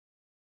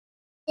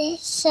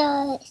This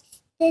show is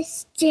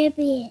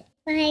distributed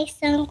by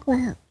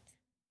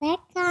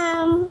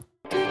SoundCloud.com.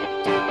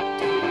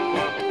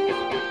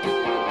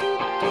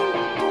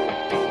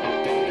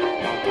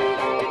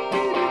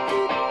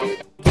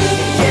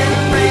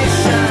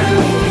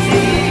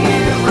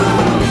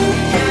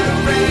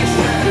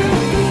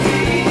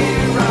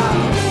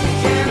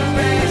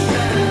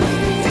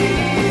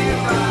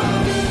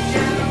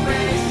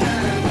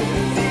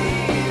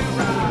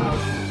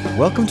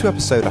 Welcome to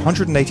episode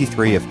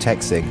 183 of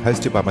TechSing,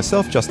 hosted by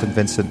myself, Justin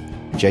Vincent,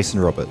 and Jason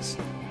Roberts.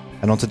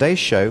 And on today's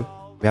show,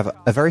 we have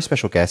a very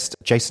special guest,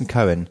 Jason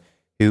Cohen,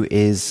 who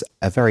is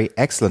a very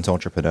excellent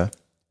entrepreneur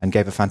and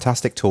gave a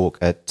fantastic talk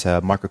at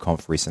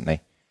MicroConf recently.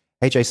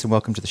 Hey, Jason,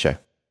 welcome to the show.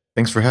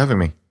 Thanks for having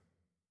me.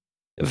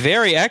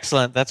 Very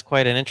excellent. That's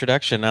quite an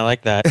introduction. I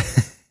like that.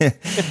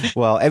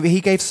 Well,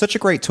 he gave such a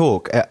great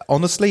talk.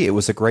 Honestly, it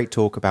was a great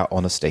talk about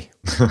honesty.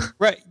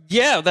 Right.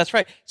 Yeah, that's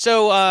right.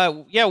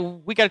 So,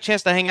 we got a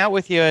chance to hang out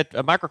with you at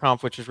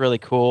MicroConf, which was really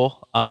one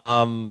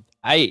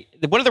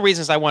of the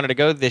reasons I wanted to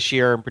go this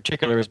year in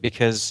particular is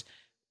because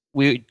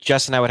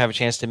Justin and I would have a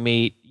chance to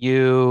meet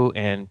you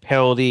and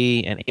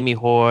Peldy and Amy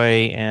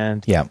Hoy.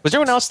 And was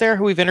there anyone else there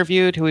who we've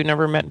interviewed who we've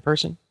never met in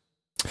person?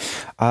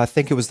 I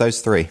think it was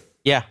those three.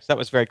 Yeah, that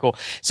was very cool.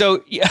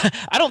 So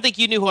I don't think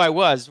you knew who I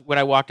was when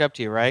I walked up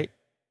to you, right?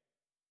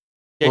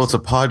 Well, it's a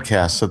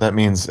podcast, so that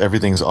means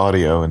everything's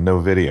audio and no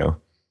video.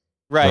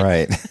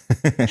 Right.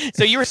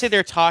 So you were sitting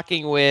there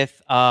talking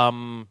with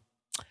blank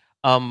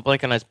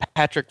on his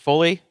Patrick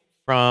Foley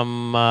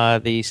from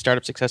the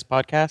Startup Success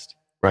podcast.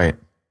 Right.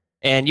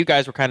 And you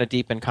guys were kind of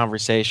deep in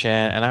conversation,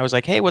 and I was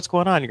like, "Hey, what's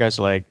going on?" You guys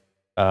are like,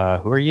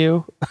 "Who are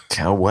you?"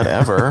 Yeah,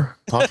 whatever.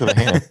 Talk to the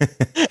hand.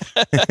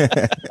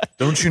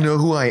 Don't you know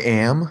who I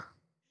am?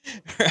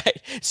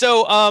 Right.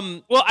 So,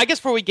 I guess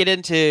before we get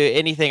into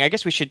anything, I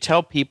guess we should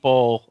tell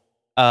people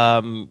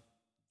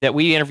that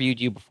we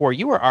interviewed you before.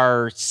 You were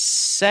our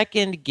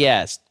second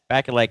guest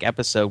back in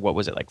episode, what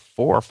was it,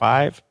 4 or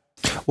 5?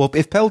 Well,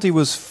 if Peldy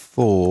was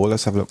 4,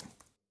 let's have a look.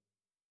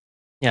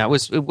 Yeah, it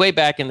was way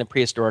back in the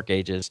prehistoric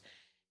ages.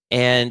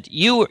 And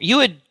you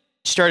had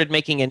started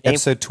making a name.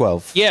 Episode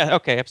 12. Yeah,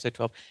 okay, episode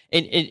 12.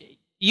 And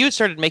you had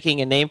started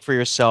making a name for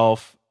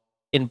yourself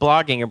in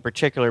blogging in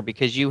particular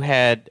because you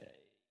had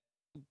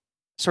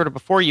sort of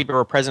before you were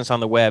a presence on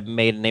the web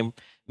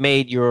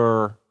made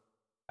your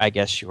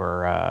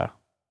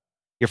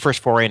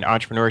first foray into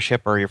entrepreneurship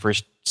or your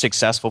first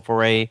successful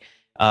foray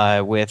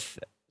with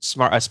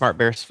Smart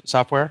Bear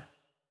software.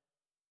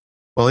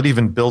 Well, it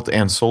even built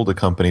and sold a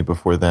company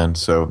before then,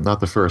 so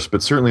not the first,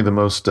 but certainly the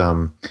most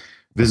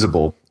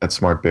visible at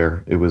Smart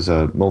Bear. It was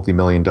a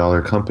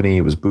multi-million-dollar company.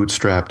 It was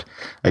bootstrapped.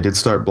 I did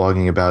start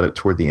blogging about it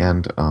toward the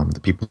end. The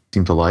people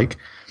seemed to like.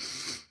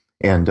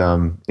 And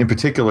in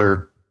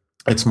particular,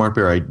 at Smart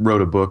Bear, I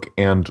wrote a book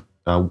and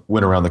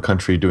went around the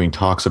country doing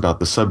talks about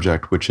the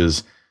subject, which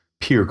is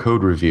peer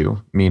code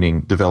review,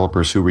 meaning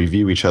developers who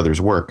review each other's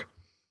work.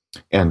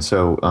 And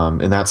so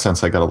in that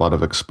sense, I got a lot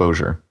of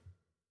exposure.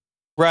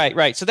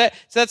 Right. So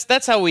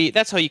that's how you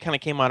kind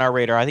of came on our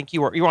radar. I think you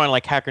were on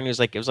Hacker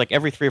News. It was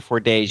every 3 or 4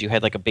 days you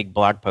had a big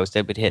blog post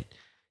that would hit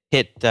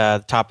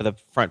the top of the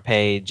front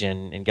page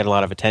and get a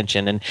lot of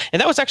attention. And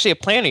that was actually a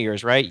plan of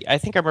yours, right? I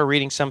think I remember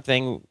reading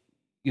something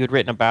you had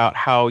written about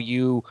how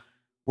you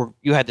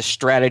had the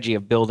strategy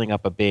of building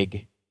up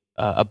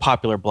a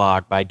popular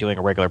blog by doing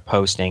a regular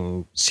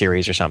posting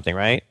series or something,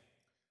 right?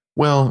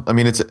 Well, I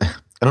mean, I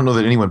don't know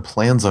that anyone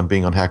plans on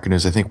being on Hacker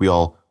News. I think we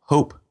all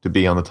hope to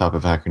be on the top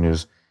of Hacker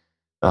News.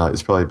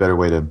 Is probably a better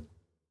way to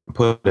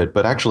put it.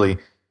 But actually,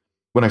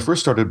 when I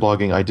first started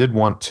blogging, I did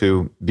want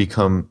to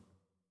become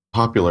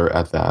popular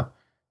at that.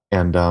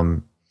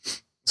 And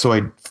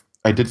so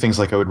I did things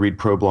like I would read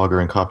ProBlogger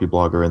and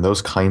Copyblogger and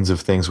those kinds of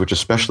things, which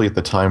especially at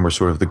the time were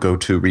sort of the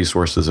go-to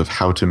resources of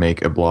how to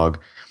make a blog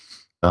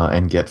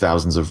and get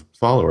thousands of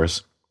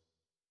followers.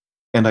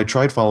 And I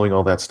tried following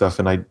all that stuff,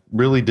 and I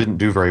really didn't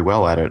do very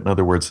well at it. In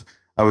other words,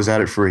 I was at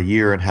it for a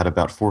year and had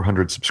about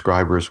 400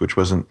 subscribers, which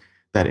wasn't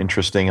that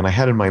interesting. And I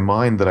had in my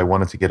mind that I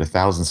wanted to get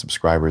 1,000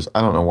 subscribers.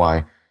 I don't know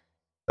why.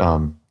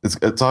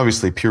 It's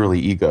obviously purely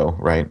ego,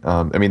 right?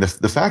 I mean,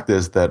 the fact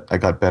is that I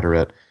got better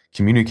at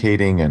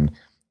communicating and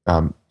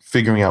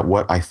figuring out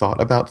what I thought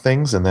about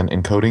things and then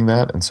encoding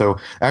that. And so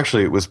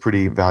actually it was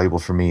pretty valuable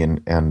for me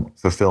and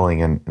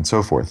fulfilling and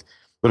so forth.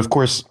 But of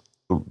course,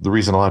 the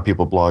reason a lot of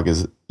people blog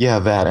is,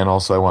 that, and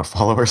also I want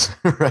followers,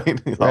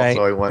 right? Right.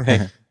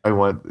 Also I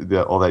want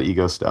all that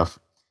ego stuff.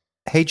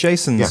 Hey,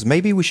 Jasons,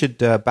 maybe we should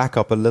back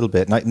up a little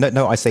bit.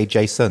 No, I say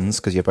Jasons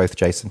because you're both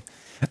Jason.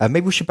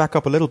 Maybe we should back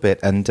up a little bit.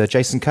 And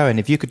Jason Cohen,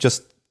 if you could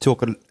just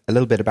talk a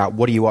little bit about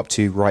what are you up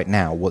to right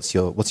now? What's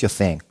your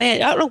thing?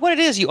 Man, I don't know what it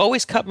is. You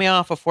always cut me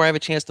off before I have a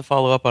chance to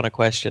follow up on a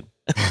question.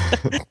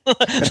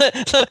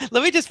 Let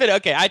me just finish.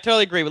 Okay, I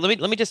totally agree. But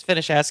let me just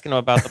finish asking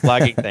about the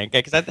blogging thing,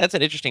 okay? Because that's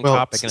an interesting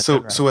topic.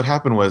 So what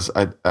happened was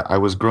I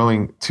was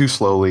growing too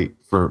slowly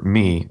for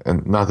me,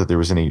 and not that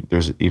there's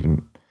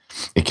even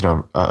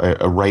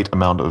a right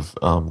amount of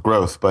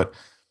growth, but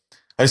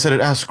I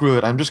decided, screw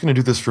it. I'm just going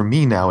to do this for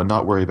me now and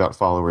not worry about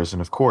followers.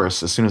 And of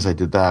course, as soon as I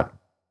did that,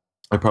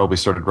 I probably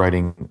started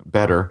writing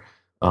better,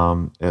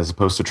 as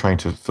opposed to trying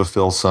to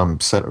fulfill some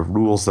set of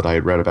rules that I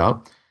had read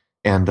about.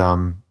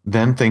 And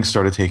then things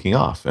started taking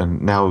off.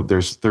 And now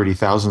there's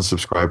 30,000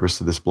 subscribers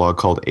to this blog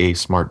called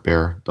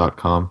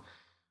asmartbear.com,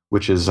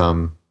 which is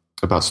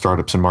about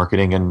startups and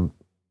marketing and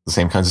the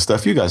same kinds of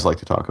stuff you guys like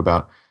to talk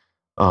about.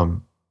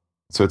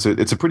 So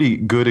it's a pretty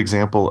good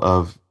example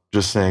of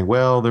just saying,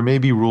 well, there may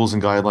be rules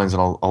and guidelines,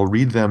 and I'll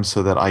read them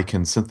so that I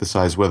can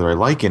synthesize whether I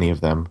like any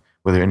of them,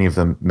 whether any of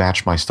them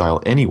match my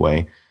style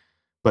anyway.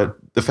 But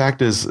the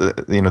fact is,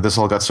 this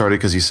all got started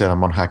because you said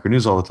I'm on Hacker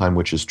News all the time,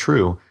 which is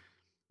true.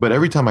 But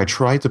every time I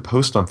try to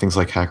post on things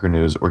like Hacker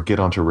News or get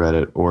onto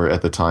Reddit or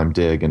at the time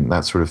Dig and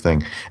that sort of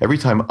thing, every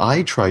time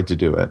I tried to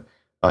do it,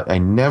 I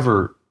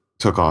never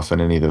took off in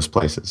any of those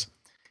places.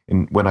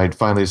 And when I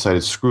finally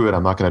decided, screw it,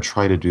 I'm not going to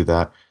try to do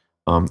that,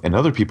 and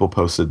other people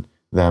posted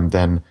them,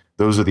 then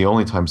those are the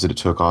only times that it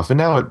took off. And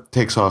now it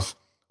takes off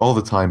all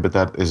the time, but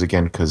that is,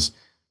 again, because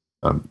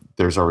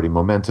there's already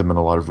momentum and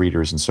a lot of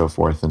readers and so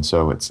forth. And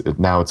so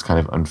now it's kind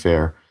of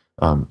unfair.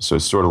 So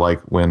it's sort of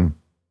like when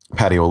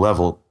Patio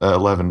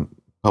 11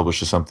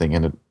 publishes something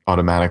and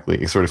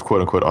it sort of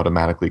quote unquote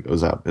automatically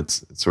goes up.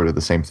 It's sort of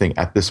the same thing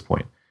at this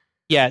point.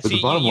 Yeah. But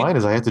the bottom line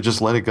is I have to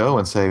just let it go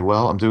and say,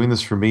 well, I'm doing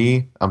this for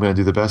me. I'm going to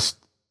do the best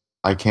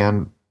I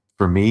can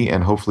for me,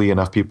 and hopefully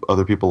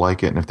other people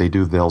like it. And if they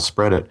do, they'll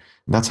spread it.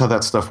 And that's how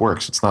that stuff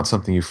works. It's not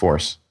something you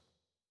force.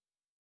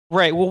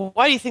 Right. Well,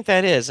 why do you think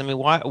that is? I mean,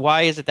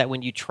 why is it that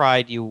when you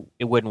tried,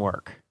 it wouldn't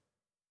work?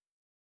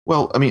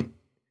 Well, I mean,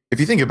 if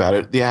you think about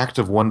it, the act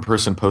of one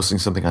person posting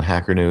something on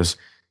Hacker News,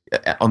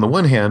 on the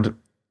one hand,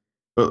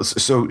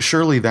 so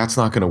surely that's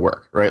not going to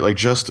work, right? Like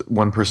just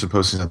one person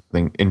posting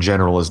something in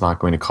general is not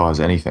going to cause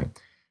anything.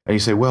 And you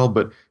say, well,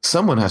 but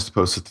someone has to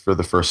post it for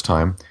the first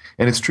time.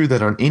 And it's true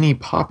that on any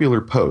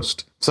popular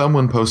post,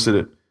 someone posted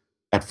it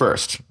at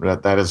first.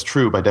 That is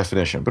true by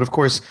definition. But of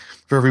course,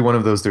 for every one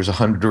of those, there's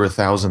 100 or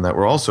 1,000 that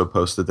were also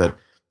posted that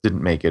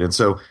didn't make it. And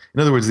so, in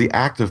other words, the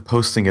act of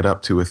posting it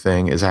up to a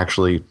thing is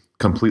actually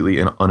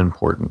completely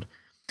unimportant.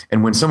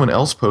 And when someone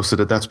else posted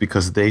it, that's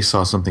because they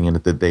saw something in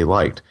it that they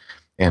liked.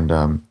 And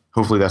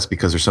hopefully that's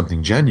because there's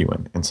something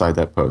genuine inside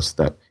that post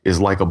that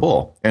is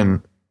likable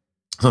and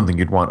something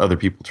you'd want other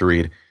people to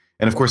read.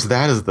 And of course,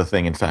 that is the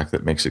thing, in fact,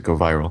 that makes it go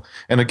viral.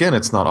 And again,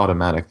 it's not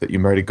automatic that you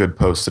write a good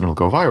post and it'll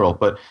go viral,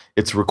 but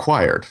it's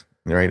required,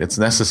 right? It's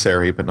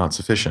necessary, but not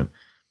sufficient.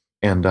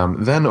 And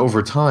then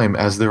over time,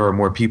 as there are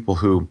more people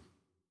who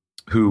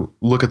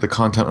look at the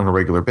content on a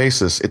regular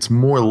basis, it's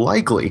more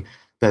likely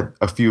that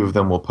a few of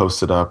them will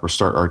post it up or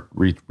start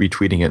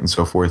retweeting it and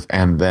so forth,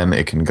 and then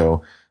it can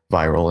go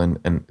viral.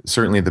 And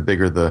certainly the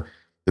bigger the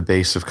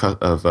base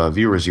of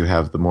viewers you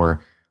have, the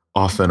more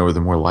often or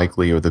the more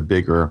likely or the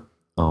bigger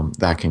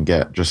that can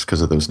get, just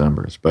because of those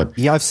numbers. But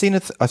yeah, I've seen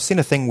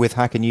a thing with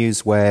Hacker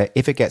News where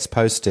if it gets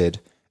posted,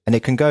 and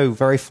it can go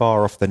very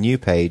far off the new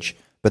page,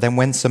 but then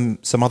when some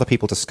other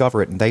people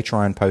discover it and they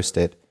try and post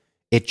it,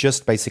 it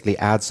just basically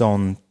adds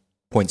on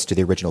points to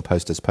the original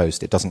poster's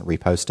post. It doesn't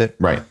repost it.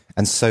 Right.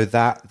 And so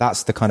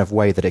that's the kind of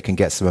way that it can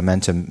get some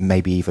momentum,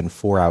 maybe even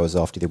 4 hours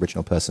after the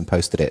original person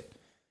posted it.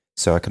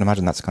 So I can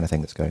imagine that's the kind of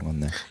thing that's going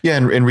on there. Yeah,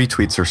 and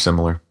retweets are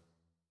similar.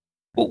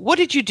 Well, what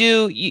did you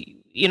do?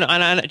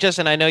 And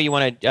Justin, I know you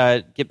want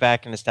to get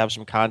back and establish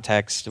some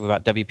context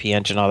about WP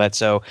Engine and all that.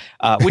 So,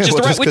 which is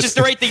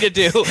the right thing to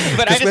do.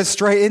 But I just went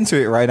straight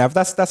into it right now.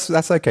 But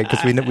that's okay,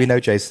 because we know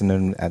Jason,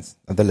 and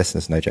the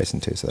listeners know Jason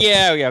too. So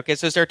yeah. Okay.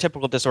 So it's our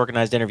typical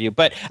disorganized interview.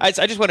 But I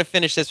just want to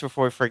finish this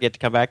before we forget to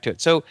come back to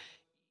it. So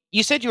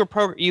you said you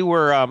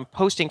were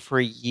posting for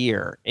a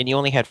year and you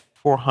only had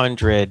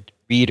 400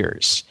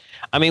 readers.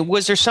 I mean,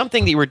 was there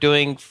something that you were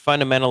doing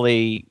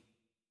fundamentally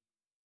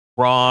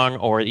wrong,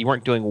 or you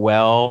weren't doing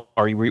well,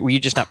 or were you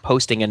just not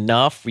posting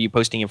enough? Were you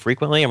posting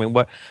infrequently? I mean,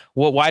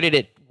 why did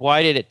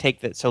it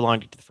take that so long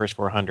to get to the first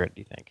 400?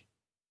 Do you think?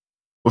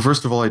 Well,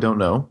 first of all, I don't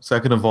know.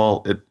 Second of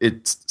all,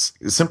 it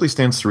simply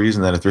stands to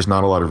reason that if there's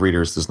not a lot of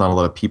readers, there's not a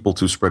lot of people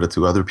to spread it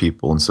to other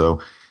people, and so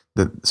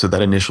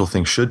that initial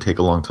thing should take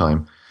a long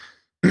time.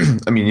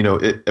 I mean,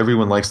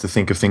 everyone likes to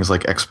think of things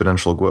like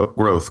exponential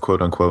growth,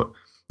 quote unquote.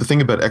 The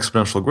thing about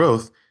exponential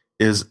growth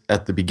is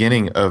at the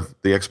beginning of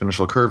the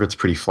exponential curve, it's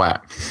pretty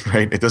flat,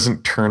 right? It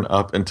doesn't turn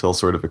up until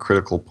sort of a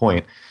critical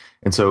point.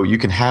 And so you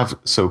can have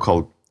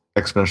so-called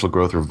exponential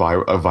growth or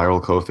a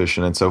viral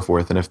coefficient and so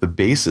forth. And if the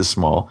base is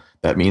small,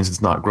 that means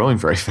it's not growing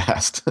very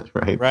fast,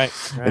 right? Right.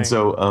 And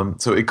so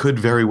it could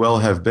very well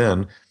have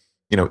been,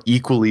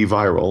 equally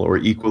viral or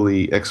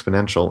equally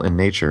exponential in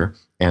nature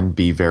and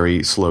be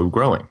very slow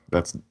growing.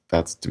 That's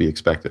to be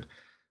expected.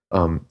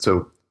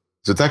 So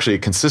it's actually a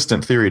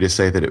consistent theory to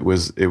say that it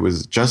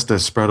was just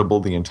as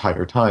spreadable the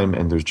entire time,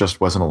 and there just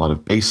wasn't a lot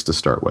of base to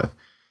start with.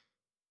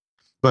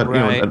 But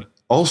right.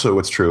 Also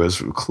what's true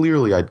is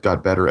clearly I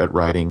got better at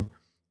writing,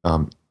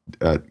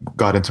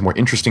 got into more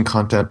interesting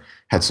content,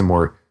 had some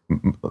more,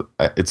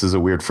 it's a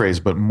weird phrase,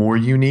 but more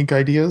unique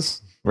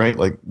ideas, right?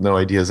 Like no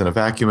ideas in a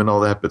vacuum and all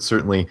that, but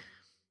certainly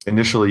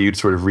initially you'd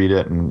sort of read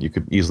it and you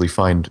could easily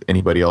find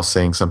anybody else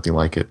saying something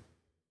like it.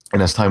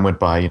 And as time went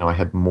by, I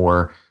had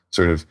more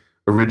sort of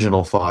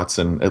original thoughts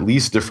and at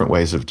least different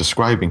ways of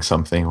describing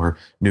something or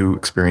new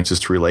experiences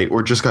to relate,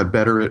 or just got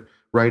better at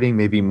writing,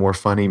 maybe more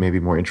funny, maybe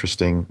more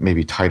interesting,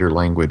 maybe tighter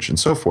language and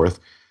so forth.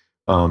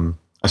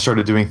 I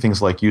started doing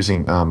things like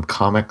using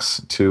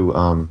comics to,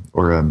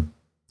 or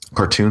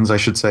cartoons, I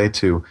should say,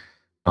 to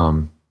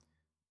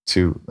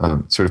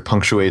sort of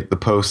punctuate the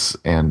posts,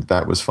 and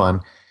that was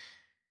fun.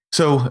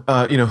 So,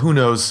 who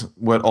knows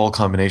what all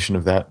combination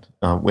of that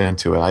went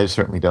into it. I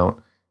certainly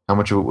don't. How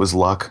much of it was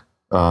luck?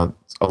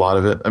 A lot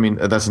of it. I mean,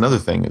 that's another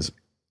thing is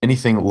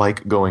anything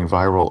like going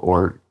viral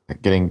or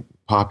getting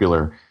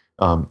popular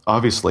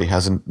obviously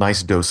has a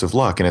nice dose of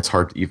luck, and it's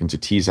hard even to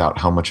tease out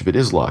how much of it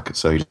is luck.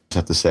 So you just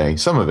have to say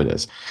some of it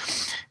is.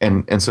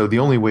 And so the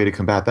only way to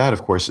combat that,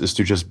 of course, is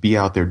to just be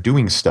out there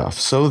doing stuff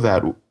so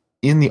that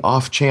in the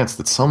off chance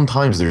that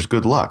sometimes there's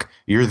good luck,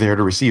 you're there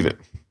to receive it.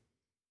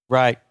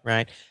 Right.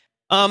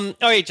 All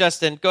right,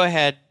 Justin, go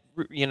ahead.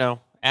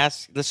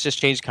 Ask. Let's just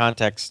change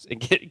context and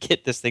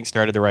get this thing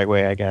started the right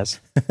way, I guess.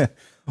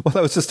 Well,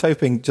 I was just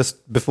hoping,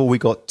 just before we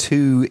got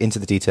too into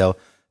the detail,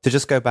 to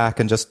just go back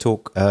and just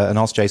talk and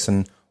ask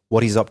Jason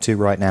what he's up to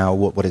right now,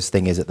 what his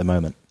thing is at the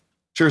moment.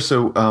 Sure.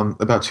 So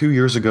about 2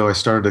 years ago, I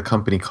started a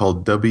company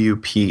called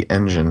WP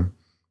Engine.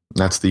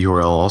 That's the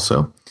URL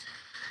also.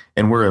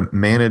 And we're a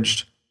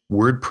managed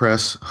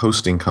WordPress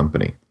hosting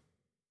company.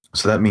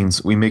 So that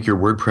means we make your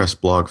WordPress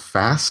blog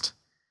fast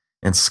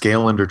and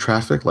scale under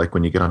traffic, like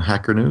when you get on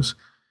Hacker News,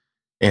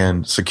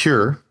 and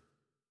secure.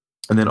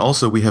 And then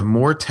also we have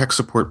more tech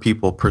support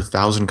people per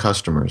 1,000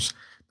 customers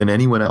than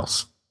anyone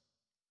else.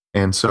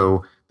 And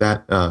so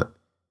that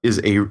is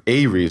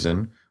a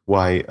reason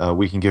why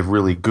we can give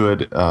really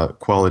good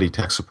quality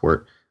tech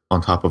support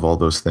on top of all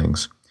those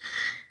things.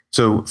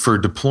 So for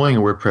deploying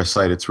a WordPress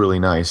site, it's really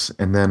nice.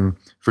 And then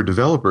for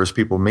developers,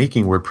 people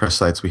making WordPress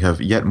sites, we have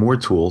yet more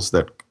tools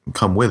that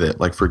come with it.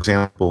 Like, for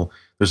example,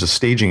 there's a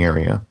staging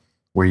area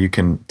where you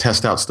can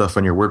test out stuff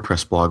on your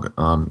WordPress blog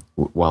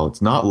while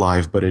it's not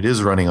live, but it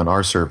is running on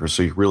our server.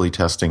 So you're really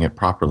testing it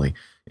properly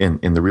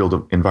in the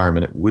real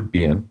environment it would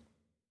be in.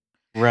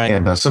 Right.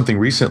 And something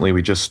recently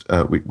we're just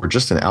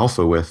in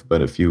alpha with,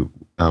 but if you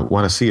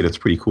want to see it, it's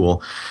pretty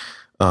cool.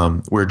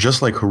 We're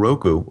just like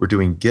Heroku. We're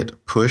doing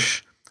Git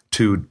push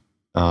to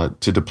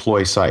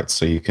deploy sites.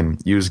 So you can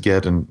use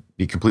Git and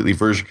be completely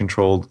version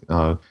controlled,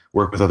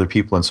 work with other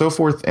people and so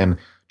forth, and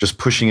just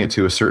pushing it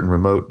to a certain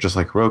remote, just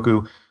like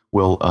Heroku,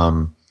 will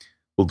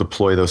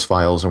deploy those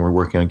files, and we're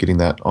working on getting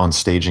that on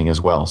staging as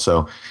well.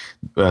 So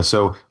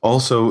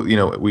also,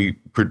 we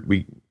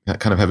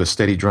kind of have a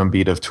steady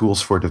drumbeat of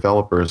tools for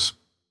developers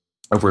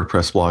of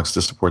WordPress blogs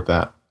to support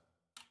that.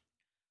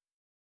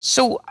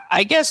 So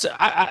I guess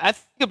I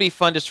think it'd be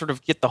fun to sort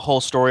of get the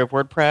whole story of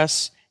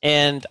WordPress,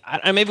 and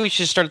maybe we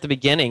should start at the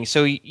beginning.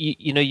 So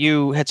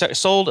you had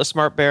sold a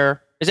Smart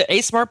Bear. Is it a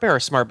Smart Bear or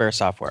Smart Bear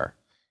software?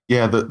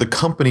 Yeah, the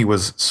company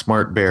was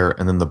Smart Bear,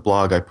 and then the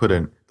blog I put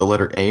in the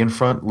letter A in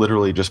front,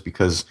 literally just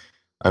because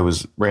I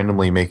was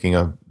randomly making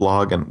a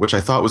blog, and which I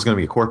thought was going to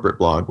be a corporate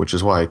blog, which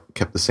is why I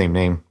kept the same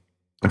name.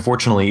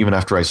 Unfortunately, even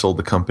after I sold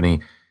the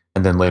company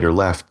and then later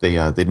left, they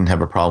didn't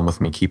have a problem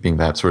with me keeping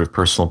that sort of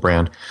personal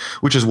brand,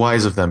 which is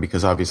wise of them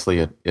because obviously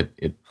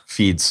it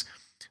feeds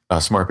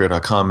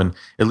smartbear.com, and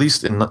at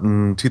least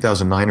in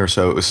 2009 or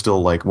so, it was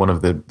still like one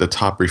of the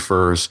top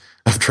referrers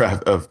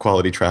of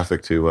quality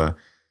traffic to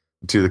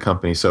the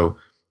company. So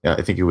yeah,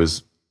 I think it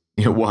was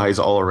wise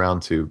all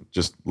around to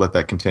just let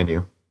that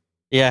continue.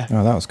 Yeah.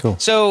 Oh, that was cool.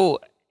 So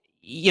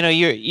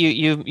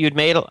you'd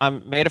made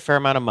a fair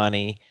amount of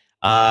money.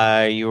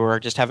 You were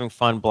just having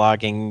fun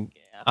blogging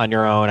on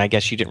your own. I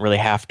guess you didn't really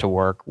have to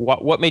work.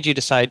 What made you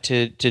decide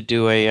to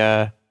do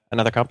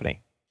another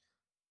company?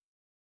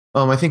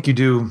 I think you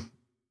do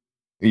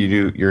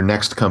your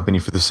next company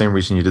for the same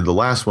reason you did the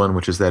last one,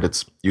 which is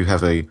that you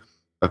have a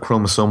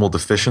chromosomal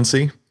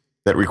deficiency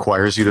that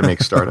requires you to make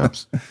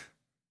startups.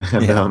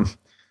 And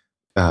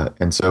Yeah.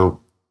 And so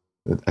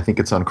I think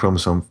it's on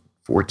chromosome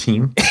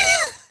 14.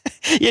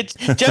 Yeah,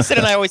 Justin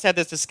and I always had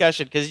this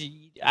discussion because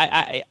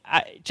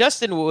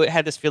Justin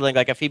had this feeling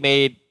like if he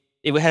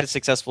had a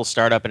successful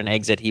startup and an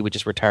exit, he would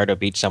just retire to a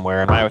beach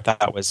somewhere. And my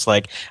thought was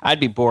like, I'd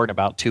be bored in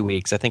about 2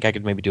 weeks. I think I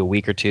could maybe do a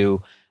week or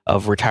two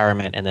of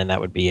retirement, and then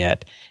that would be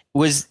it.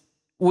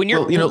 When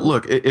you're,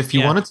 look, if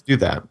you wanted to do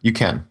that, you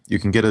can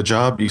get a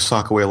job, you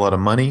sock away a lot of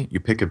money, you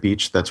pick a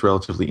beach that's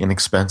relatively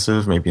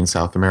inexpensive, maybe in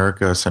South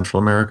America,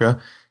 Central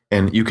America,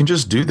 and you can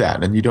just do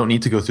that. And you don't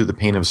need to go through the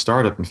pain of a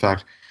startup. In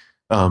fact,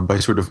 by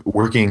sort of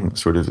working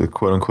sort of a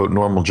quote unquote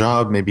normal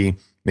job, maybe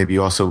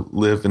you also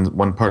live in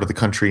one part of the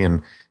country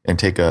and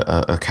take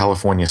a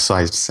California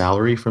sized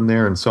salary from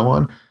there and so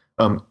on.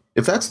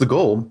 If that's the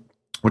goal,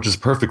 which is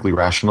perfectly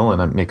rational and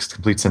it makes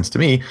complete sense to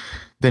me,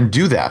 then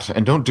do that,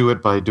 and don't do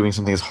it by doing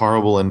something as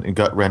horrible and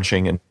gut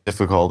wrenching and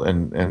difficult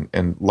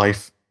and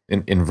life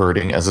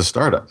inverting as a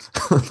startup.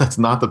 That's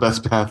not the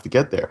best path to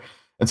get there.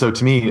 And so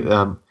to me,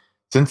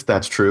 since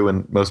that's true,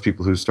 and most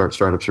people who start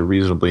startups are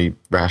reasonably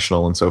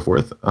rational and so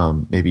forth,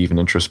 maybe even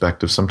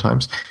introspective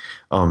sometimes.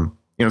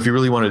 If you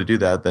really wanted to do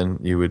that, then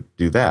you would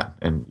do that,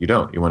 and you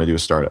don't. You want to do a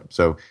startup.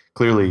 So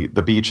clearly,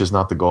 the beach is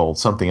not the goal.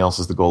 Something else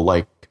is the goal,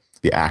 like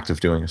the act of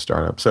doing a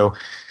startup. So,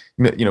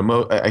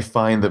 I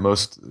find that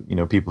most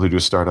people who do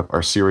a startup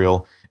are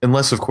serial,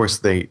 unless of course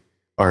they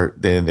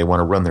want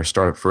to run their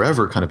startup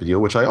forever, kind of a deal,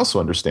 which I also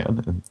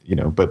understand.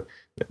 And, but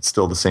it's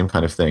still the same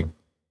kind of thing.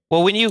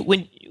 Well,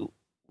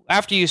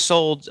 after you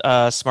sold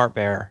Smart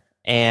Bear,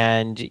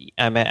 and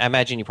I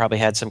imagine you probably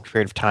had some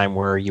period of time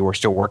where you were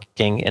still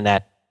working and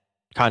that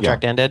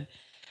contract ended.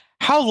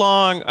 How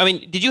long? I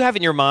mean, did you have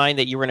in your mind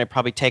that you were going to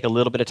probably take a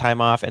little bit of time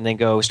off and then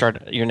go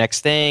start your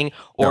next thing?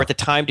 Or No. at the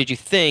time, did you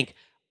think,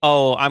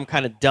 oh, I'm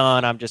kind of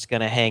done. I'm just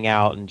going to hang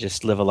out and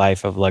just live a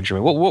life of luxury?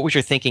 What was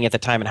your thinking at the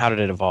time, and how did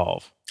it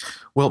evolve?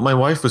 Well, my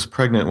wife was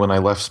pregnant when I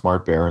left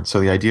Smart Bear, and so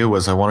the idea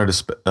was I wanted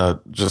to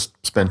just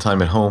spend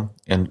time at home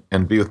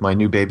and be with my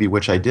new baby,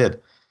 which I did,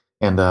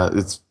 and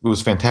it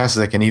was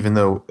fantastic. And even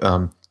though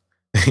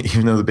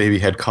the baby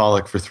had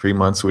colic for 3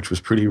 months, which was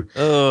pretty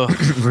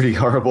pretty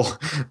horrible,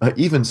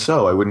 even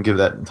so, I wouldn't give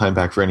that time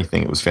back for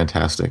anything. It was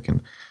fantastic,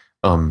 and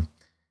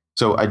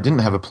so I didn't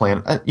have a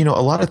plan. A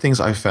lot of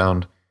things I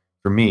found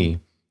for me,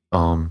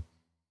 and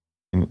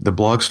the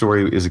blog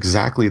story is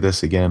exactly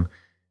this again.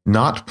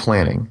 Not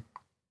planning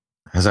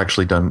has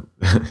actually done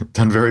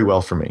very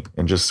well for me,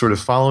 and just sort of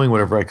following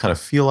whatever I kind of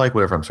feel like,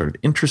 whatever I'm sort of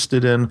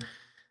interested in.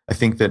 I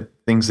think that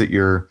things that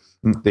you're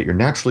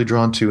naturally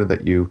drawn to and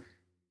that you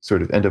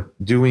sort of end up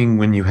doing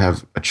when you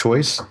have a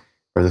choice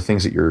are the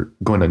things that you're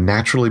going to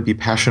naturally be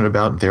passionate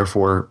about, and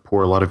therefore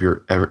pour a lot of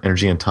your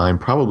energy and time,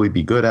 probably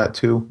be good at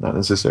too, not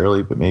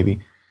necessarily, but maybe.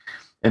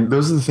 And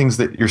those are the things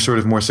that you're sort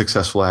of more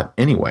successful at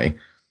anyway.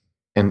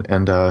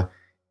 And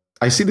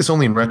I see this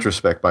only in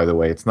retrospect, by the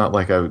way. It's not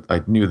like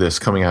I knew this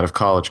coming out of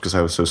college because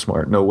I was so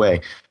smart. No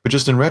way. But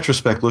just in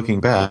retrospect, looking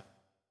back,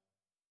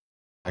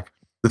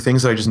 the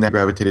things that I just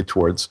gravitated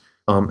towards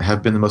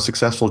have been the most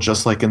successful.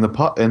 Just like in the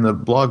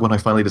blog, when I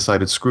finally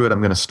decided, screw it, I'm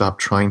going to stop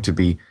trying to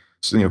be,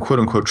 quote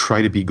unquote,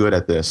 try to be good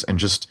at this, and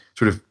just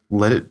sort of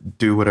let it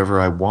do whatever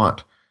I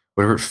want,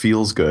 whatever it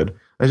feels good.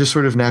 I just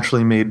sort of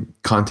naturally made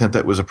content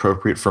that was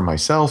appropriate for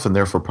myself, and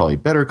therefore probably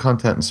better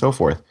content and so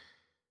forth.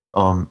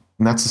 And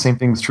that's the same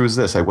thing true as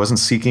this. I wasn't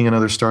seeking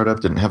another startup,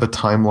 didn't have a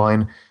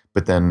timeline,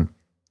 but then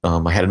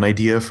I had an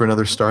idea for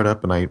another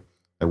startup, and I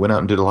went out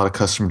and did a lot of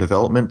customer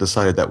development,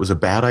 decided that was a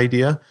bad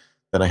idea.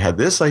 Then I had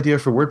this idea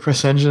for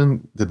WordPress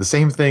engine, did the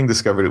same thing,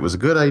 discovered it was a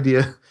good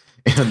idea.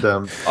 And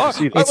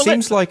it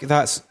seems like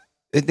that's...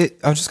 I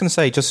was just going to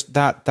say, just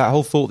that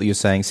whole thought that you're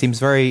saying seems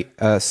very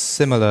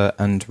similar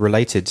and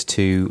related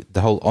to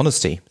the whole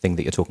honesty thing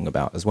that you're talking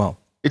about as well.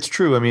 It's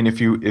true. I mean, if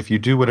you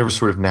do whatever's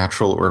sort of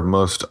natural or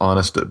most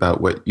honest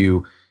about what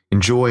you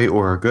enjoy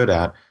or are good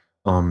at,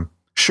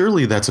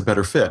 surely that's a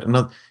better fit.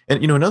 And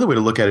another way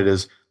to look at it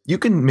is you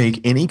can make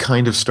any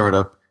kind of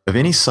startup of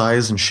any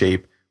size and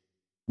shape,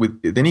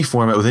 with any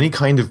format, with any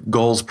kind of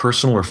goals,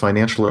 personal or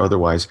financial or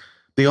otherwise.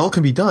 They all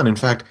can be done. In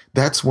fact,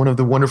 that's one of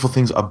the wonderful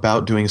things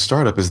about doing a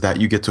startup, is that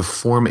you get to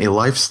form a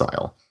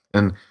lifestyle.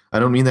 And I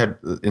don't mean that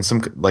in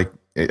some, like,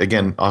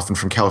 again, often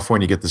from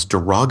California, you get this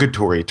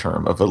derogatory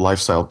term of a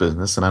lifestyle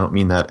business. And I don't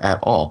mean that at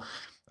all.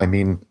 I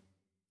mean,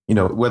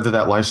 whether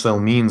that lifestyle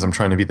means I'm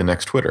trying to be the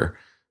next Twitter,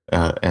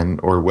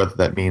 or whether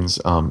that means,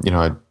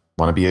 I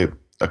want to be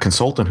a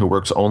consultant who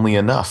works only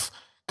enough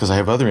because I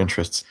have other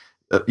interests.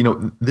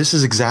 This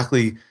is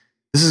exactly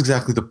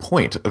the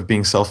point of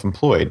being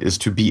self-employed, is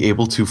to be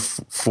able to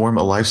form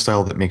a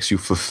lifestyle that makes you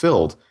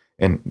fulfilled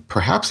and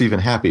perhaps even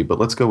happy, but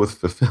let's go with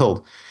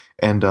fulfilled.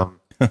 And,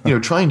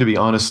 trying to be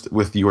honest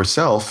with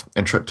yourself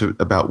and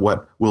about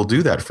what will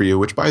do that for you,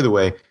 which, by the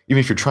way, even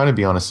if you're trying to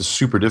be honest, is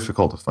super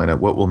difficult to find out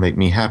what will make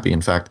me happy.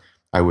 In fact,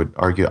 I would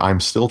argue I'm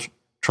still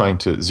trying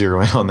to zero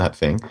in on that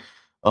thing.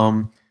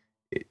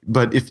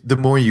 But if the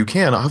more you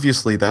can,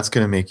 obviously that's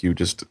going to make you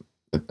just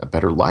a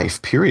better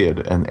life,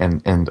 period.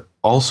 And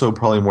also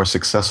probably more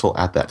successful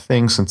at that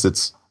thing, since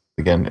it's,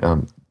 again,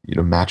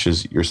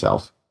 matches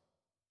yourself.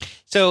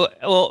 So,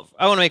 well,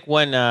 I want to make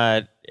one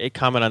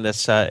comment on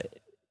this.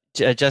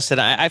 Justin,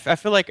 I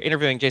feel like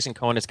interviewing Jason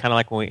Cohen is kind of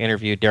like when we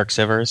interviewed Derek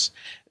Sivers.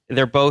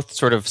 They're both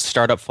sort of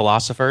startup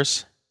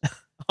philosophers.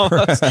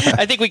 Almost.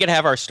 I think we could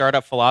have our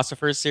startup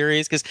philosophers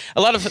series, because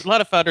a lot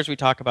of founders we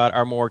talk about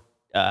are more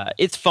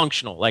it's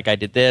functional, like I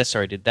did this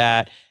or I did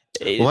that.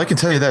 Well, I can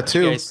tell you that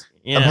too.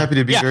 Yeah. I'm happy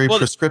to be very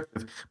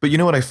prescriptive. But you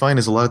know what I find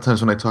is a lot of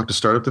times when I talk to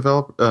startup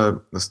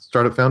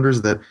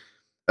founders, that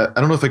I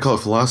don't know if I call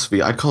it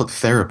philosophy, I'd call it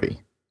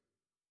therapy.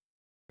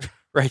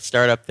 Right,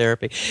 startup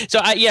therapy.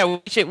 So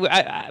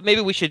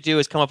maybe we should do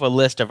is come up with a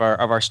list of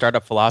our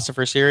startup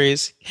philosopher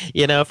series.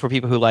 For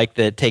people who like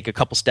to take a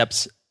couple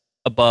steps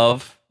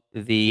above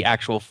the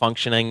actual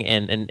functioning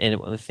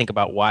and think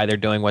about why they're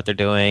doing what they're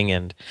doing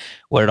and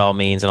what it all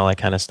means and all that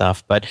kind of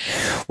stuff. But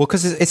well,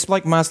 because it's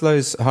like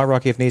Maslow's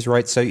hierarchy of needs,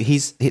 right? So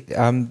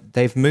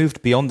they've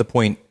moved beyond the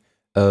point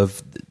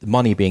of the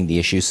money being the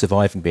issue,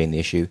 surviving being the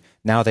issue.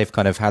 Now they've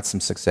kind of had some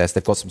success.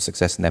 They've got some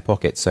success in their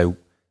pocket. So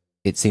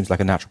it seems like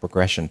a natural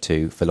progression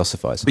to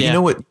philosophize. But you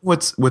know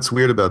what's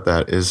weird about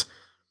that is,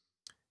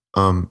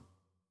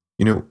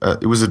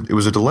 it was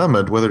a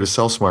dilemma whether to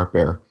sell Smart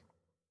Bear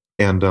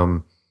and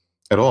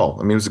at all.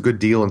 I mean, it was a good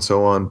deal and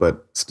so on,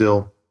 but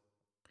still.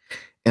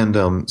 And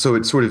so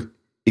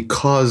it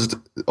caused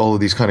all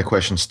of these kind of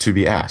questions to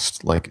be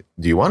asked, like,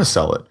 do you want to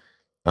sell it?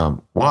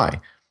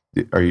 Why?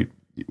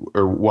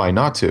 Or why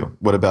not to?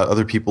 What about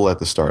other people at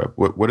the startup?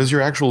 What is your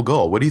actual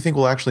goal? What do you think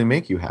will actually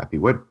make you happy?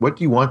 What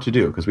do you want to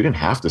do? Because we didn't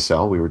have to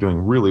sell. We were doing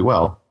really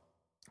well,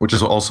 which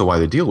is also why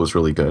the deal was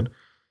really good.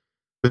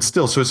 But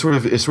still, so it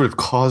sort of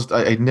caused,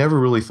 I never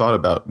really thought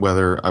about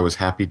whether I was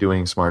happy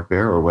doing Smart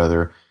Bear or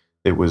whether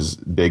it was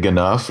big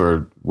enough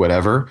or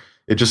whatever.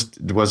 It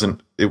just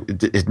wasn't,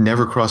 it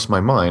never crossed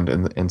my mind.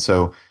 And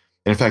so,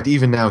 in fact,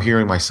 even now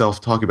hearing myself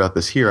talk about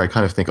this here, I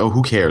kind of think, oh,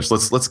 who cares?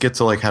 Let's get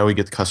to like, how do we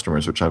get to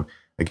customers, which I'm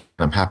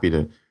happy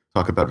to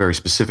talk about very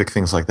specific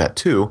things like that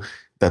too.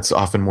 That's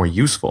often more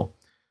useful.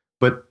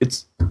 But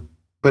it's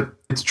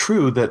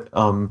true that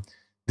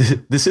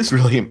this is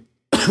really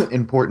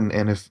important.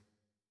 And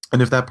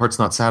if that part's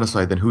not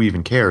satisfied, then who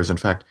even cares? In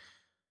fact,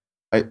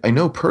 I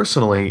know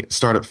personally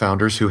startup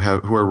founders who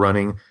are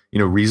running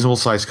reasonable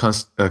sized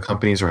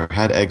companies or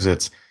had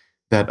exits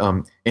that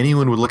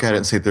anyone would look at it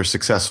and say they're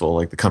successful,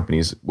 like the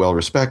company's well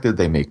respected,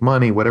 they make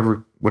money,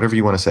 whatever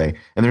you want to say,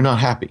 and they're not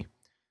happy.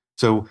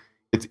 So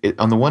it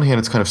on the one hand,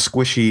 it's kind of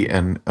squishy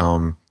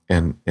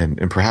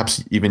and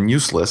perhaps even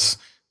useless,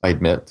 I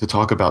admit, to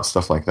talk about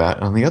stuff like that.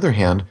 And on the other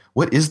hand,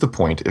 what is the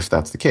point if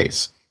that's the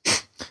case?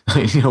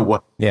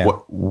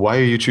 Why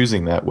are you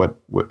choosing that? What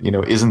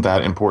isn't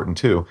that important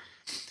too?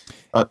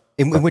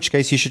 In which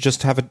case, you should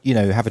just have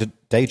a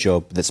day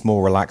job that's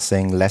more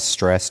relaxing, less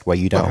stressed, where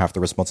you don't have the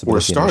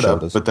responsibility on your shoulders.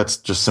 Or a startup, but that's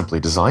just simply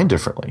designed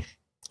differently.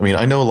 I mean,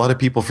 I know a lot of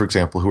people, for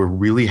example, who are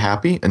really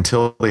happy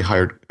until they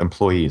hired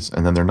employees,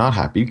 and then they're not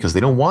happy because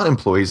they don't want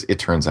employees, it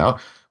turns out,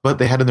 but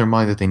they had in their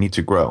mind that they need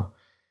to grow.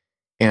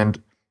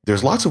 And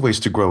there's lots of ways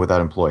to grow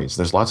without employees.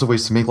 There's lots of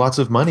ways to make lots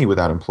of money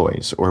without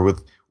employees, or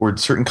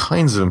certain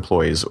kinds of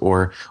employees,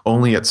 or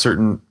only with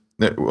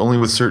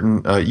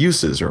certain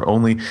uses, or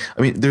only.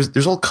 I mean,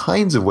 there's all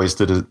kinds of ways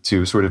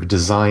to sort of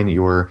design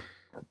your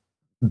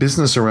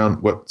business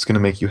around what's going to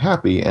make you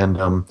happy,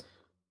 and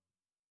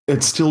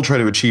still try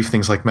to achieve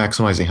things like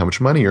maximizing how much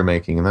money you're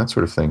making and that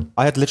sort of thing.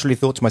 I had literally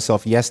thought to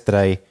myself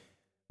yesterday,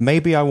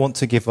 maybe I want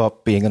to give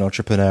up being an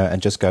entrepreneur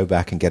and just go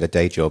back and get a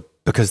day job,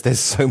 because there's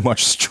so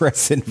much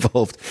stress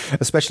involved,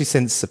 especially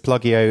since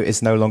Plugio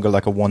is no longer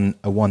like a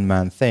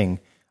one-man thing.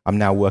 I'm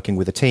now working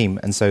with a team,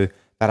 and so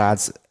that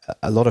adds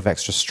a lot of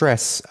extra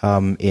stress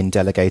in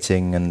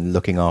delegating and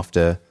looking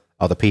after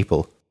other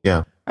people. Yeah.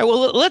 All right,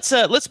 well,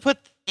 let's put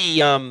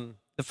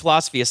the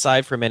philosophy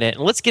aside for a minute,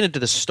 and let's get into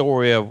the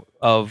story of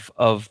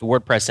the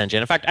WordPress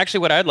engine. In fact, actually,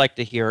 what I'd like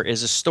to hear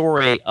is a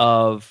story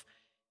of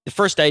the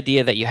first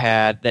idea that you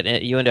had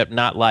that you end up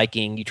not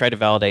liking. You try to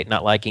validate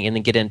not liking, and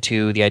then get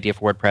into the idea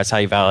for WordPress, how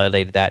you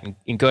validated that,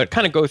 and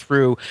go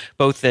through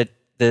both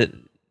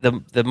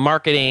the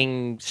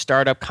marketing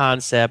startup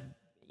concept,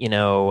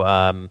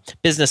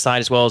 business side,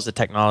 as well as the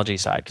technology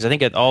side, because I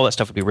think all that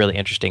stuff would be really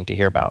interesting to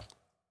hear about.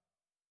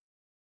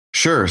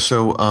 Sure.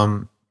 So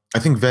I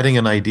think vetting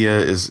an idea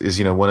is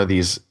one of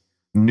these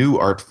new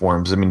art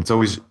forms. I mean, it's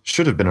always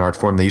should have been an art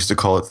form. They used to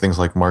call it things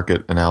like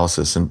market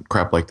analysis and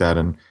crap like that,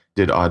 and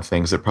did odd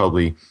things that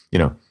probably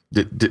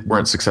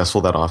weren't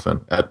successful that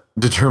often at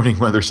determining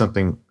whether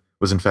something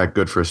was in fact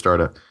good for a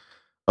startup.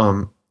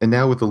 And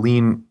now with the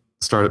lean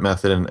startup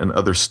method and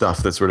other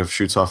stuff that sort of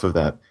shoots off of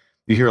that,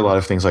 you hear a lot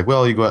of things like,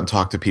 well, you go out and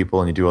talk to people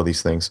and you do all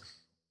these things.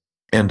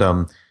 And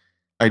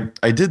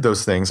I did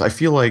those things. I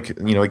feel like,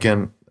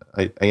 again,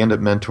 I end up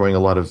mentoring a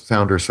lot of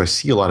founders, so I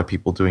see a lot of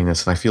people doing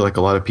this, and I feel like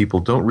a lot of people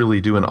don't really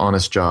do an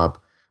honest job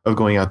of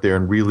going out there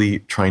and really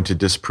trying to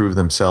disprove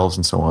themselves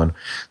and so on.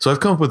 So I've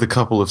come up with a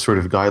couple of sort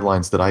of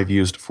guidelines that I've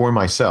used for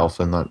myself,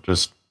 and not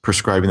just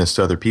prescribing this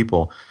to other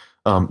people,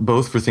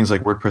 both for things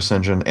like WordPress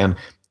Engine and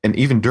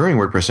even during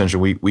WordPress Engine,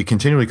 we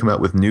continually come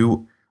out with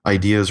new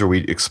ideas, or we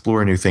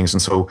explore new things.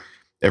 And so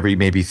every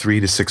maybe 3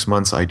 to 6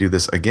 months, I do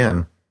this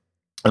again.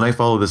 And I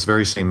follow this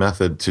very same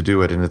method to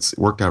do it, and it's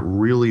worked out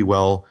really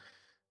well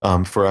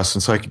for us.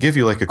 And so I could give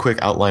you like a quick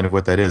outline of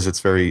what that is.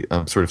 It's very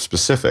sort of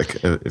specific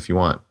if you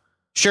want.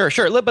 Sure.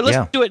 But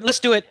let's do it. Let's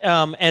do it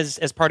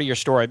as part of your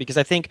story, because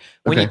I think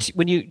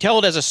when you tell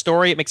it as a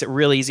story, it makes it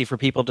really easy for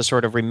people to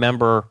sort of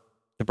remember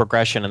the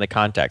progression and the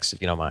context,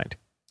 if you don't mind.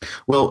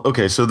 Well,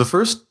 okay. So the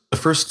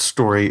first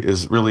story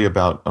is really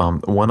about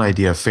one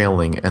idea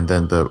failing, and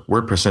then the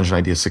WordPress Engine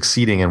idea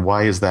succeeding. And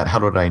why is that? How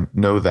did I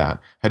know that?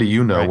 How do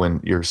you know when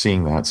you're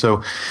seeing that?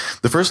 So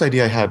the first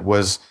idea I had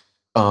was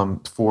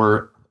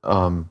for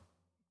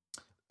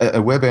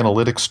a web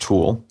analytics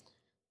tool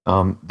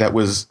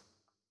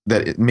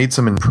that it made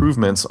some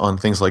improvements on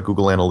things like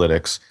Google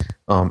Analytics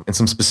in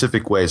some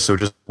specific ways. So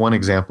just one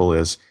example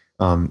is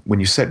when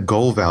you set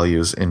goal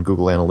values in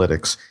Google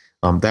Analytics,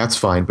 that's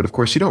fine. But of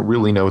course, you don't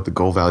really know what the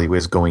goal value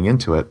is going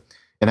into it.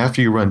 And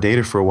after you run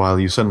data for a while,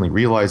 you suddenly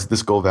realize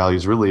this goal value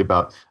is really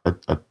about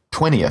a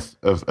 20th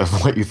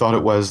of what you thought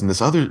it was. And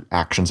this other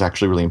action is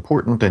actually really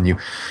important. And you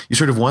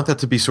sort of want that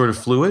to be sort of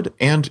fluid,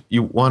 and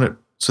you want it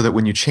so that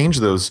when you change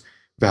those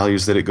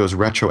values that it goes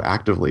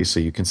retroactively, so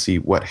you can see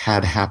what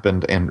had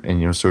happened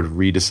and sort of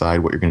redecide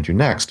what you're going to do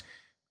next.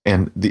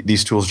 And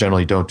these tools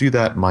generally don't do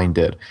that. Mine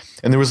did.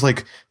 And there was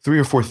like 3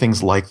 or 4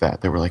 things like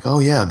that were like, oh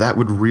yeah, that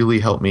would really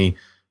help me.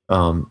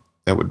 That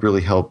would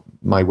really help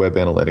my web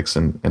analytics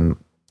and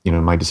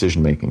my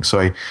decision making.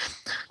 So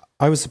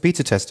I was a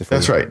beta tester for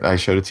that's you. right. I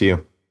showed it to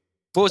you.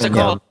 What was it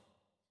called?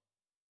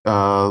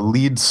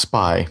 Lead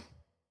Spy.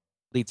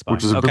 Lead Spy.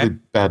 Which is a really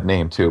bad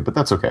name too, but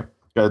that's okay.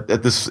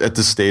 At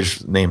this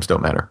stage, names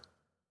don't matter.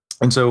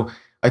 And so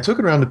I took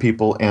it around to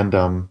people and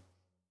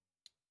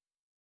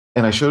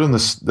I showed them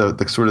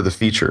the sort of the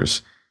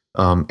features.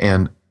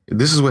 And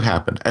this is what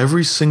happened.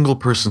 Every single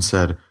person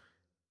said,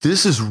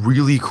 "This is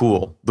really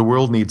cool. The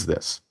world needs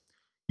this.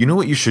 You know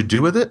what you should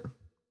do with it?"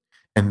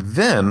 And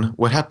then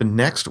what happened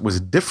next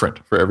was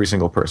different for every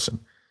single person.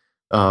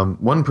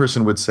 One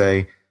person would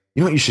say,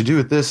 "You know what you should do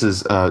with this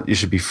is you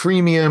should be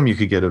freemium. You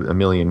could get a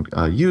million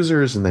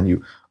users, and then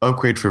you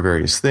upgrade for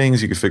various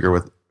things. You could figure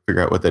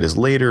out what that is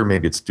later.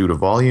 Maybe it's due to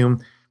volume."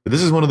 But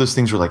this is one of those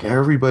things where like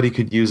everybody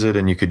could use it,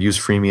 and you could use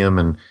freemium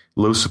and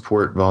low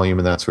support volume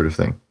and that sort of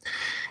thing.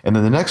 And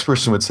then the next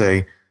person would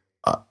say,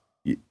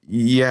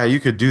 "Yeah, you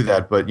could do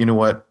that, but you know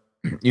what?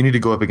 You need to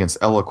go up against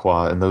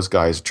Eloqua, and those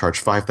guys charge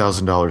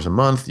 $5,000 a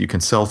month. You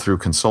can sell through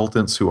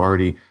consultants who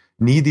already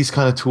need these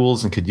kind of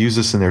tools and could use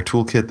this in their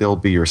toolkit. They'll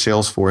be your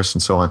Salesforce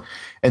and so on."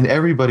 And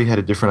everybody had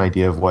a different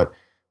idea of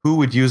who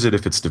would use it,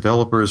 if it's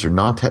developers or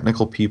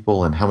non-technical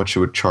people, and how much it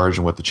would charge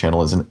and what the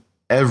channel is. And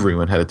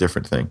everyone had a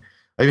different thing.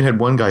 I even had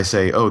one guy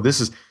say, "Oh,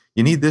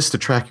 you need this to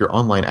track your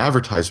online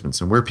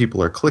advertisements and where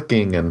people are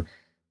clicking and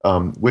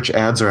which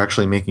ads are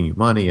actually making you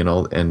money and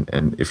all.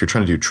 And if you're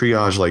trying to do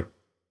triage, like,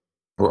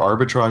 or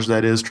arbitrage,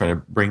 that is, trying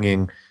to bring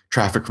in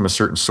traffic from a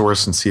certain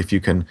source and see if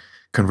you can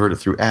convert it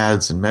through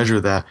ads and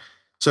measure that."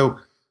 So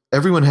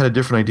everyone had a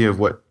different idea of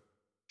what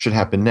should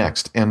happen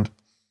next. And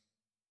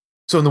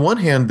so on the one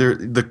hand,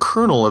 the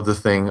kernel of the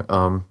thing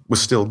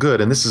was still good.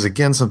 And this is,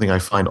 again, something I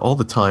find all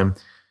the time.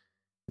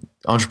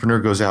 Entrepreneur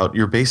goes out,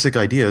 your basic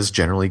idea is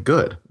generally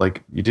good.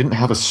 Like, you didn't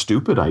have a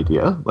stupid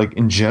idea. Like,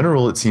 in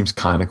general, it seems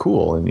kind of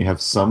cool. And you have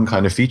some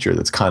kind of feature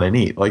that's kind of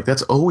neat. Like,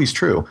 that's always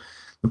true.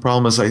 The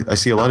problem is I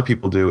see a lot of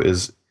people do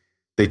is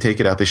they take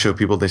it out, they show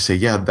people, they say,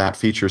 "Yeah, that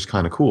feature is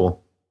kind of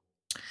cool."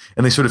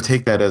 And they sort of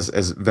take that as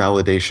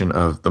validation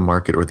of the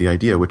market or the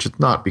idea, which it's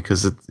not,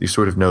 because you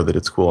sort of know that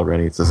it's cool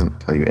already. It doesn't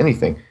tell you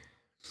anything.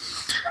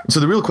 And so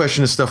the real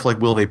question is stuff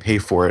like, will they pay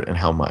for it and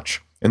how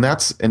much? And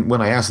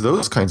when I ask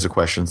those kinds of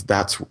questions,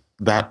 that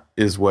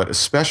is what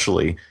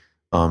especially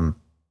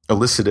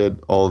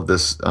elicited all of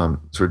this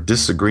sort of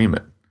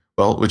disagreement.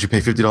 Well, would you pay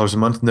 $50 a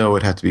month? No,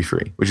 it had to be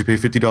free. Would you pay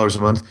 $50 a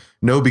month?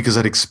 No, because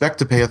I'd expect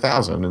to pay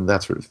 $1,000, and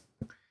that sort of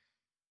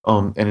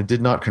thing. And it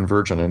did not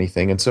converge on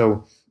anything. And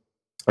so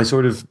I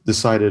sort of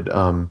decided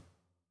I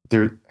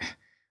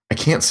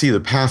can't see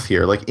the path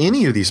here. Like,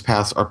 any of these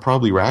paths are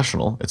probably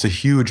rational. It's a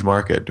huge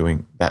market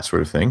doing that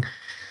sort of thing.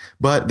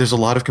 But there's a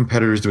lot of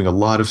competitors doing a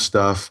lot of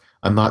stuff.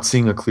 I'm not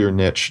seeing a clear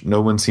niche.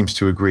 No one seems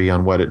to agree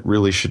on what it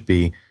really should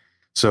be.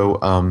 So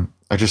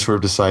I just sort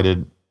of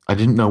decided I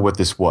didn't know what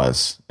this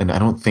was. And I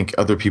don't think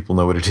other people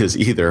know what it is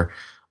either.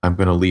 I'm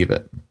going to leave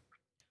it.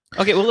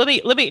 Okay, well,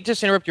 let me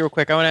just interrupt you real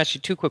quick. I want to ask you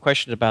 2 quick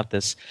questions about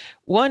this.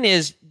 One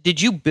is, did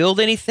you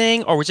build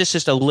anything, or was this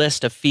just a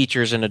list of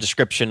features and a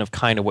description of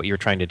kind of what you were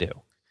trying to do?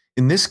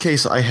 In this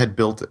case, I had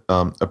built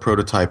a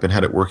prototype and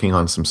had it working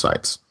on some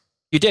sites.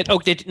 You did?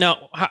 Oh,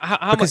 no.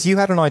 How because much? you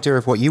had an idea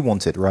of what you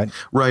wanted, right?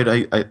 Right.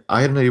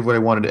 I had an idea of what I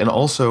wanted. And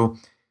also,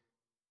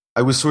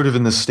 I was sort of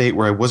in this state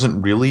where I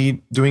wasn't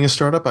really doing a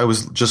startup. I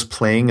was just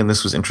playing, and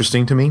this was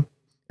interesting to me.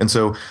 And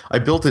so I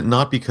built it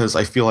not because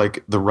I feel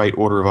like the right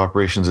order of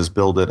operations is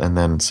build it and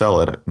then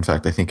sell it. In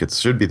fact, I think it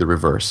should be the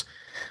reverse.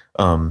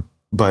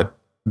 But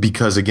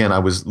because, again, I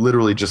was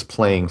literally just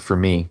playing for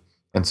me.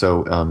 And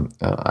so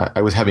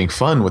I was having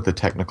fun with the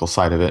technical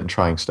side of it and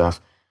trying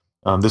stuff.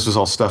 This was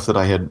all stuff that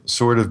I had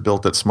sort of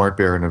built at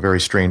SmartBear in a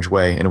very strange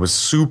way. And it was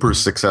super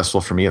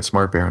successful for me at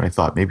SmartBear. And I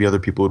thought maybe other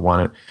people would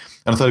want it.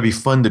 And I thought it'd be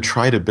fun to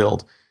try to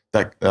build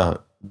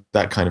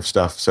that kind of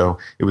stuff. So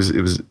it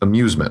was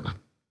amusement.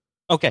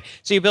 Okay,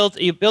 so you built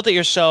it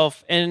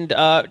yourself, and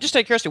just out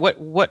of curiosity,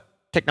 what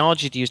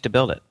technology do you use to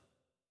build it?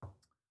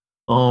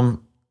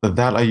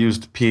 That I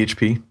used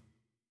PHP.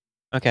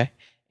 Okay,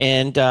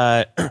 and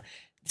the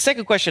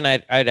second question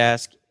I'd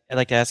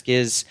like to ask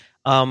is,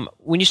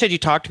 when you said you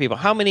talked to people,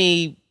 how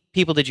many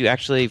people did you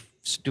actually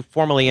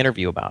formally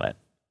interview about it?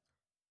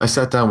 I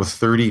sat down with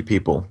 30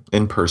 people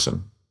in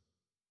person.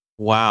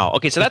 Wow.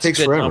 Okay, so that's a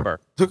good number. It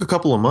took a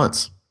couple of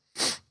months.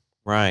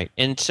 Right,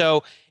 and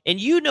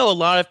you know a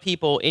lot of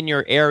people in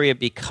your area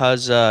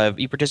because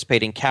you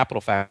participate in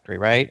Capital Factory,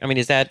 right? I mean,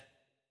 was that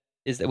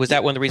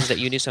one of the reasons that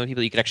you knew some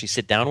people you could actually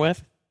sit down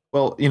with?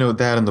 Well,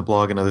 that and the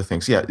blog and other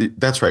things. Yeah,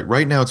 that's right.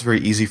 Right now, it's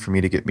very easy for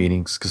me to get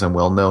meetings because I'm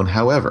well known.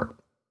 However,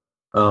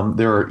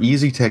 There are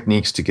easy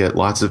techniques to get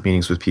lots of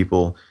meetings with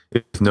people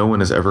if no one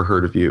has ever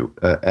heard of you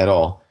at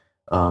all.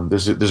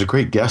 There's a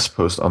great guest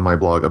post on my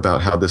blog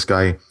about how this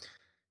guy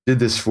did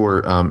this for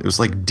it was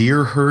like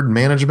deer herd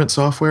management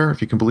software,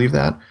 if you can believe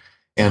that.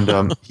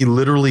 And he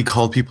literally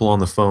called people on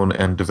the phone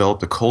and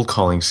developed a cold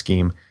calling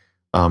scheme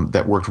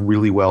that worked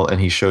really well.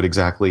 And he showed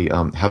exactly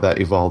how that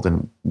evolved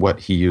and what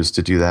he used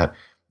to do that.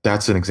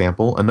 That's an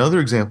example. Another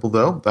example,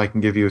 though, I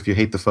can give you if you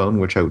hate the phone,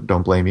 which I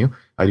don't blame you,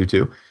 I do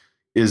too,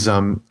 is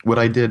what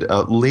I did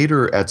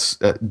later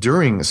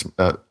during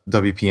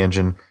WP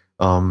Engine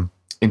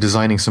in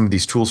designing some of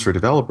these tools for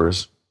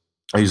developers.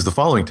 I used the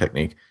following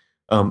technique.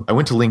 I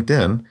went to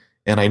LinkedIn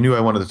and I knew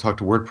I wanted to talk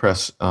to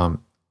WordPress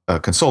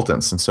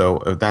consultants. And so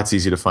that's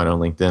easy to find on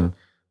LinkedIn,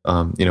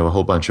 a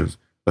whole bunch of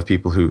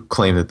people who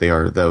claim that they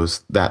are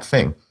that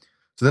thing.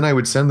 So then I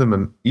would send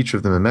them each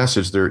of them a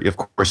message. They're, of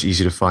course,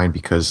 easy to find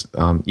because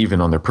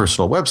even on their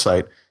personal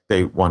website,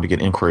 they want to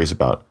get inquiries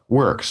about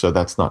work. So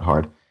that's not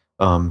hard.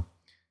 And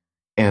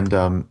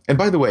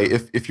by the way,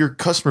 if your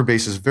customer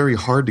base is very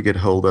hard to get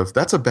hold of,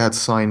 that's a bad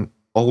sign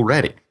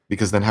already,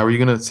 because then how are you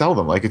going to sell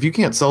them? Like if you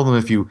can't sell them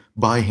if you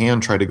by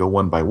hand try to go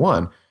one by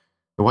one,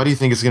 why do you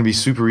think it's going to be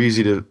super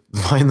easy to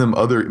find them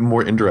other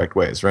more indirect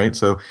ways, right?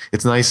 So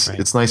it's nice. Right.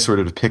 It's nice sort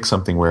of to pick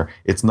something where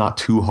it's not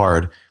too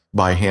hard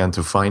by hand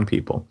to find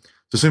people.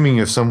 So assuming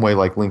you have some way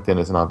like LinkedIn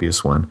is an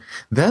obvious one,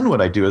 then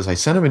what I do is I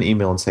send them an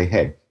email and say,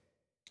 hey,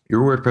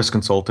 you're a WordPress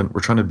consultant.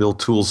 We're trying to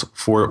build tools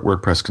for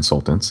WordPress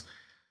consultants.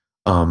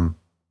 I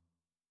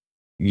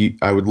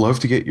would love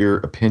to get your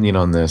opinion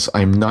on this.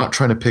 I'm not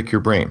trying to pick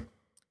your brain.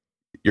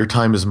 Your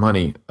time is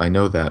money. I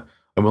know that.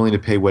 I'm willing to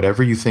pay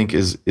whatever you think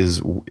is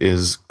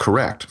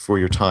correct for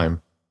your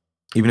time,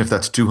 even if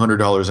that's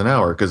 $200 an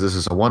hour, because this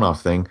is a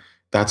one-off thing.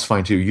 That's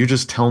fine too. You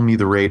just tell me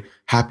the rate.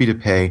 Happy to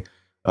pay,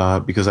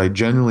 because I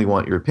genuinely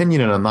want your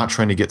opinion, and I'm not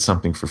trying to get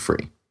something for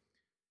free.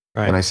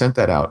 Right. And I sent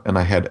that out, and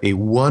I had a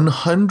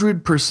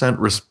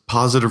 100%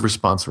 positive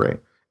response rate.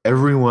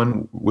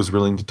 Everyone was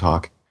willing to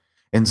talk,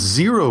 and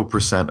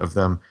 0% of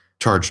them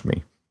charged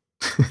me.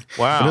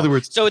 Wow. In other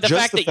words, so the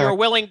fact that you're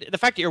willing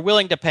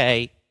to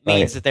pay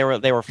means that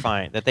they were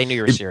fine, that they knew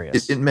you were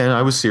serious. It meant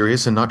I was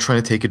serious and not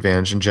trying to take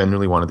advantage, and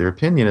genuinely wanted their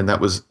opinion, and that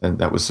was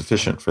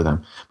sufficient for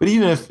them. But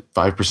even if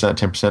 5%,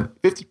 10%,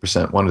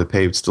 50% wanted to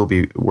pay, it would still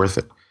be worth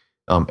it,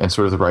 and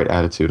sort of the right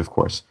attitude, of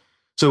course.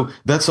 So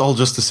that's all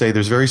just to say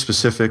there's very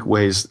specific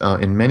ways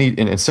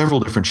in several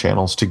different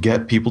channels to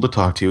get people to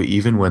talk to you,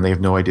 even when they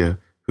have no idea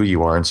who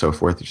you are and so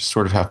forth. You just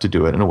sort of have to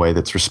do it in a way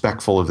that's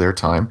respectful of their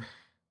time,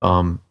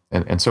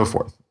 and so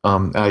forth.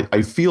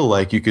 I feel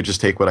like you could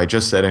just take what I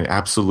just said and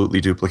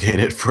absolutely duplicate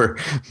it for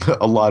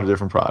a lot of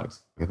different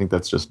products. I think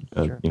that's just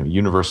a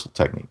universal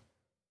technique.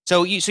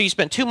 So you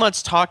spent 2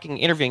 months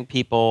interviewing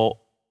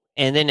people,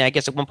 and then I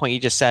guess at one point you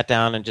just sat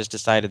down and just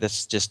decided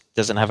this just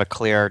doesn't have a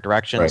clear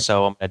direction, right.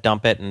 So I'm going to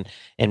dump it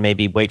and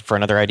maybe wait for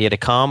another idea to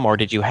come. Or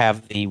did you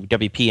have the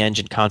WP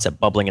Engine concept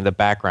bubbling in the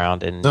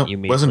background? And no, it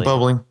wasn't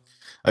bubbling.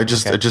 I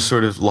just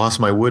sort of lost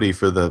my Woody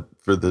for the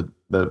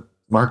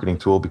marketing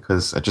tool,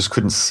 because I just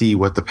couldn't see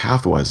what the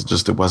path was.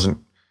 It wasn't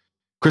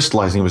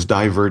crystallizing. It was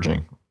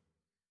diverging.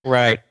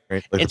 Right.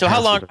 Like and so how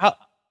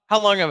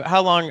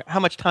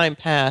much time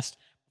passed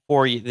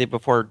before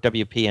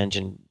WP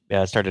Engine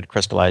started to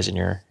crystallize in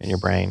your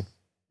brain?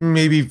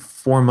 Maybe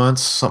 4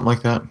 months, something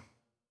like that.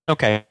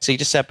 Okay. So you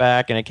just sat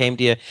back and it came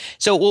to you.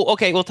 So,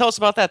 well, tell us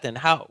about that then.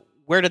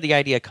 Where did the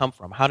idea come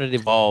from? How did it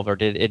evolve, or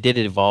did it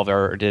evolve,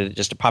 or did it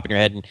just pop in your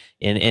head and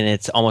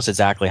it's almost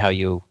exactly how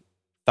you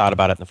thought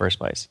about it in the first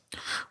place?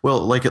 Well,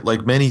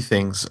 like many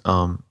things,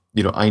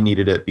 I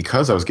needed it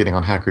because I was getting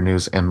on Hacker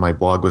News, and my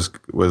blog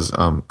was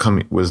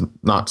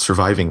not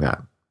surviving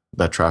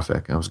that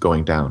traffic. I was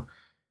going down,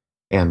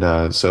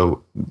 and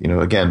so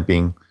again,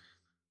 being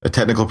a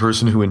technical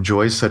person who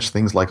enjoys such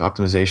things like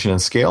optimization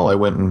and scale, I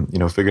went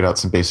and figured out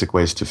some basic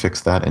ways to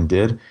fix that and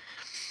did.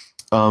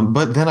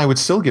 But then I would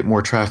still get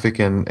more traffic,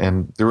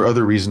 and there were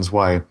other reasons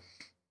why.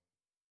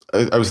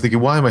 I was thinking,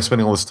 why am I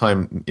spending all this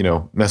time,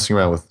 messing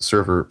around with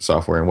server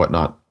software and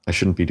whatnot? I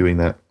shouldn't be doing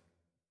that.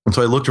 And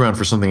so I looked around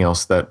for something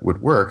else that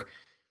would work.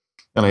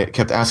 And I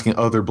kept asking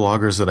other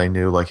bloggers that I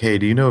knew, like, hey,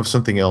 do you know of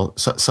something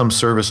else, some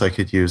service I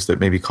could use that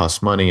maybe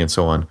costs money and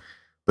so on,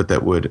 but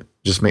that would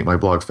just make my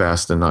blog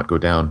fast and not go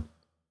down?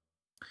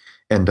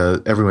 And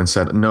everyone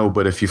said, no,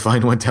 but if you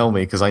find one, tell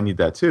me, because I need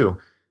that too.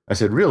 I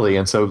said, really?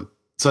 And so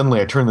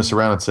suddenly I turned this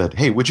around and said,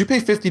 hey, would you pay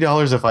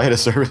 $50 if I had a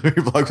service where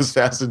your blog was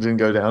fast and didn't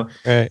go down?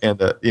 Right.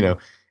 And,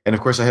 and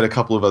of course I had a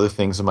couple of other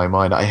things in my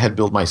mind. I had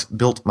built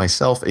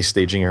myself a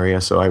staging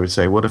area. So I would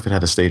say, what if it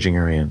had a staging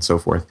area and so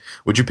forth?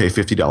 Would you pay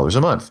 $50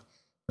 a month?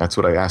 That's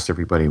what I asked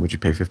everybody. Would you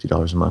pay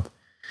 $50 a month?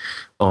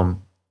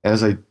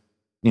 As I,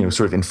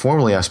 sort of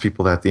informally asked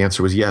people that, the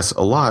answer was yes,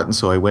 a lot. And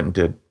so I went and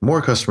did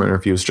more customer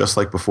interviews, just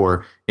like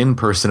before, in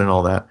person and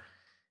all that.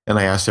 And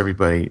I asked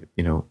everybody,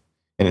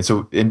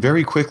 and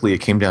very quickly it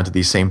came down to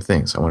these same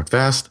things. I want it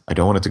fast. I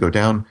don't want it to go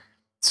down.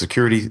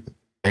 Security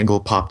angle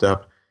popped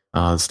up.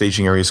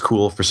 Staging area is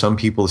cool. For some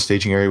people, the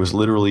staging area was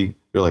literally,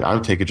 they're like, I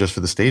would take it just for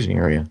the staging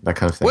area, that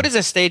kind of thing. What is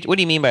a stage? What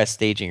do you mean by a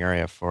staging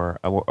area for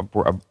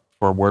for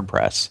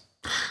WordPress?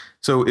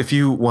 So if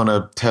you want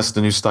to test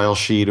a new style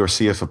sheet or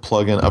see if a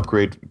plugin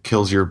upgrade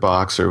kills your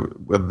box, or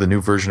whether the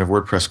new version of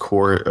WordPress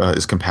core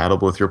is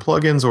compatible with your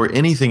plugins, or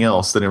anything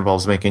else that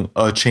involves making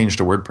a change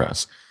to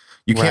WordPress,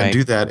 you can't Right.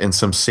 do that in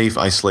some safe,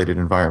 isolated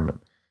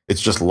environment.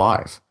 It's just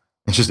live.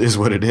 It just is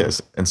what it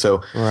is. And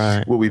so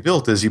Right. what we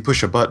built is you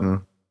push a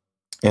button,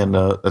 and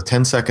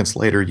 10 seconds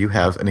later, you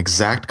have an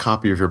exact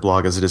copy of your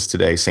blog as it is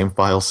today, same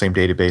file, same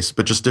database,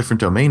 but just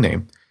different domain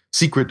name,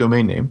 secret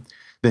domain name.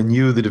 Then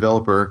you, the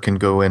developer, can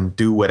go and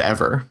do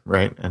whatever,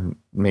 right, and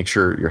make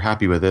sure you're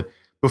happy with it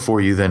before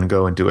you then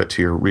go and do it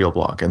to your real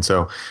blog. And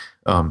so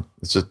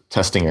it's a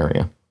testing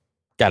area.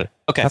 Got it.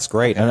 Okay. That's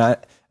great.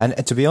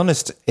 And to be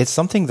honest, it's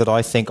something that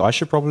I think I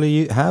should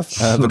probably have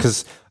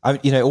because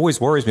it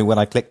always worries me when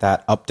I click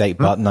that update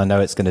button. I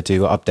know it's going to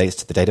do updates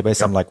to the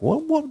database. Yep. I'm like,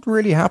 what would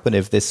really happen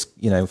if this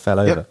fell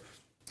over? Yep.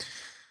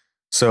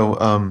 So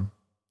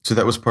so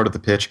that was part of the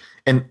pitch,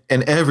 and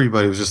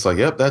everybody was just like,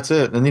 "Yep, that's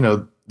it."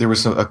 And there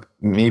was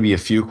maybe a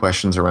few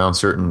questions around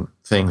certain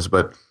things,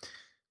 but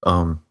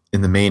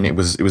in the main, it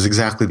was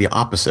exactly the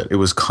opposite. It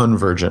was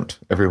convergent.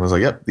 Everyone was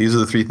like, "Yep, these are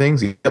the three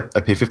things. Yep, I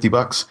pay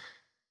 $50."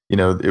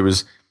 There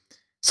was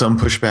some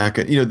pushback.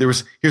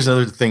 Here's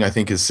another thing I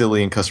think is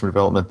silly in customer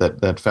development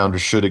that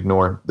founders should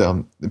ignore.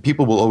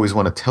 People will always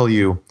want to tell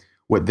you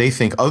what they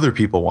think other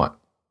people want.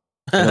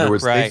 In other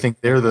words, Right. they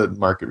think they're the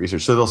market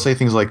research. So they'll say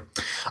things like,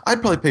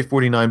 I'd probably pay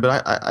 $49,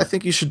 but I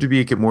think you should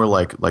make it more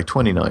like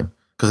 $29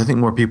 because I think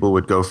more people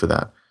would go for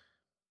that.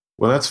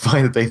 Well, that's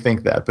fine that they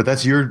think that, but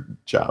that's your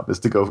job, is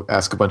to go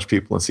ask a bunch of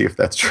people and see if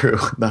that's true.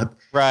 Not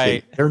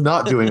Right. They're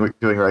not doing what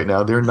you're doing right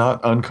now. They're not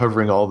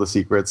uncovering all the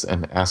secrets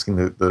and asking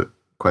the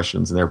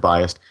questions, and they're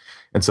biased.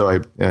 And so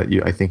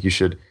I think you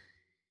should.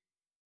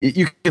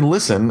 You can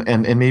listen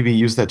and maybe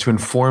use that to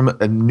inform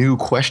new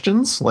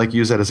questions, like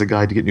use that as a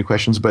guide to get new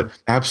questions, but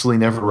absolutely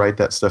never write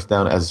that stuff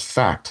down as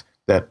fact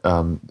that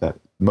that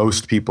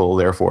most people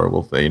therefore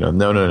will say,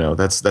 no,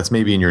 that's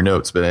maybe in your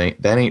notes, but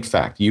that ain't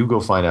fact. You go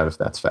find out if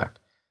that's fact.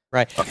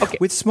 Right. Okay.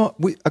 I just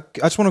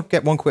want to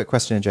get one quick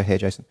question in here,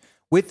 Jason.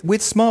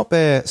 With Smart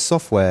Bear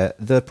software,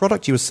 the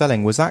product you were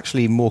selling was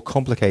actually more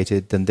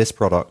complicated than this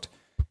product,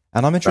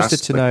 and I'm interested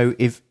to know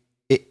if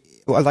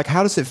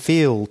how does it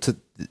feel to?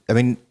 I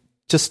mean,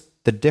 just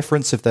the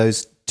difference of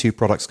those two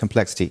products'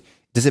 complexity.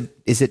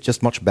 Is it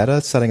just much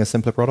better selling a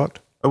simpler product?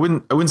 I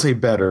wouldn't say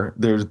better.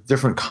 There's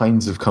different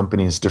kinds of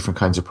companies, different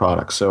kinds of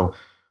products. So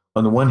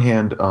on the one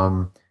hand,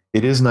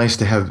 it is nice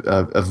to have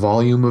a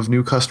volume of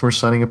new customers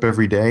signing up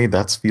every day.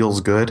 That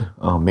feels good.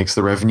 Makes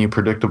the revenue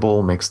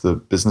predictable, makes the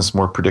business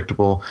more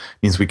predictable.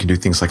 Means we can do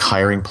things like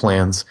hiring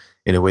plans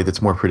in a way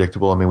that's more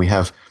predictable. I mean, we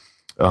have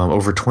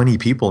over 20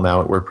 people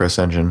now at WordPress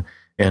Engine.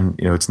 And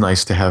it's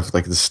nice to have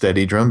like the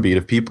steady drumbeat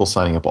of people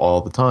signing up all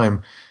the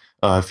time.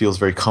 It feels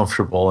very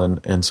comfortable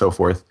and so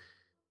forth.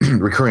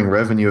 Recurring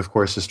revenue, of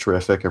course, is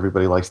terrific.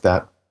 Everybody likes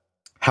that.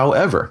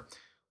 However,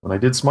 when I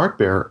did Smart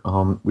Bear,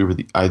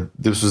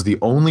 this was the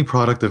only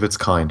product of its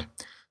kind.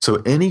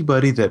 So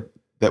anybody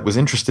that was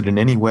interested in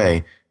any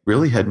way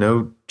really had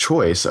no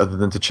choice other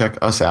than to check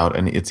us out,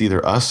 and it's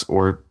either us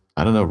or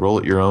I don't know, roll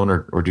it your own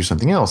or do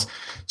something else.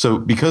 So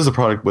because the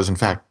product was in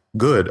fact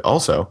good,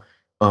 also.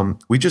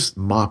 We just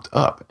mopped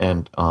up,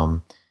 and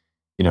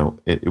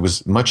it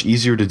was much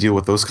easier to deal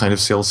with those kind of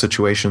sales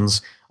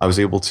situations. I was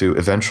able to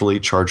eventually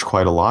charge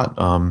quite a lot.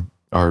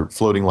 Our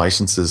floating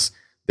licenses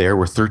there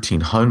were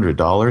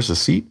 $1,300 a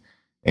seat,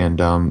 and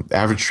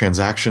average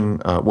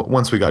transaction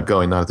once we got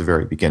going, not at the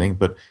very beginning,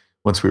 but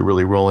once we were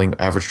really rolling,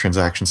 average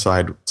transaction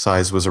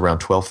size was around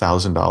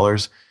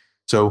 $12,000.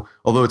 So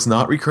although it's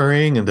not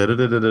recurring and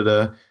and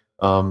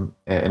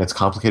it's a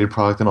complicated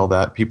product and all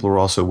that, people were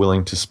also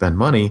willing to spend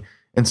money.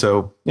 And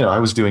so, I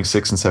was doing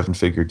 6 and 7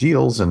 figure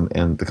deals,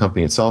 and the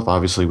company itself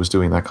obviously was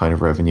doing that kind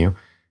of revenue,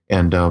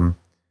 and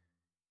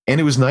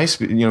it was nice,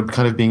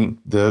 kind of being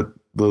the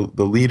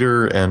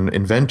leader and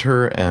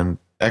inventor and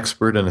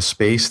expert in a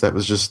space that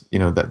was just,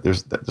 that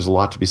there's a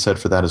lot to be said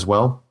for that as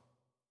well.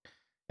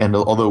 And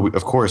although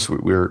of course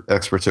we're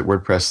experts at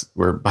WordPress,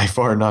 we're by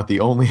far not the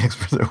only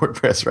experts at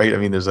WordPress, right? I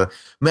mean, there's a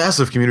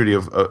massive community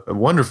of a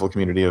wonderful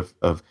community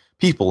of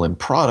people and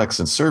products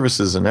and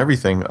services and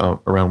everything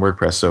around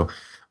WordPress. So.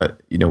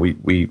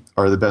 We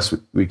are the best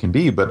we can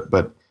be,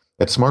 but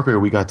at Smart Bear,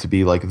 we got to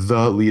be like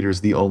the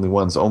leaders, the only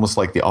ones, almost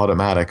like the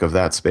Automatic of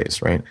that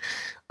space, right?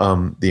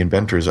 The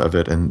inventors of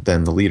it, and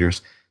then the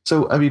leaders.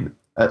 So, I mean,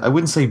 I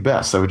wouldn't say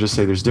best. I would just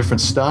say there's different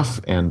stuff,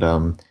 and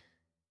there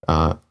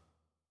are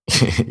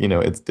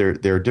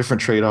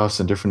different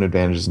trade-offs and different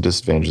advantages and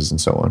disadvantages, and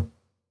so on.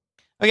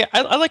 Okay,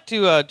 I'd like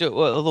to do a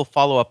little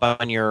follow-up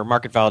on your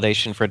market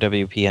validation for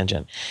WP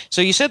Engine.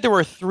 So you said there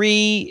were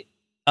 3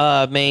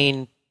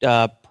 main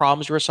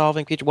problems you were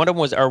solving. One of them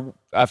was our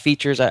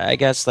features, I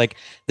guess, like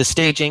the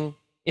staging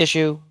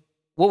issue.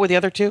 What were the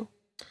other 2?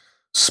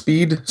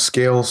 Speed,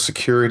 scale,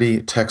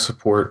 security, tech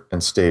support,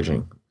 and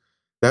staging.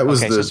 That was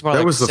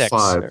the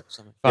 5.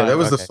 Yeah, that 5.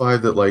 was the Okay.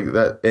 5 that like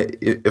that.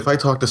 If I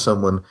talk to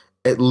someone,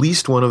 at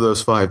least one of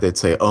those 5, they'd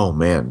say, "Oh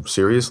man,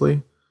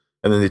 seriously?"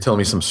 And then they tell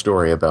me some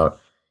story about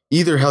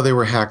either how they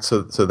were hacked,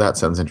 so that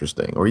sounds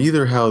interesting, or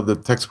either how the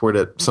tech support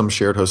at some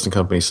shared hosting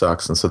company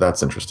sucks, and so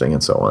that's interesting,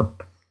 and so on.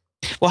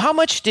 Well, how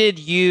much did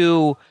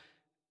you?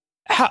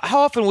 How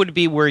often would it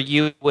be where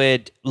you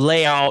would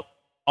lay out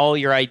all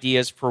your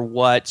ideas for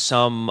what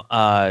some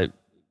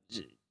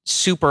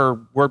super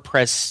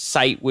WordPress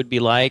site would be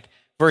like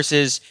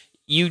versus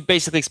you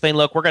basically explain,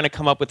 look, we're going to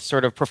come up with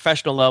sort of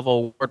professional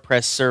level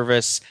WordPress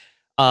service,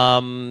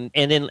 and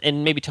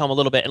maybe tell them a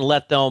little bit and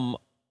let them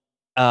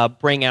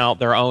bring out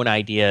their own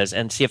ideas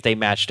and see if they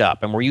matched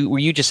up. And were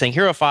you just saying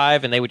here are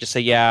 5, and they would just say,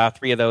 yeah,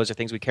 3 of those are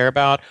things we care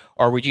about,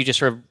 or would you just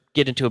sort of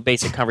get into a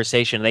basic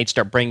conversation and they'd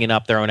start bringing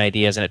up their own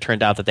ideas, and it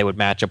turned out that they would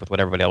match up with what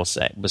everybody else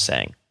was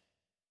saying?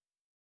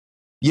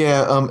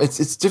 Yeah,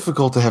 it's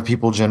difficult to have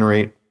people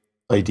generate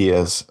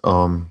ideas.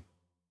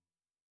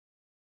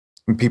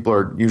 People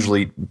are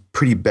usually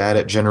pretty bad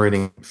at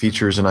generating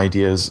features and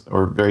ideas,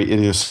 or very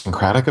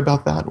idiosyncratic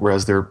about that,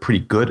 whereas they're pretty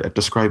good at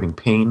describing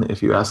pain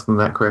if you ask them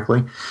that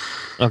correctly.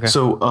 Okay.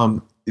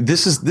 So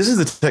this is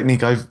the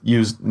technique I've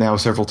used now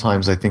several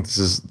times. I think this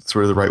is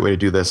sort of the right way to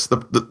do this.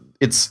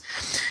 It's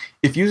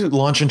if you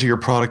launch into your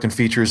product and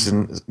features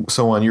and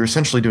so on, you're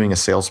essentially doing a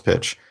sales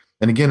pitch.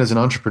 And again, as an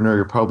entrepreneur,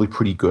 you're probably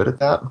pretty good at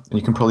that, and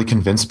you can probably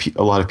convince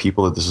a lot of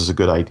people that this is a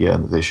good idea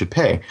and that they should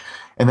pay.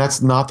 And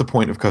that's not the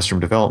point of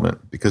customer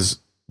development, because,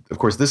 of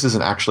course, this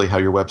isn't actually how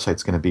your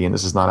website's going to be, and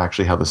this is not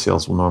actually how the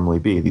sales will normally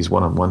be, these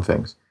one-on-one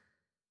things.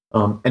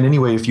 And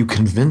anyway, if you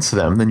convince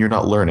them, then you're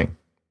not learning.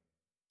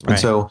 And Right.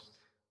 so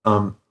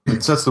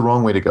that's the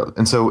wrong way to go.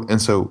 And so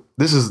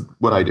this is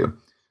what I do.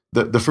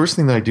 The first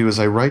thing that I do is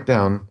I write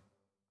down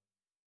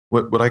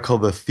what I call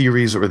the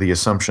theories or the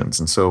assumptions.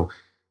 And so,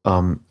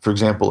 for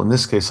example, in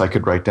this case, I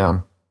could write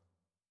down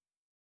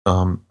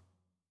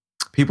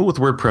people with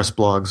WordPress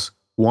blogs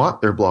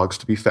want their blogs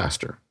to be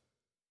faster.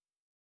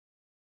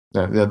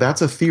 Now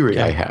that's a theory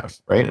I have,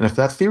 right? And if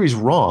that theory is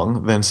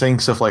wrong, then saying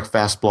stuff like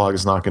fast blog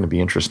is not going to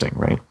be interesting,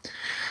 right?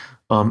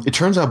 It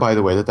turns out, by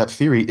the way, that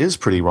theory is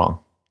pretty wrong.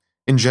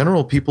 In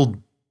general, people,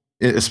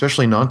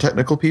 especially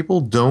non-technical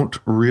people, don't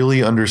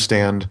really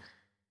understand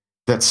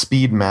that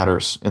speed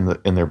matters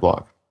in their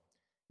blog.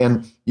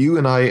 And you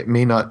and I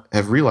may not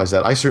have realized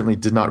that. I certainly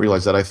did not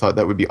realize that. I thought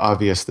that would be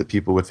obvious that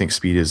people would think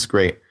speed is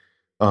great.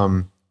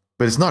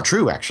 But it's not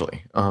true,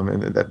 actually.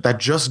 And that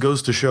just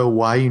goes to show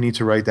why you need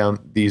to write down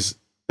these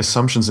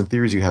assumptions and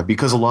theories you have,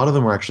 because a lot of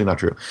them are actually not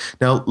true.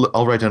 Now,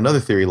 I'll write down another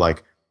theory,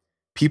 like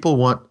people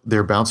want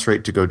their bounce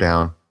rate to go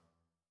down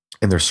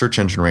and their search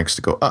engine ranks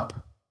to go up.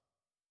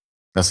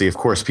 Now, see, of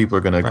course, people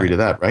are going to agree to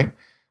that, right?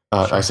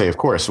 Sure. I say, of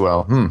course,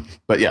 well,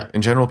 but yeah,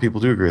 in general, people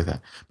do agree with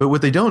that. But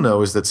what they don't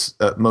know is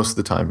that most of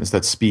the time is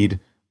that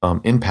speed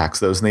impacts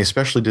those. And they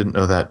especially didn't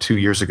know that 2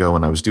 years ago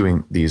when I was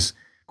doing these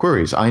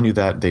queries. I knew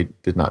that. They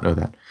did not know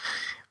that.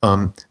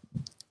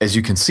 As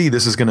you can see,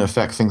 this is going to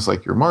affect things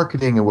like your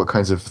marketing and what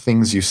kinds of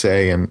things you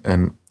say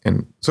and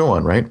so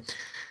on, right?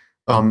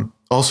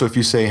 Also, if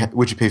you say,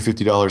 would you pay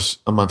 $50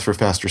 a month for a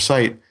faster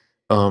site?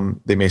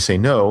 They may say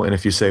no. And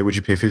if you say, would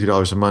you pay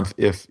 $50 a month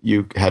if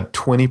you had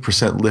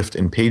 20% lift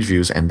in page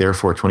views and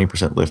therefore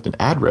 20% lift in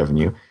ad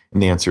revenue?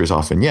 And the answer is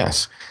often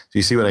yes. So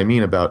you see what I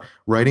mean about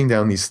writing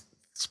down these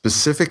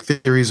specific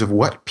theories of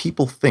what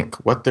people think,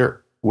 what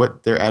their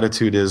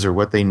attitude is or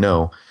what they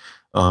know,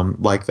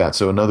 like that.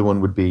 So another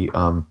one would be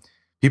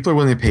people are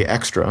willing to pay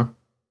extra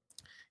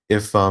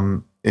if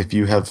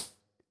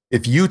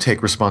you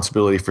take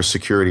responsibility for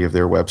security of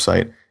their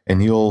website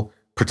and you'll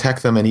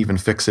protect them and even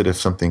fix it if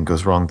something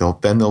goes wrong. They'll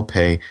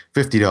pay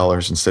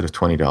 $50 instead of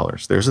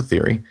 $20. There's a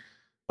theory.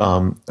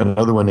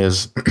 Another one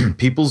is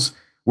people's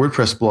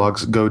WordPress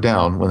blogs go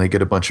down when they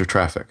get a bunch of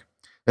traffic.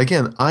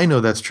 Again, I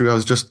know that's true.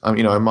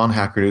 I'm on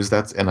Hacker News.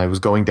 And I was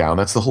going down.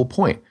 That's the whole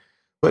point.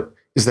 But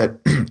is that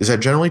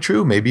generally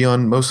true? Maybe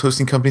on most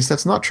hosting companies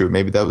that's not true.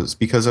 Maybe that was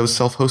because I was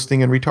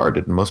self-hosting and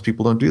retarded, and most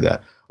people don't do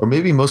that. Or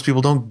maybe most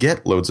people don't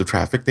get loads of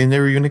traffic. They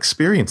never even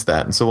experience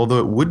that. And so although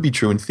it would be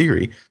true in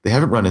theory, they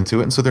haven't run into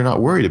it, and so they're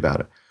not worried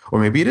about it. Or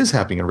maybe it is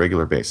happening on a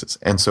regular basis,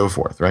 and so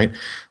forth, right?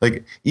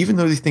 Like, even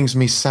though these things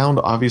may sound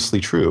obviously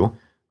true,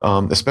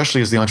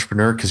 especially as the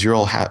entrepreneur, because you're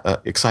all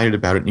excited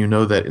about it, and you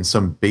know that in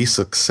some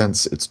basic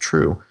sense it's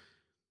true,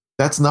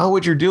 that's not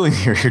what you're doing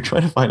here. You're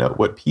trying to find out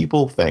what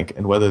people think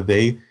and whether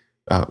they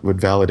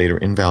would validate or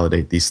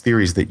invalidate these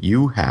theories that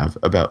you have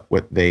about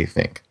what they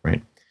think,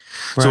 right?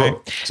 Right.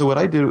 So what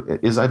I do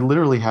is I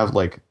literally have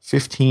like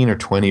 15 or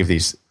 20 of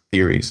these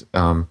theories.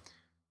 And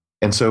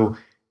so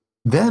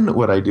then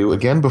what I do,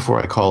 again, before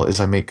I call,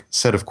 is I make a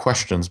set of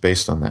questions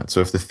based on that.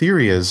 So if the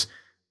theory is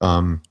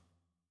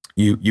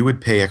you would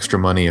pay extra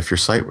money if your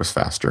site was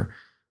faster,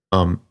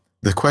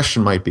 the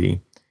question might be,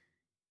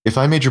 if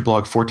I made your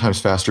blog 4 times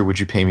faster, would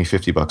you pay me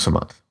 $50 a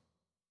month?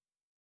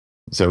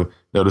 So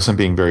notice I'm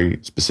being very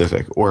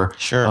specific. Or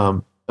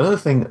Sure.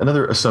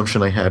 Another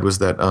assumption I had was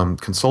that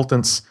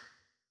consultants,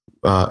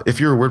 if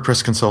you're a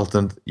WordPress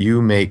consultant,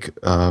 you make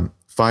 5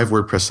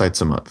 WordPress sites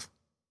a month.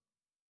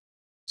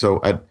 So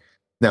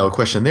Now, a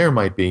question there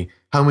might be,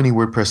 how many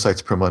WordPress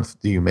sites per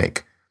month do you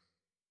make?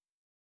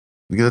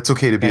 Because it's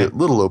okay to be a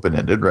little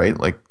open-ended, right?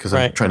 Like, because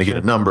I'm trying to get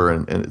a number,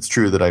 and it's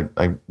true that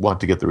I want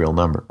to get the real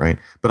number, right?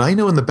 But I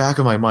know in the back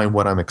of my mind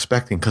what I'm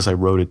expecting because I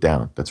wrote it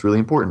down. That's really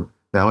important.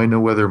 Now I know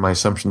whether my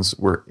assumptions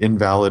were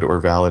invalid or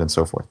valid and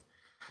so forth.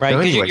 Right,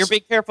 because anyways, you're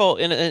being careful.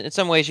 In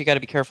some ways, you got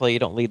to be careful you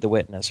don't lead the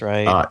witness,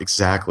 right?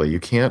 Exactly. You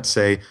can't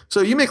say,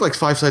 so you make like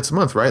 5 sites a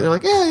month, right? They're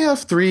like, yeah,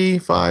 3,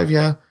 5,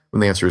 yeah. When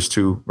the answer is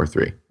 2 or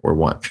 3 or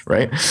 1,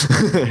 right?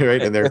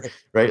 Right, and they're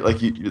right. Like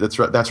that's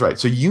right. That's right.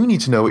 So you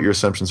need to know what your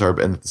assumptions are,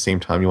 and at the same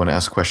time, you want to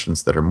ask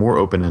questions that are more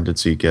open-ended,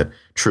 so you get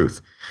truth.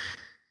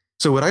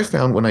 So what I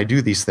found when I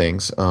do these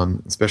things,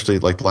 especially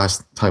like the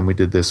last time we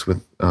did this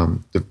with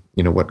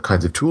what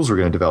kinds of tools we're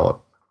going to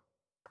develop,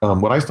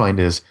 what I find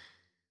is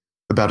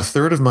about a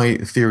third of my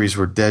theories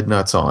were dead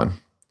nuts on,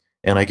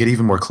 and I get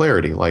even more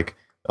clarity, like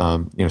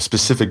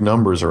specific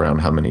numbers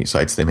around how many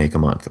sites they make a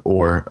month,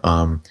 or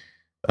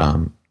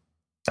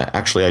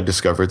actually, I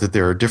discovered that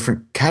there are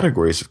different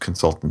categories of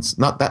consultants,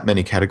 not that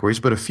many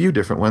categories, but a few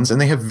different ones. And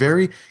they have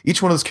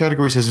each one of those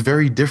categories has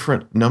very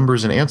different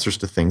numbers and answers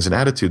to things and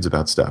attitudes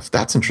about stuff.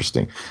 That's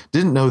interesting.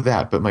 Didn't know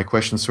that, but my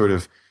question sort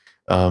of,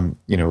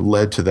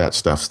 led to that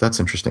stuff. So that's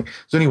interesting.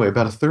 So anyway,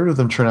 about a third of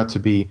them turn out to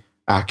be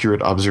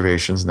accurate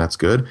observations, and that's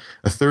good.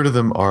 A third of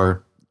them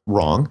are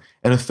wrong.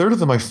 And a third of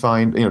them I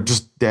find,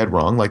 just dead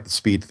wrong, like the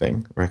speed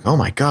thing. Like, oh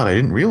my God, I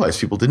didn't realize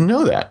people didn't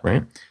know that,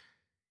 right?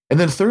 And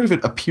then a third of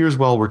it appears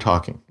while we're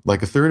talking.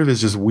 Like a third of it is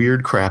just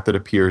weird crap that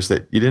appears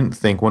that you didn't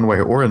think one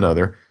way or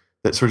another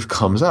that sort of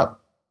comes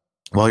up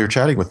while you're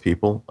chatting with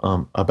people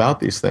about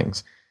these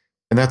things.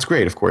 And that's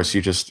great. Of course,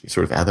 you just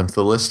sort of add them to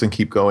the list and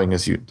keep going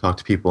as you talk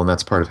to people. And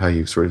that's part of how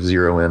you sort of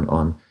zero in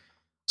on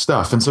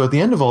stuff. And so at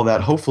the end of all that,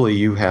 hopefully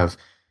you have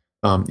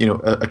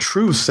a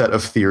true set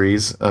of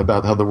theories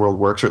about how the world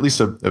works, or at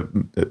least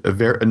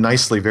a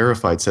nicely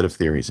verified set of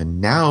theories. And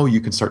now you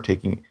can start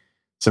taking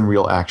some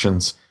real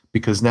actions,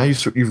 because now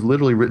you've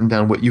literally written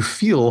down what you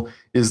feel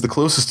is the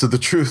closest to the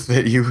truth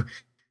that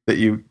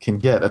you can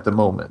get at the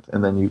moment,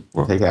 and then you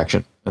take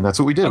action. And that's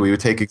what we did. We would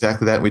take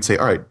exactly that, and we'd say,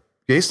 all right,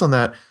 based on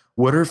that,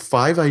 what are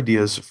 5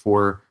 ideas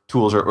for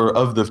tools, or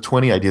of the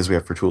 20 ideas we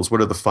have for tools,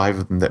 what are the 5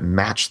 of them that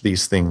match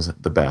these things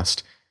the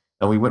best?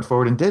 And we went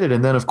forward and did it.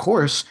 And then, of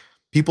course,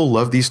 people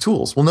love these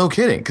tools. Well, no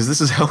kidding, because this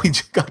is how we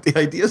got the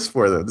ideas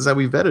for them. This is how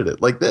we vetted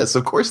it, like this.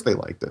 Of course they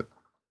liked it.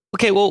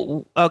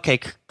 Okay,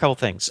 couple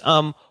things.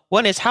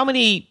 One is, how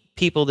many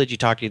people did you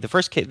talk to? Your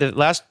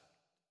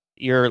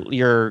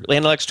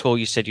Analytics tool,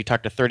 you said you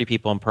talked to 30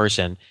 people in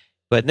person,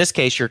 but in this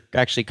case, you're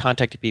actually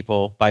contacting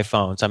people by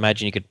phone. So I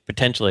imagine you could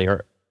potentially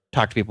or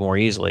talk to people more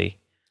easily.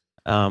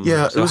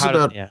 It was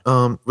about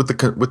with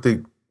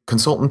the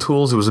consultant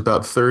tools, it was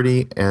about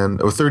 30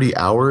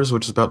 hours,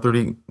 which is about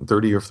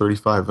 30 or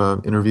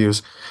 35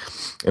 interviews.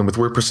 And with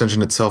WordPress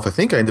Engine itself, I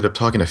think I ended up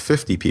talking to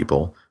 50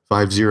 people,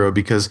 50,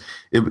 because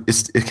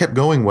it kept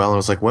going well. And I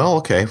was like, well,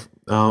 okay,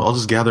 I'll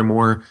just gather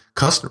more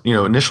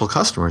initial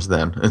customers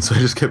then. And so I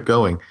just kept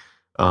going.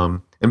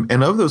 And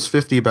of those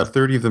 50, about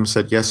 30 of them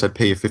said, yes, I'd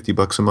pay you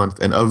 $50 a month.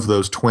 And of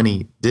those,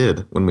 20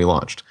 did when we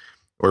launched,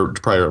 or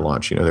prior to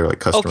launch. They were like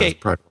customers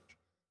prior to launch.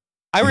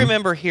 I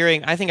remember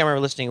hearing, I think I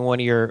remember listening to one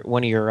of your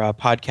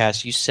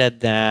podcasts. You said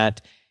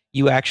that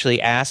you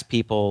actually asked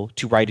people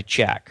to write a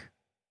check.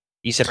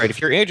 You said, right, if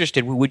you're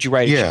interested, would you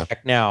write a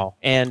check now?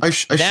 And I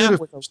should have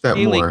pushed that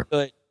more.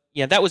 Good,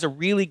 that was a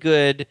really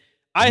good.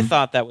 I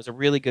thought that was a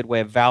really good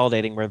way of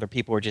validating whether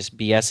people were just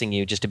BSing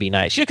you just to be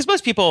nice. Because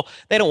most people,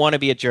 they don't want to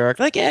be a jerk.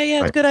 Like, yeah,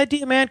 it's a good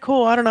idea, man.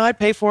 Cool. I don't know. I'd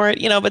pay for it.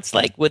 But it's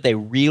like, would they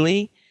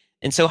really?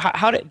 And so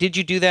how did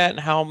you do that? And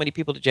how many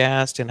people did you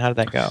ask? And how did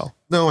that go?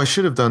 No, I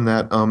should have done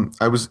that.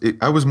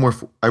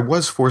 I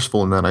was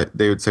forceful in that.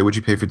 They would say, would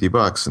you pay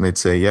 $50? And they'd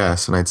say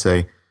yes. And I'd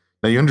say,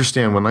 now you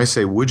understand, when I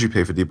say, would you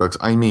pay $50?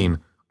 I mean,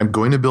 I'm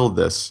going to build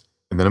this,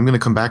 and then I'm going to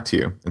come back to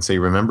you and say,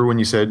 remember when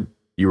you said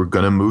you were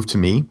going to move to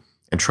me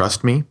and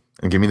trust me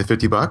and give me the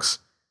 $50?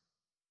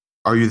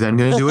 Are you then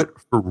going to do it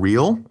for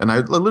real? And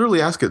I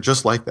literally ask it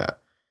just like that.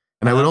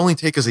 And I would only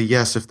take as a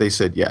yes if they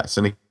said yes.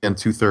 And again,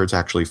 2/3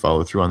 actually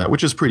follow through on that,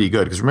 which is pretty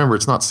good, because remember,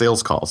 it's not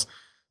sales calls.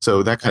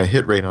 So that kind of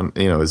hit rate on,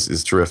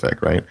 is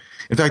terrific, right?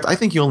 In fact, I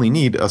think you only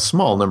need a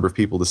small number of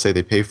people to say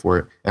they pay for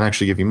it and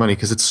actually give you money,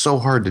 because it's so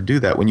hard to do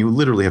that when you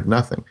literally have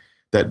nothing.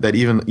 That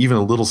even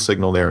a little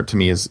signal there, to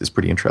me, is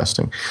pretty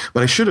interesting.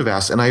 But I should have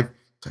asked, and I've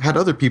had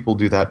other people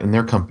do that in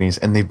their companies,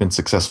 and they've been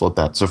successful at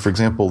that. So, for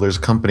example, there's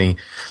a company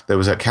that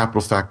was at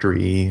Capital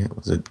Factory,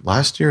 was it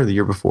last year or the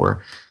year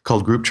before,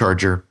 called Group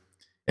Charger,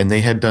 and they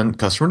had done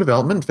customer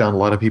development, found a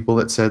lot of people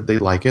that said they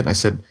like it. I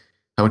said,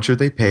 how much should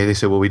they pay? They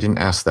said, well, we didn't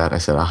ask that. I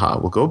said, aha,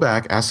 we'll go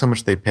back, ask how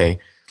much they pay,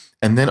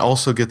 and then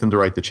also get them to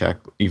write the check,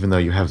 even though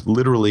you have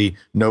literally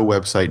no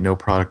website, no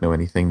product, no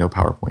anything, no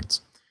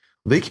PowerPoints.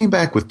 They came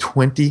back with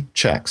 20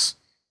 checks.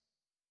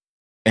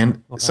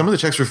 And some of the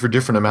checks were for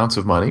different amounts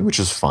of money, which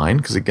is fine,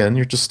 because again,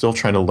 you're just still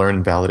trying to learn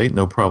and validate,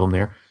 no problem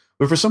there.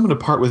 But for someone to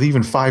part with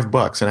even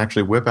 $5 and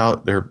actually whip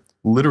out their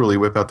literally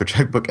whip out their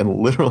checkbook and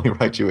literally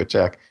write you a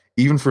check,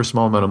 even for a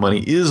small amount of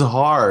money, is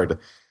hard.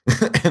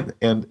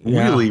 and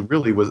really,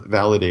 really was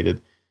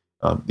validated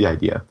the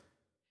idea.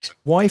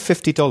 Why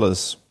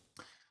 $50?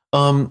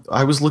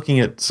 I was looking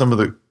at some of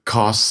the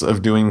costs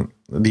of doing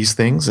these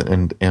things,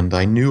 and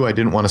I knew I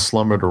didn't want to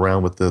slumber it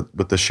around with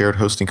the shared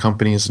hosting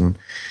companies, and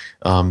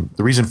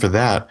the reason for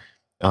that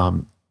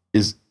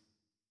is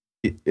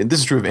this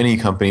is true of any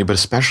company, but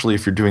especially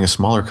if you're doing a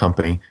smaller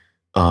company.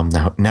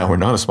 Now we're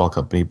not a small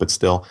company, but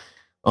still,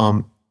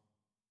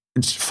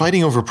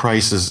 fighting over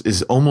price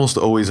is almost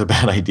always a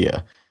bad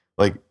idea.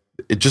 Like,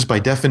 just by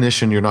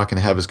definition, you're not going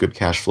to have as good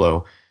cash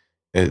flow.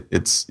 You're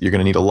going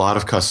to need a lot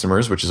of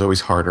customers, which is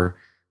always harder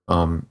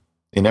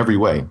in every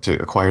way,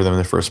 to acquire them in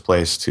the first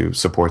place, to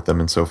support them,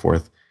 and so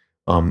forth.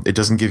 It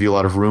doesn't give you a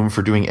lot of room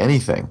for doing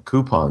anything,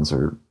 coupons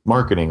or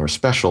marketing or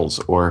specials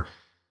or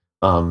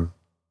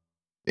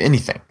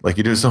anything. Like,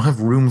 you just don't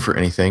have room for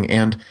anything.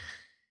 And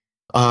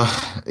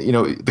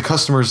the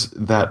customers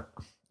that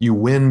you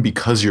win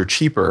because you're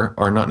cheaper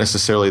are not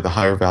necessarily the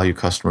higher value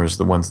customers,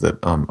 the ones that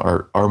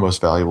are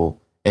most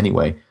valuable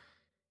anyway.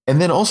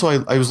 And then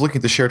also, I was looking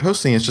at the shared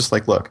hosting. It's just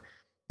like, look,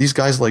 these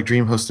guys like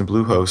DreamHost and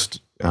Bluehost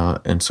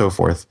and so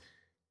forth,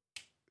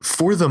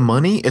 for the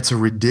money, it's a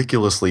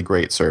ridiculously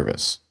great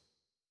service.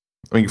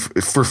 I mean,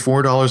 for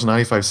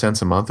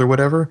 $4.95 a month or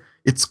whatever,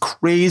 it's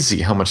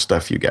crazy how much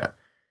stuff you get.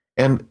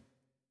 And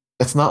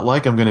it's not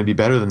like I'm going to be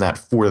better than that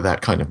for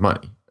that kind of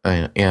money.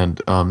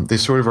 And they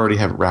sort of already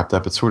have it wrapped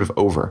up. It's sort of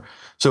over.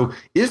 So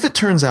if it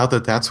turns out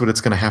that that's what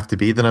it's going to have to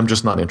be, then I'm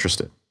just not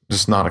interested.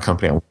 Just not a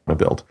company I want to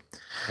build.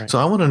 Right. So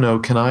I want to know,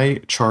 can I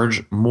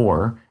charge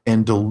more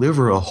and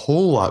deliver a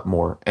whole lot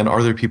more? And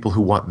are there people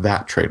who want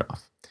that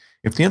trade-off?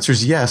 If the answer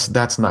is yes,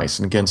 that's nice.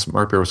 And again,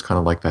 SmartBear was kind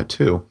of like that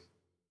too.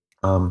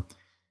 And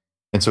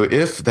so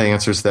if the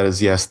answer to that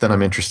is yes, then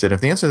I'm interested.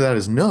 If the answer to that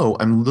is no,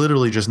 I'm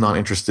literally just not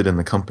interested in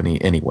the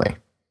company anyway.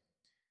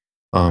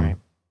 Right.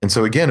 And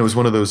so again, it was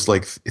one of those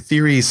like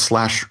theories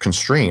 /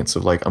 constraints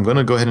of like, I'm going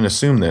to go ahead and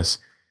assume this.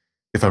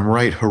 If I'm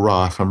right,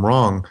 hurrah. If I'm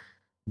wrong,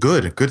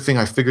 good thing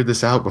I figured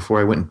this out before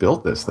I went and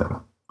built this thing.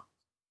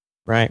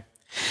 Right.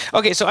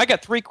 Okay, so I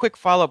got 3 quick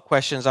follow-up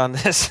questions on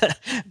this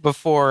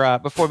before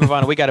we move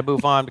on. We got to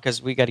move on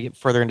because we got to get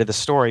further into the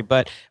story.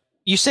 But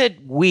you said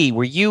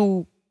were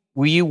you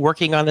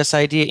working on this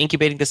idea,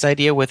 incubating this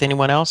idea with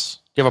anyone else?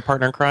 Do you have a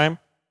partner in crime?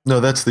 No,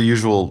 that's the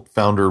usual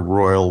founder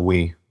royal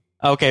we.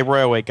 Okay,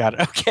 royal we, got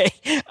it. Okay.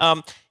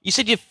 You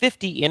said you have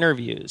 50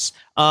 interviews,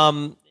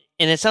 and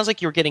it sounds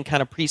like you were getting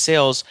kind of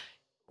pre-sales.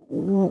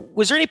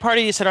 Was there any part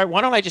of you that said, all right,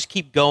 why don't I just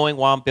keep going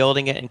while I'm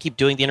building it and keep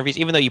doing the interviews,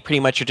 even though you pretty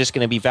much are just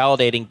going to be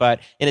validating, but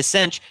in a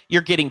sense,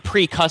 you're getting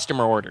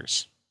pre-customer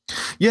orders?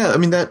 Yeah, I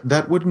mean,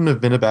 that wouldn't have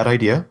been a bad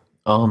idea.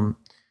 I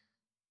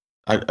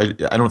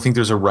don't think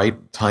there's a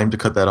right time to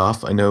cut that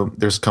off. I know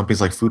there's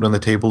companies like Food on the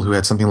Table who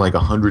had something like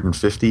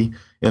 150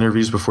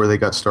 interviews before they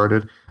got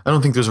started. I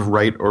don't think there's a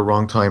right or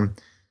wrong time.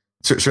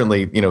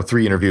 Certainly,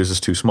 3 interviews is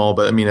too small,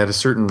 but I mean, at a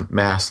certain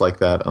mass like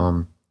that,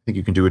 I think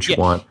you can do what you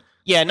want.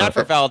 Yeah, not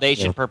for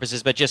validation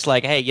purposes, but just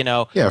like, hey,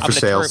 for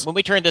sales. When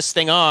we turn this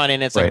thing on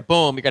and it's like,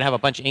 boom, you're going to have a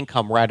bunch of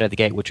income right out of the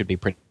gate, which would be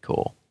pretty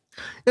cool.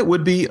 It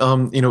would be.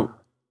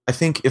 I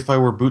think if I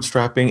were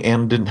bootstrapping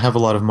and didn't have a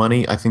lot of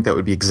money, I think that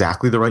would be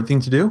exactly the right thing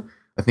to do.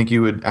 I think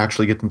you would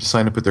actually get them to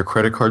sign up with their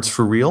credit cards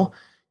for real.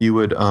 You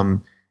would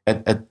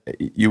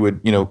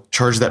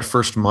charge that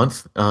first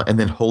month and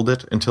then hold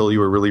it until you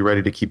were really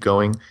ready to keep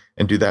going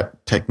and do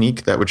that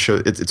technique. That would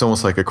show it's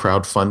almost like a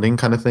crowdfunding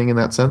kind of thing in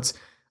that sense.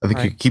 I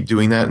think you could keep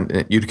doing that,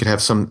 and you could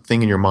have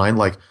something in your mind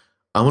like,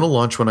 I want to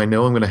launch when I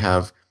know I'm going to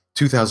have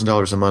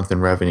 $2,000 a month in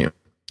revenue,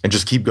 and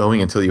just keep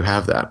going until you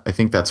have that. I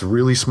think that's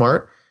really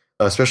smart,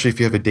 especially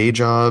if you have a day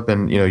job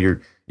and you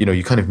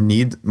kind of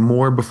need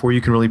more before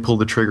you can really pull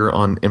the trigger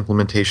on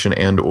implementation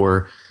and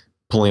or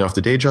pulling off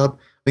the day job.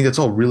 I think that's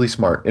all really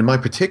smart. In my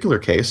particular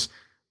case,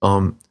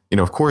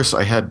 of course,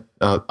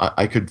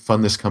 I could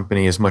fund this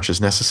company as much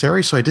as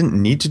necessary, so I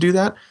didn't need to do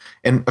that.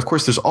 And of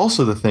course, there's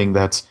also the thing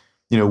that's,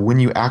 when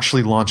you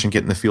actually launch and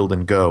get in the field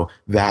and go,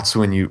 that's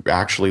when you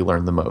actually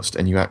learn the most,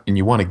 and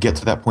you want to get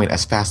to that point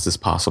as fast as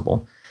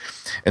possible.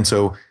 And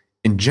so,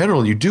 in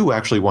general, you do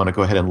actually want to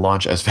go ahead and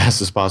launch as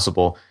fast as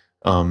possible,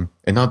 and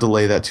not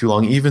delay that too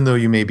long, even though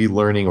you may be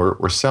learning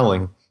or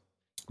selling,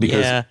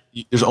 because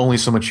there's only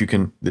so much you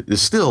can.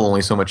 There's still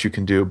only so much you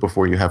can do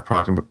before you have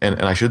product,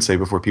 and I should say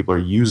before people are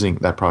using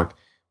that product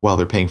while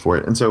they're paying for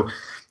it. And so,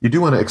 you do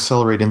want to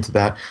accelerate into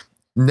that.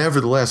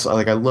 Nevertheless,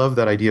 I love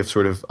that idea of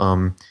sort of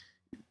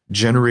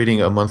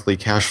generating a monthly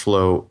cash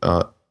flow,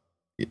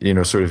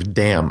 sort of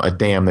dam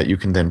that you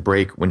can then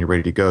break when you're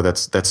ready to go.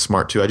 That's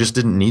smart too. I just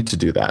didn't need to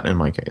do that in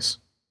my case.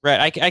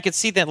 Right. I could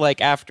see that like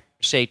after,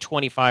 say,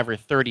 25 or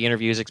 30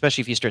 interviews,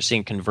 especially if you start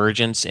seeing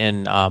convergence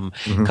in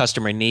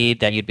customer need,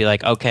 that you'd be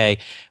like, okay,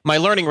 my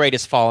learning rate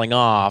is falling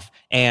off,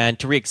 and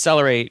to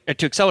accelerate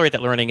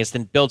that learning is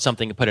then build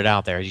something and put it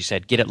out there, as you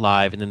said, get it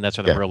live, and then that's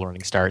where the real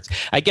learning starts.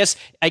 I guess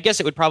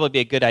it would probably be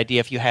a good idea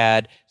if you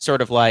had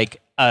sort of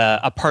like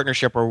a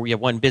partnership where we have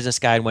one business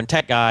guy and one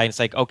tech guy, and it's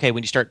like, okay,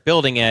 when you start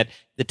building it,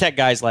 the tech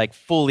guy's like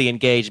fully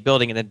engaged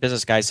building it, and the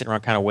business guy's sitting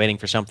around kind of waiting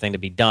for something to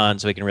be done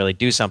so he can really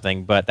do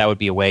something. But that would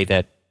be a way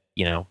that,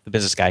 the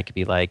business guy could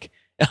be like,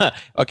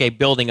 okay,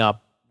 building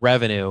up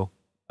revenue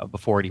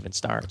before it even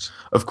starts.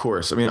 Of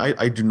course. I mean,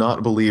 I do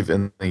not believe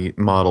in the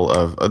model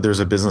of there's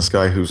a business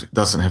guy who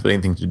doesn't have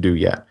anything to do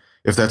yet.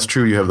 If that's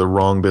true, you have the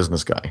wrong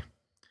business guy.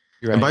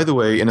 Right. And by the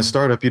way, in a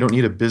startup, you don't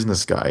need a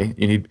business guy.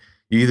 You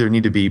either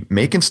need to be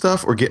making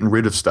stuff or getting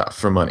rid of stuff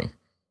for money.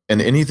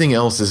 And anything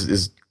else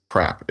is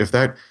crap.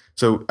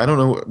 So I don't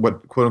know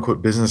what quote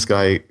unquote business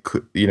guy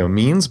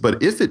means,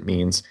 but if it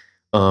means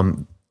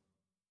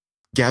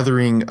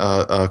gathering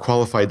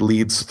qualified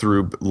leads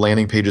through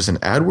landing pages and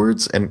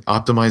AdWords and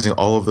optimizing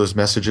all of those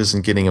messages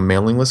and getting a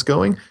mailing list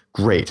going,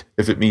 great.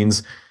 If it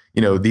means,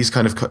 these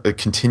kind of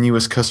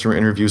continuous customer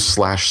interviews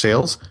 /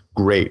 sales,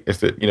 great.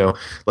 If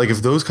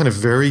if those kind of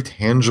very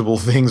tangible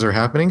things are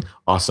happening,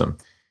 awesome.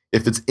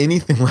 If it's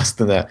anything less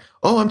than that,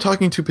 I'm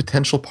talking to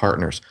potential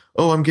partners.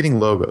 I'm getting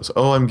logos.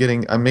 I'm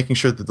making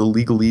sure that the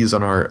legalese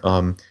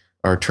on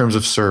our terms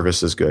of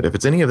service is good. If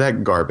it's any of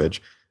that garbage,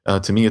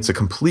 to me, it's a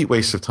complete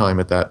waste of time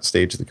at that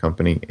stage of the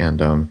company, and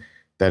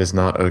that is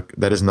not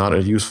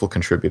a useful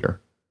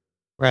contributor.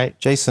 Right,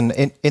 Jason.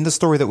 In the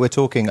story that we're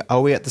talking,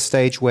 are we at the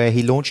stage where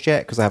he launched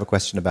yet? Because I have a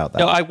question about that.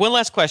 No, one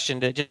last question,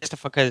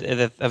 just because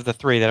of the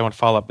three that I want to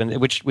follow up, and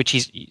which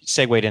he's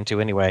segued into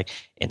anyway,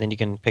 and then you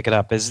can pick it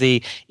up. Is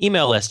the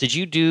email list? Did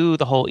you do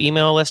the whole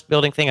email list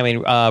building thing? I mean,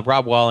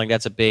 Rob Walling,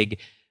 that's a big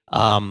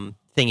thing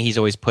he's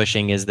always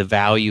pushing, is the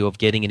value of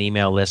getting an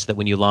email list that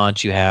when you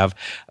launch, you have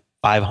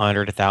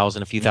 500,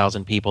 1,000, a few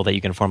thousand people that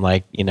you can form,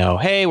 like,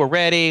 hey, we're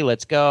ready,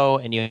 let's go,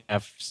 and you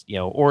have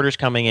orders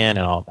coming in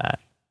and all that.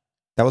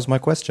 That was my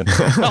question.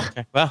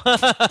 Okay, well,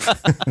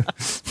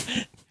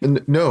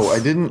 no, I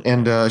didn't,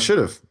 and I should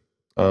have.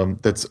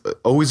 That's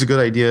always a good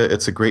idea.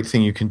 It's a great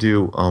thing you can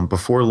do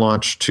before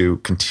launch to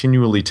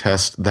continually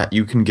test that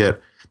you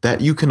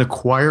can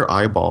acquire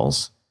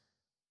eyeballs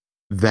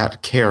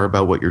that care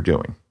about what you're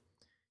doing.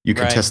 You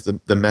can test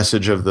the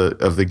message of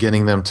the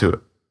getting them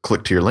to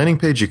click to your landing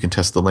page. You can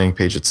test the landing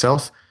page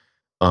itself.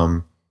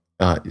 So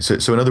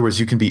in other words,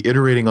 you can be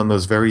iterating on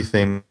those very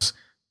things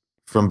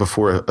from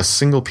before a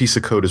single piece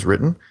of code is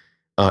written,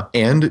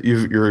 and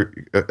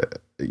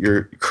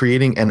you're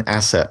creating an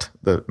asset.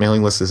 The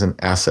mailing list is an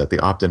asset. The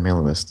opt-in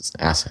mailing list is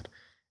an asset,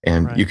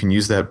 and you can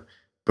use that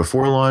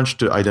before launch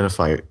to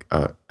identify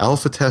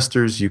alpha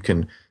testers. You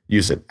can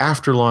use it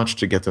after launch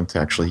to get them to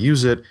actually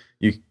use it.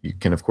 You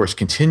can, of course,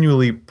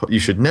 continually. You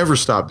should never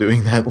stop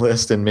doing that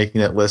list and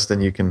making that list,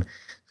 and you can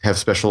have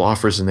special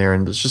offers in there,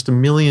 and there's just a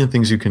million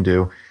things you can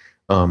do.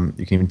 You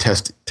can even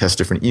test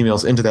different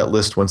emails into that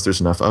list once there's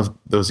enough of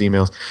those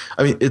emails.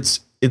 I mean, it's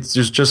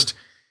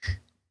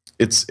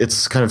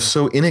kind of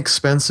so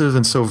inexpensive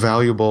and so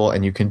valuable,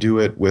 and you can do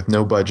it with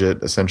no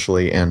budget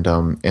essentially, and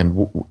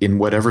in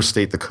whatever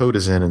state the code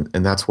is in,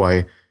 and that's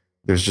why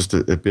there's just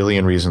a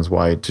billion reasons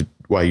why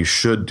you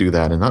should do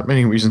that, and not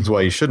many reasons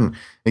why you shouldn't.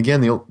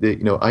 Again,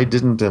 I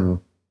didn't, and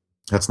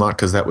that's not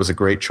because that was a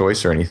great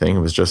choice or anything. It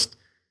was just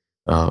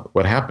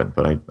what happened,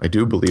 but I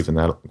do believe in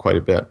that quite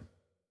a bit.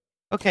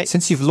 Okay.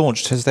 Since you've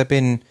launched, has there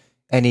been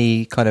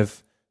any kind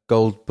of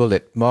gold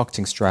bullet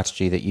marketing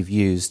strategy that you've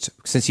used?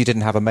 Since you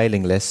didn't have a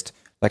mailing list,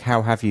 like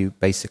how have you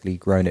basically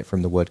grown it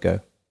from the word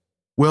go?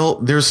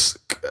 Well,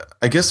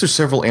 I guess there's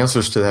several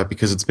answers to that,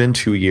 because it's been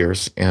 2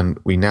 years and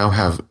we now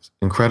have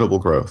incredible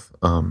growth,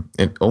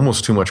 and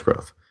almost too much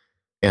growth.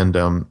 And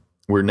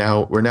we're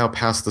now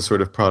past the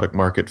sort of product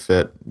market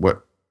fit,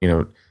 what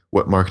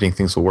marketing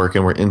things will work,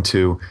 and we're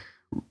into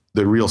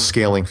the real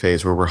scaling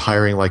phase where we're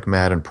hiring like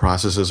mad and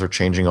processes are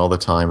changing all the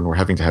time, and we're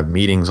having to have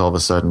meetings all of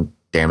a sudden,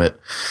 damn it.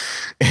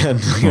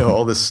 And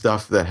all this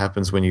stuff that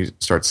happens when you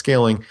start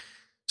scaling.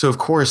 So of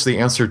course the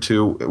answer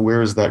to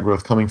where is that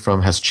growth coming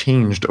from has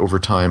changed over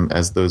time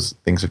as those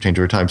things have changed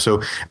over time.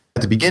 So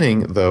at the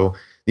beginning, though,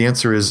 the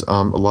answer is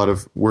a lot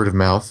of word of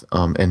mouth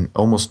and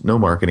almost no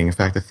marketing. In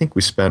fact, I think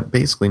we spent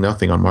basically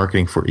nothing on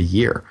marketing for a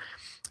year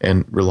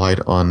and relied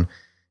on,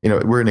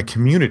 we're in a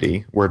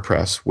community,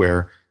 WordPress,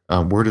 where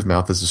word of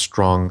mouth is a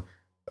strong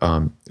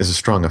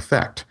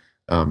effect.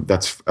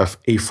 That's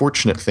a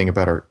fortunate thing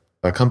about our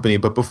company.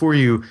 But before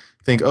you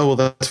think, oh well,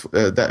 that's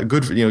that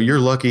good. You're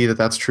lucky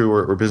that's true,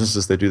 or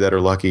businesses that do that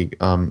are lucky.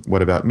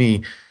 What about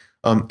me?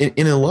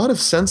 In a lot of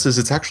senses,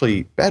 it's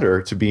actually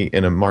better to be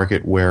in a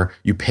market where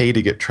you pay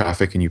to get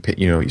traffic, and you pay,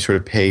 you sort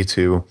of pay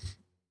to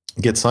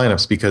get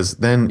signups, because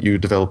then you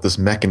develop this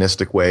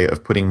mechanistic way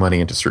of putting money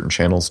into certain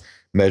channels,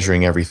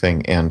 measuring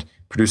everything, and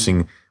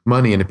producing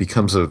money, and it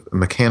becomes a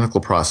mechanical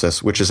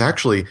process, which is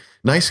actually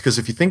nice, because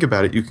if you think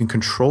about it, you can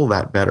control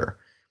that better.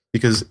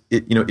 Because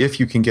if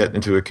you can get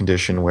into a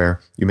condition where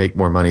you make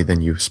more money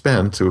than you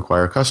spend to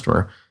acquire a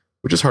customer,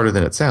 which is harder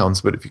than it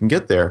sounds, but if you can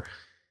get there,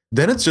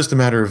 then it's just a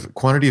matter of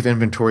quantity of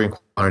inventory and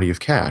quantity of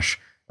cash,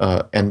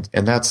 and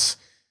that's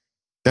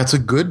a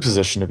good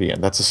position to be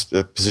in. That's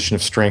a position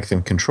of strength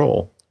and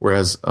control.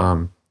 Whereas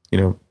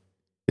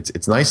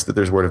it's nice that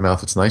there's word of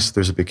mouth. It's nice that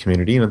there's a big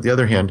community. And on the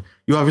other hand,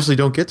 you obviously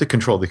don't get to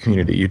control the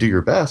community. You do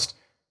your best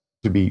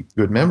to be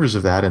good members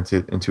of that and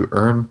to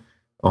earn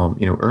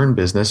earn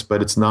business,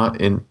 but it's not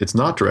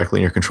directly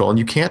in your control, and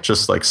you can't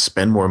just like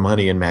spend more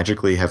money and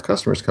magically have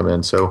customers come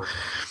in. So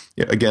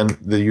again,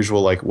 the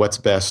usual like what's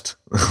best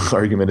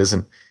argument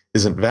isn't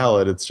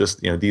valid. It's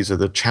just, these are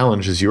the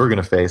challenges you're going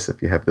to face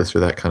if you have this or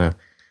that kind of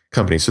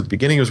company. So at the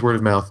beginning it was word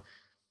of mouth.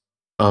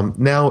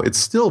 Now it's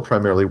still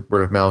primarily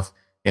word of mouth,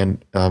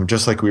 and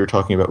just like we were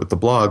talking about with the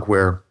blog,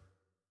 where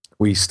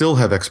we still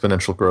have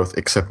exponential growth,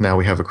 except now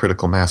we have a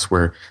critical mass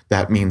where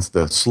that means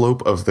the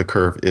slope of the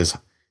curve is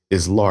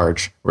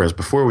large, whereas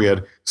before we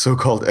had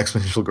so-called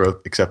exponential growth,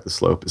 except the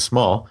slope is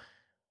small,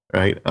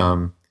 right?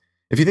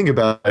 If you think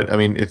about it, I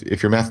mean,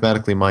 if you're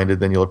mathematically minded,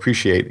 then you'll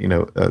appreciate,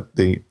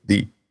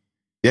 the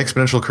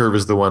exponential curve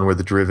is the one where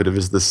the derivative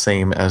is the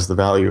same as the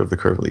value of the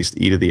curve, at least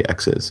e to the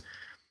x is.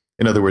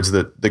 In other words,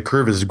 the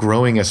curve is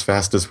growing as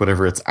fast as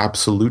whatever its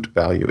absolute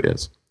value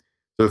is.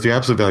 So if the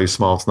absolute value is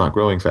small, it's not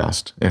growing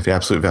fast. And if the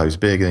absolute value is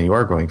big, then you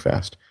are growing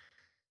fast.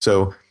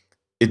 So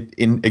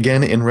in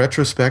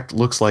retrospect,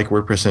 looks like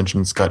WordPress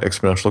Engine's got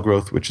exponential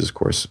growth, which is, of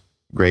course,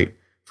 great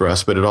for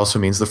us. But it also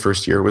means the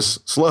first year was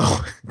slow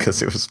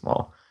because it was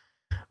small.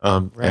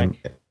 Right.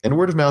 And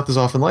word of mouth is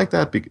often like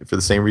that for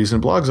the same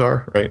reason blogs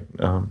are, right?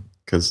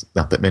 Because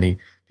not that many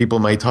people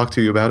might talk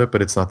to you about it,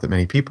 but it's not that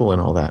many people and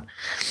all that.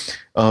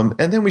 And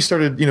then we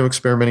started,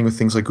 experimenting with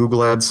things like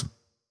Google Ads.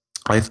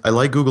 I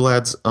like Google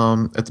Ads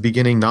at the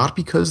beginning, not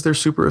because they're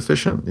super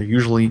efficient. They're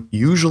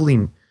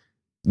usually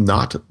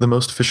not the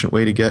most efficient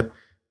way to get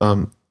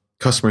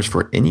customers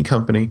for any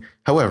company.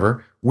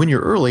 However, when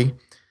you're early,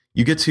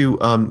 you get to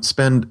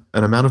spend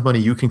an amount of money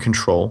you can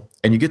control,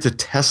 and you get to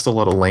test a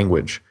lot of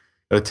language.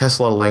 Test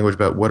a lot of language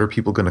about what are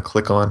people going to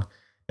click on.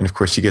 And of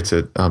course, you get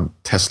to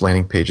test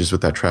landing pages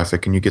with that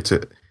traffic, and you get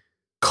to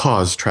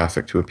cause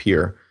traffic to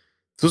appear.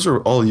 Those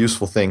are all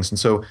useful things. And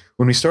so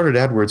when we started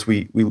AdWords,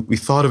 we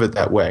thought of it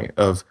that way,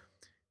 of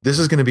this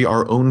is going to be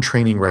our own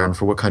training ground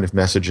for what kind of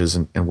messages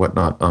and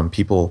whatnot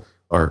people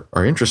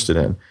are interested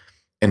in.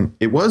 And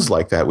it was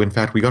like that. In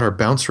fact, we got our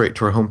bounce rate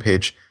to our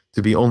homepage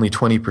to be only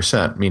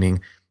 20%,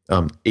 meaning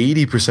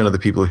 80% of the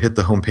people who hit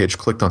the homepage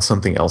clicked on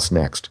something else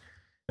next.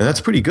 And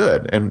that's pretty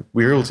good. And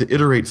we were able to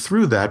iterate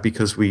through that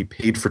because we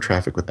paid for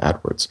traffic with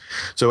AdWords.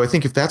 So I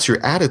think if that's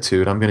your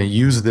attitude, I'm going to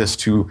use this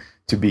to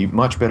be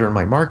much better in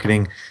my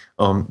marketing,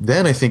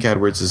 then I think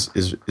AdWords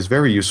is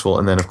very useful.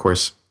 And then, of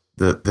course,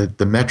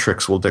 the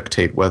metrics will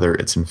dictate whether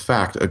it's in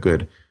fact a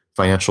good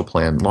financial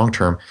plan long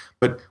term.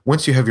 But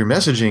once you have your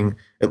messaging,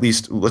 at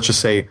least let's just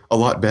say a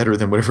lot better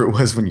than whatever it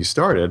was when you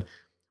started,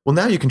 well,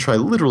 now you can try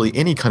literally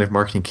any kind of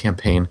marketing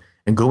campaign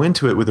and go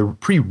into it with a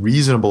pretty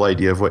reasonable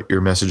idea of what your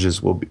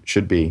messages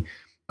should be,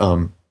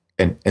 and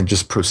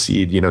just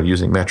proceed,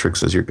 using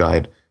metrics as your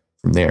guide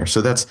from there.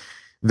 So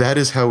that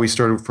is how we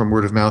started from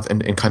word of mouth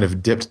and kind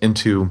of dipped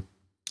into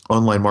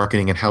online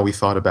marketing and how we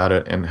thought about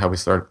it and how we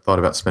thought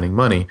about spending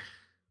money.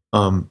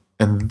 And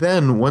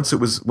then once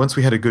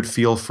we had a good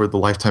feel for the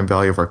lifetime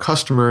value of our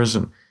customers,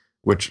 and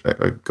which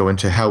I go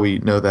into how we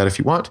know that if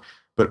you want,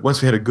 but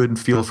once we had a good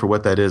feel for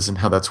what that is and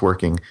how that's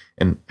working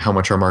and how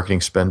much our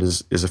marketing spend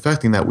is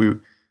affecting that,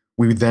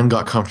 we then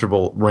got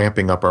comfortable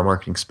ramping up our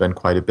marketing spend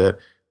quite a bit.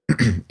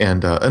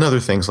 And other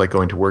things like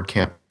going to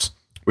WordCamps,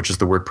 which is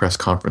the WordPress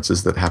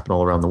conferences that happen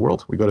all around the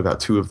world. We go to about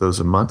 2 of those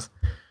a month.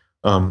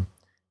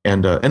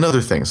 And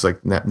other things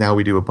like now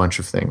we do a bunch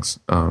of things.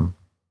 Of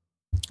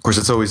course,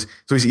 it's always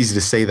easy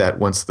to say that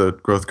once the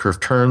growth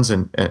curve turns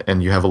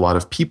and you have a lot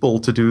of people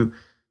to do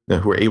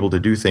who are able to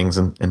do things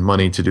and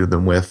money to do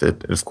them with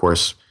it. Of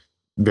course,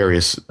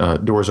 various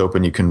doors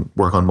open. You can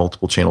work on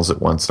multiple channels at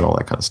once and all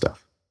that kind of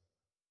stuff.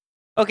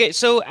 Okay,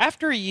 so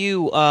after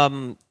you,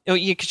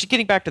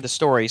 getting back to the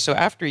story. So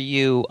after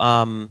you,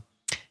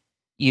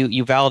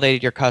 you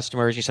validated your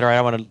customers. You said, all right,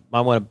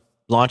 I want to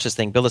launch this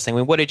thing, build this thing. I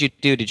mean, what did you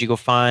do? Did you go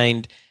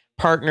find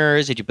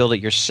partners? Did you build it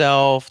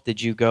yourself? Did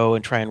you go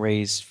and try and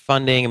raise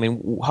funding? I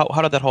mean,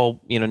 how did that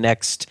whole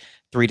next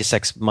 3 to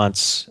 6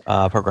 months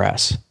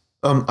progress?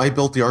 I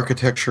built the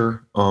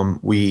architecture.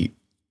 We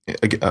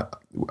again.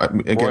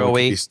 Royal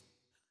we?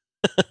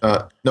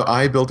 No,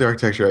 I built the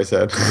architecture. I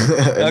said.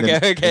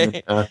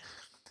 Okay.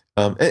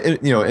 And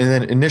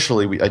then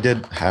initially I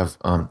did have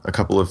a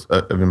couple of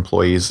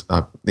employees.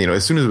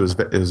 As soon as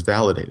it was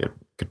validated,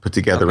 could put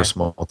together a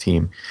small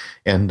team,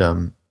 and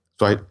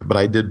but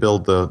I did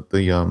build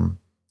the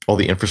all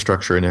the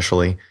infrastructure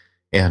initially,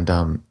 and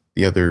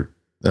the other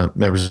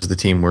members of the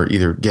team were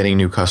either getting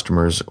new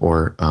customers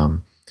or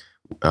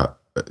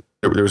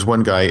there was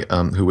one guy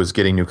who was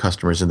getting new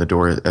customers in the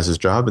door as his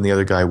job, and the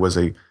other guy was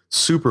a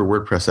super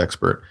WordPress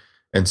expert,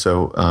 and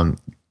so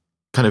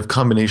kind of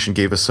combination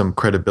gave us some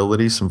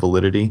credibility, some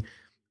validity.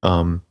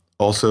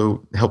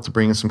 Also helped to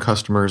bring in some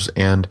customers,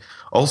 and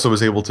also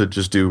was able to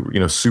just do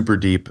super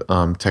deep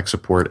tech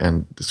support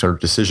and sort of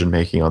decision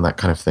making on that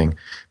kind of thing,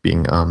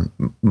 being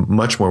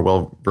much more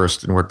well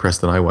versed in WordPress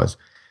than I was.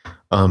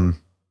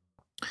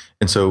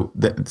 And so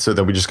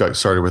then we just got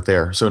started with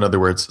there. So in other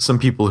words, some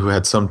people who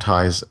had some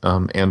ties,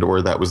 and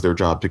or that was their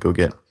job to go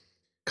get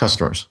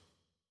customers.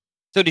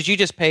 So did you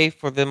just pay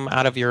for them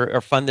out of your,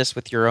 or fund this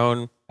with your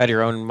own, out of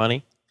your own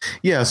money?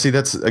 Yeah. See,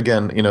 that's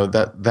again,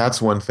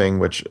 that's one thing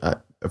which,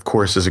 of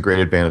course, is a great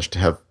advantage to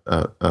have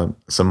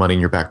some money in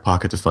your back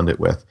pocket to fund it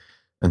with.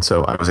 And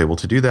so I was able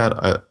to do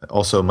that.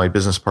 Also, my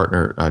business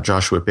partner,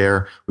 Joshua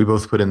Bear, we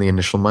both put in the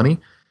initial money.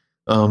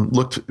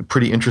 Looked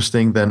pretty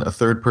interesting. Then a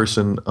third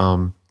person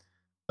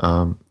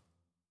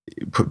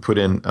put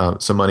in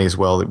some money as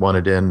well. That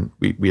wanted in.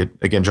 We had,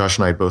 again, Josh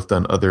and I had both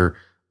done other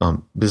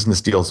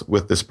business deals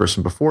with this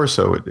person before,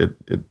 so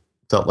it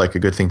felt like a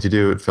good thing to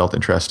do. It felt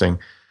interesting,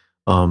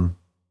 and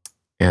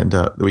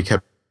we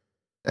kept.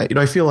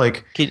 I feel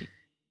like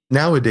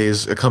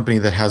nowadays a company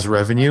that has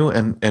revenue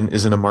and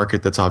is in a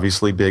market that's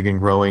obviously big and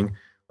growing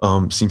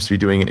seems to be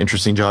doing an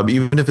interesting job,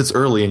 even if it's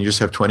early and you just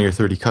have 20 or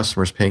 30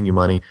 customers paying you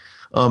money.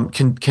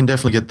 Can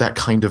definitely get that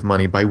kind of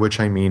money, by which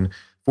I mean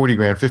 40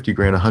 grand, 50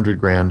 grand, 100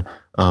 grand,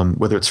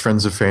 whether it's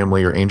friends of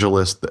family or angel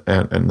list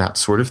and that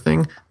sort of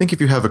thing. I think if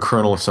you have a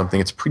kernel of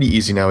something, it's pretty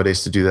easy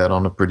nowadays to do that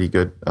on a pretty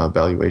good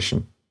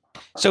valuation.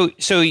 So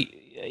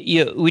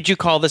would you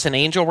call this an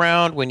angel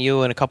round when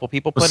you and a couple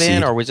people put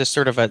in, or was this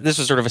sort of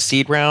a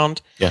seed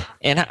round? Yeah.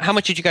 And how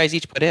much did you guys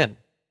each put in?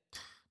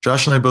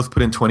 Josh and I both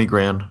put in 20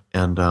 grand,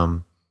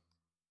 and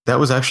that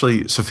was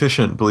actually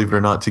sufficient, believe it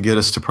or not, to get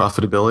us to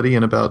profitability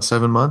in about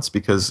 7 months,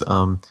 because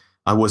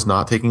I was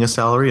not taking a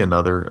salary,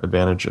 another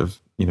advantage of,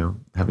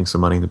 having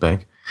some money in the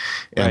bank.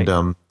 And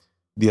Right.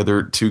 The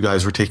other two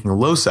guys were taking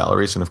low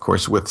salaries, and of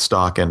course with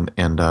stock and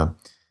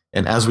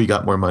as we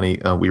got more money,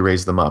 we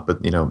raised them up,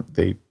 but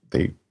they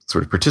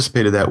sort of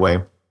participated that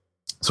way.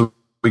 So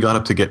we got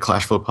up to get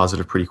cash flow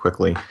positive pretty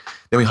quickly.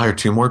 Then we hired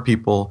two more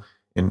people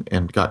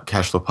and got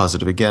cash flow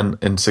positive again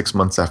in 6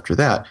 months after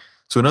that.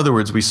 So in other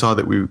words, we saw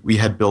that we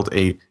had built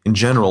a, in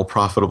general,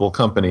 profitable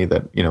company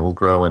that, will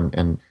grow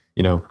and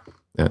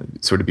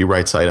sort of be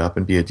right side up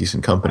and be a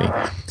decent company.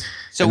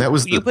 So and that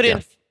was you put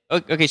in,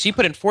 okay, so you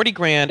put in 40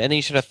 grand, and then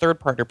you should have a third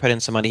partner put in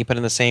some money. He put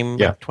in the same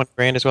 20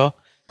 grand as well?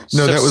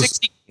 No, So that was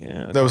 60,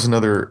 yeah, okay. that was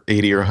another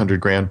 80 or 100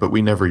 grand, but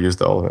we never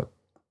used all of it.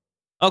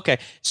 Okay,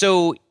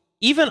 so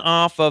even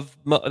off of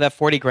that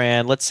 40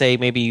 grand, let's say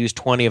maybe you use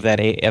 20 of that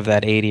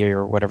 80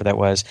 or whatever that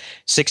was,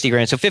 60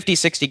 grand. So 50,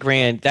 60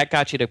 grand, that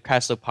got you to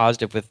cash flow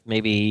positive with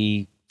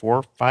maybe 4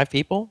 or 5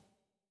 people?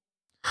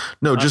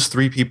 No, just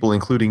 3 people,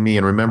 including me.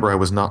 And remember, I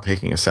was not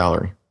taking a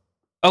salary.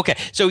 Okay,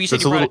 so you So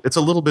said it's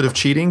a little bit of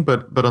cheating,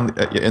 but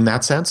in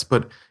that sense,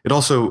 but it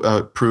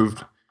also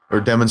proved or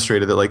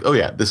demonstrated that, like, oh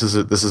yeah, this is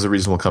a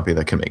reasonable company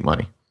that can make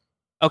money.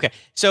 okay.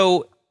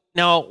 So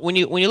now when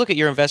you look at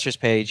your investors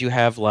page, you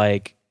have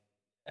like,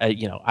 I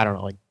don't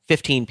know, like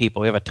 15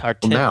 people. You have 10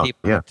 now,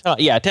 people.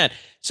 Yeah, 10.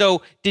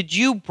 So did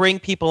you bring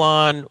people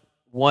on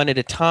one at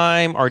a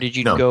time, or did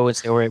you go and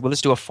say, all right, well,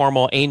 let's do a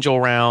formal angel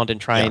round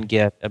and try and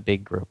get a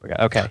big group?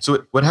 Okay.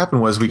 So what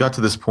happened was we got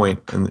to this point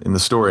in the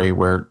story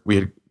where we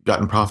had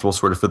gotten profitable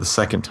sort of for the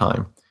second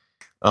time.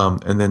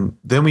 And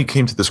then we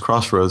came to this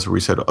crossroads where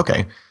we said,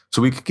 okay,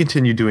 so we could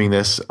continue doing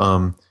this.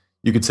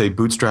 You could say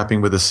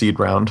bootstrapping with a seed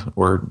round,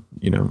 or,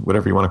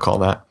 whatever you want to call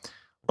that.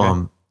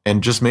 Okay.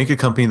 And just make a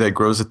company that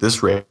grows at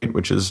this rate,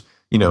 which is,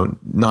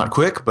 not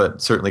quick,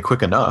 but certainly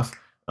quick enough.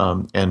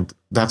 And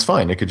that's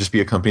fine. It could just be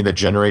a company that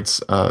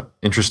generates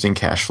interesting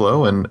cash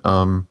flow, and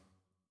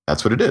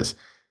that's what it is.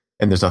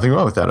 And there's nothing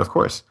wrong with that, of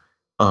course.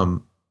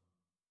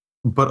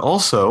 But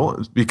also,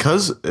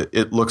 because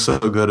it looks so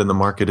good and the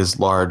market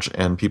is large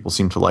and people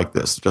seem to like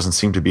this, there doesn't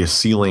seem to be a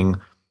ceiling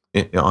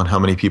on how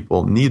many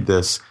people need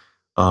this.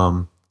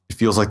 It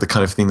feels like the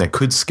kind of thing that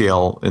could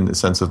scale in the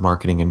sense of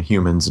marketing and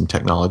humans and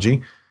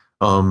technology.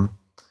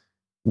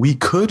 We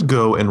could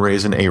go and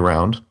raise an A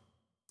round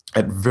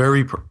at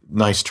very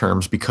nice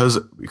terms because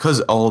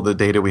all the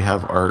data we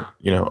have are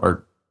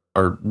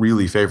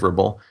really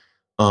favorable.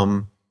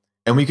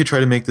 And we could try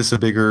to make this a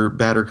bigger,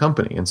 badder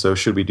company. And so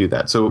should we do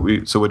that? So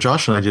what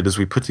Josh and I did is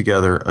we put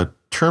together a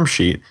term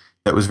sheet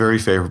that was very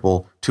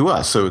favorable to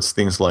us. So it's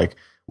things like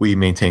we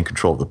maintain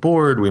control of the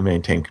board, we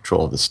maintain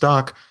control of the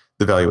stock,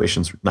 the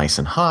valuation's nice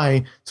and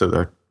high,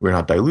 so we're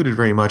not diluted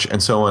very much,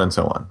 and so on and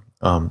so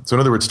on. So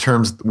in other words,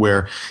 terms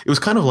where it was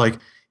kind of like,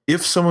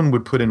 if someone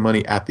would put in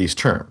money at these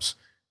terms,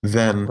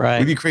 then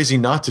we'd be crazy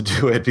not to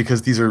do it,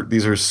 because these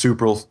are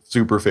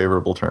super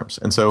favorable terms.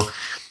 And so,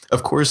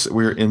 of course,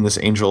 we're in this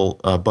angel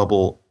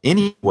bubble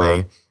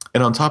anyway.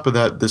 And on top of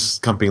that, this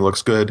company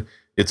looks good.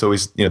 It's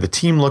always, the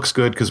team looks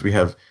good because we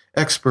have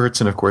experts.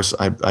 And of course,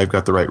 I've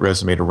got the right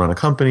resume to run a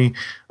company.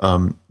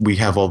 We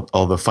have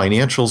all the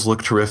financials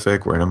look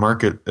terrific. We're in a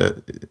market.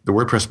 The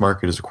WordPress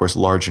market is, of course,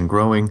 large and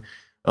growing.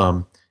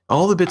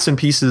 All the bits and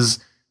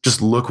pieces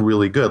just look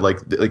really good.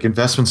 Like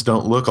investments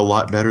don't look a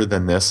lot better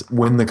than this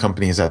when the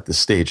company is at this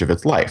stage of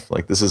its life.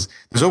 Like there's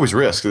always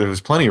risk.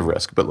 There's plenty of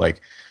risk, but like,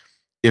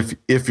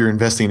 if you're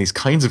investing in these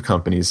kinds of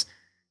companies,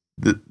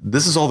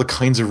 this is all the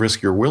kinds of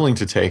risk you're willing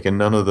to take, and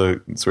none of the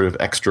sort of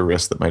extra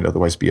risk that might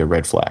otherwise be a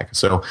red flag.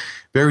 So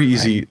very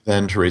easy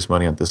then to raise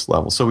money at this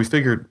level. So we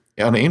figured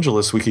on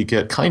AngelList, we could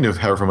get kind of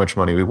however much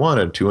money we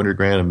wanted, 200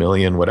 grand, a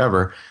million,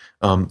 whatever.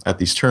 At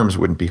these terms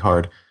wouldn't be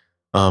hard.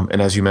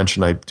 And as you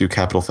mentioned, I do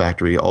Capital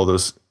Factory. All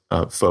those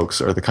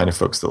folks are the kind of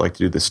folks that like to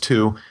do this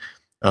too.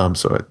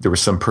 So there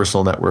was some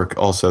personal network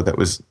also that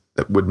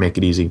would make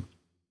it easy.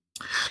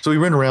 So we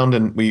went around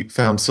and we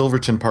found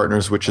Silverton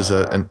Partners, which is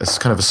a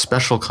kind of a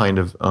special kind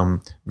of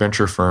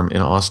venture firm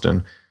in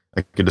Austin.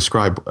 I could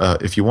describe,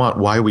 if you want,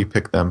 why we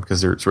picked them,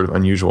 because they're sort of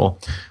unusual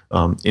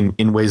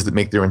in ways that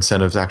make their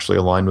incentives actually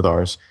align with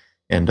ours.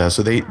 And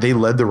so they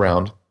led the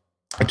round.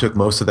 I took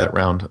most of that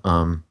round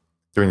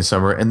during the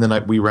summer, and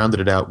then we rounded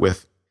it out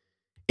with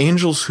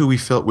angels who we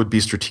felt would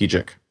be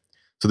strategic.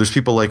 So there's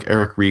people like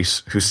Eric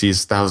Ries, who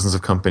sees thousands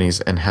of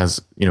companies and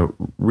has,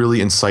 really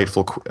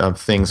insightful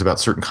things about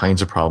certain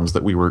kinds of problems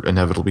that we were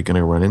inevitably going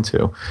to run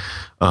into.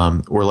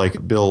 Or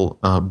like Bill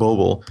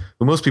Boble,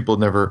 who most people had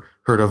never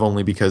heard of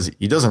only because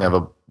he doesn't have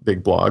a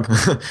big blog,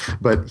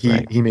 but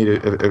he made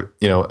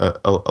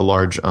a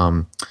large,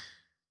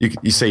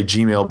 you say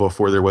Gmail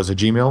before there was a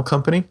Gmail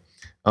company,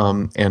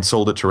 and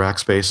sold it to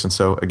Rackspace. And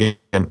so again,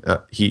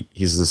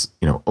 he's this,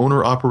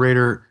 owner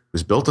operator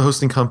who's built a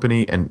hosting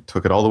company and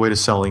took it all the way to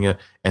selling it,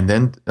 and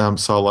then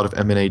saw a lot of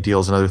M&A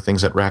deals and other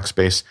things at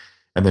Rackspace,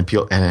 and then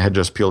had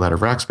just peeled out of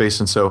Rackspace.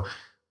 And so,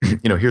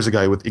 here's a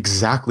guy with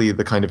exactly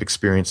the kind of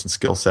experience and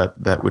skill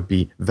set that would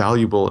be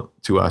valuable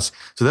to us.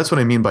 So that's what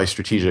I mean by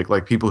strategic,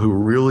 like people who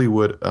really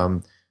would,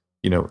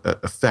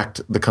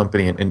 affect the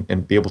company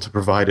and be able to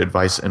provide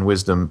advice and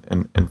wisdom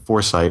and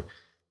foresight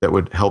that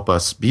would help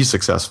us be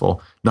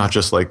successful, not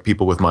just like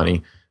people with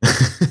money.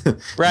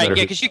 Right.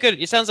 Yeah. Because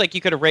it sounds like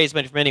you could have raised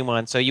money from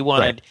anyone. So you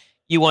wanted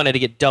to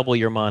get double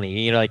your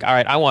money. Like, all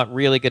right, I want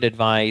really good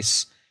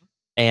advice,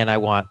 and I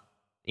want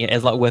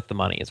with the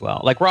money as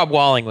well. Like Rob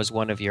Walling was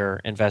one of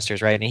your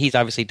investors, right? And he's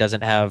obviously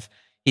doesn't have.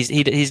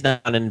 He's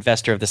not an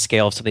investor of the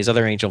scale of some of these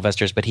other angel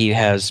investors, but he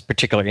has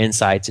particular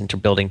insights into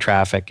building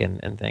traffic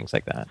and things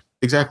like that.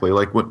 Exactly.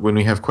 Like when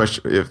we have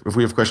questions, if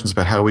we have questions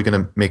about how are we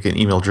going to make an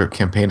email drip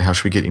campaign, how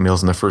should we get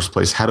emails in the first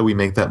place? How do we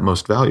make that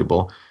most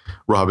valuable?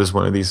 Rob is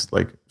one of these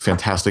like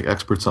fantastic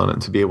experts on it,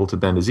 and to be able to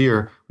bend his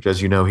ear, which,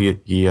 as you know, he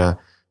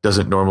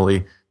doesn't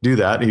normally do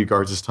that. He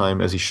guards his time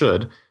as he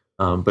should.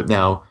 But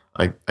now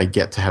I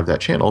get to have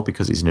that channel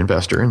because he's an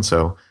investor. And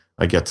so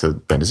I get to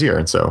bend his ear.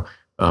 And so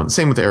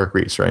same with Eric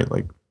Ries, right?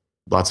 Like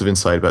lots of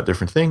insight about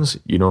different things.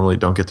 You normally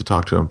don't get to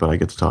talk to him, but I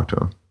get to talk to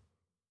him.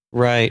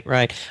 Right.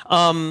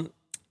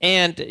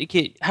 And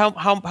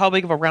how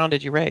big of a round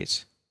did you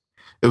raise?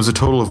 It was a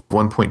total of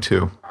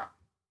 1.2.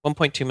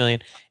 1.2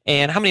 million.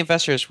 And how many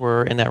investors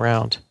were in that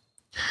round?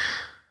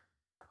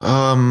 8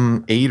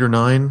 or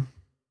 9.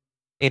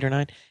 8 or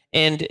 9.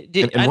 And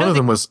one of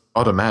them was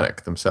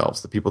Automatic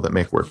themselves, the people that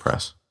make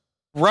WordPress.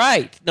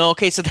 Right. No.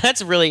 Okay. So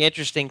that's a really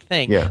interesting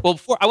thing. Yeah. Well,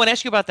 I want to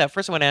ask you about that.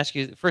 First, I want to ask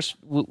you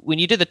when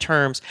you did the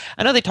terms.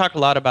 I know they talked a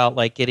lot about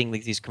like getting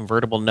these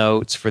convertible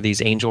notes for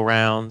these angel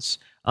rounds.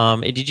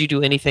 Did you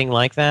do anything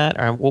like that,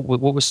 or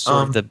what was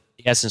sort of the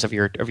essence of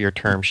your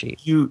term sheet?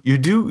 You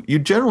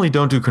generally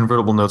don't do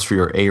convertible notes for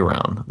your A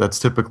round. That's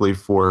typically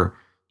for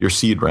your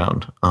seed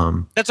round.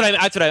 That's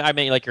what I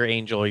meant, like your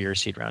angel or your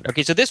seed round.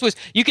 Okay. So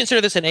you consider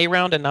this an A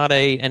round and not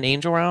an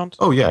angel round?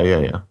 Oh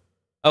yeah.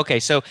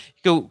 Okay, so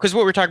because what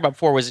we were talking about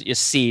before was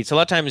seed. So a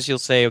lot of times you'll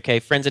say, okay,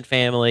 friends and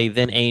family,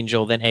 then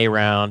angel, then A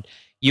round.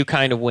 You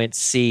kind of went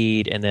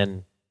seed and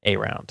then A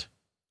round.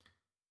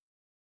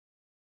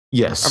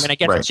 Yes. I mean, I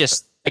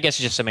guess it's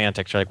just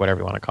semantics, or like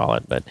whatever you want to call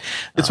it. But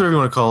it's whatever you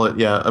want to call it.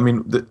 Yeah. I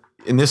mean,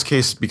 in this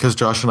case, because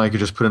Josh and I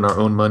could just put in our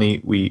own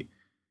money,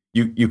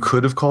 you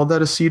could have called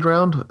that a seed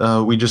round.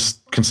 We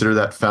just consider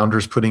that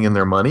founders putting in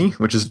their money,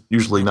 which is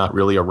usually not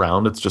really a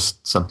round. It's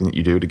just something that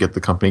you do to get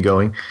the company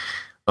going.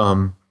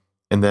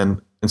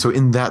 And so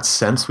in that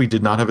sense, we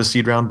did not have a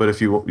seed round, but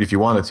if you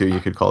wanted to, you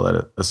could call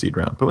that a seed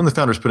round. But when the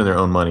founders put in their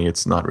own money,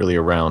 it's not really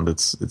a round.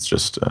 It's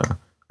just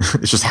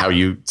it's just how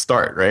you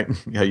start, right?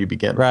 How you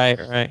begin. Right.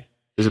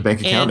 There's a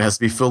bank account, it has to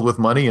be filled with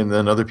money, and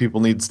then other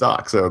people need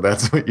stock. So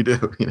that's what you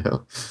do,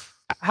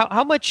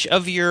 How much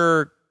of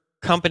your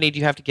company do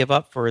you have to give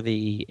up for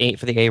the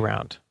A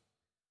round?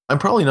 I'm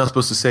probably not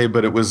supposed to say,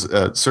 but it was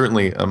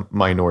certainly a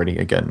minority.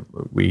 Again,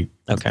 we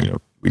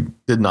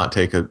did not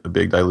take a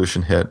big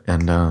dilution hit,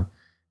 and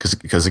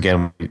because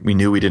again, we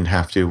knew we didn't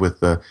have to with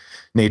the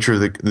nature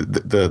of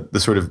the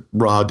sort of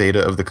raw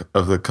data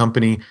of the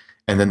company,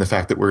 and then the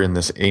fact that we're in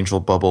this angel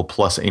bubble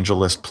plus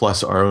AngelList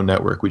plus our own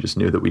network. We just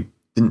knew that we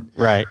didn't.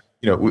 Right.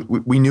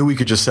 We knew we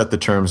could just set the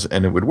terms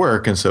and it would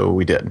work, and so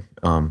we did.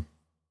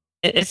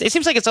 It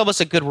seems like it's almost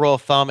a good rule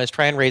of thumb is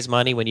try and raise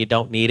money when you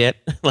don't need it.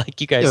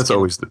 Like you guys. Yeah, that's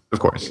always, of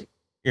course.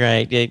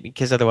 Right, yeah,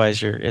 because otherwise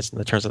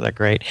the terms aren't that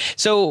great.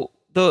 So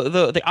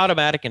the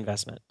Automatic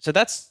investment. So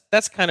that's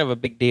kind of a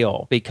big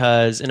deal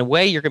because in a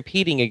way you're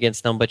competing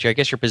against them, but I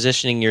guess you're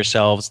positioning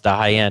yourselves the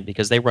high end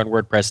because they run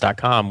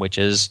WordPress.com, which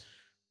is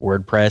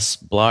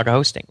WordPress blog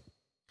hosting.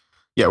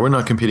 Yeah, we're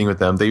not competing with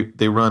them.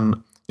 They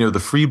run the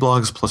free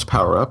blogs plus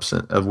power-ups,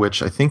 of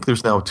which I think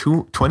there's now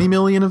 20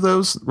 million of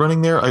those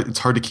running there. It's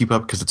hard to keep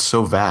up because it's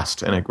so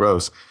vast and it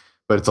grows,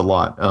 but it's a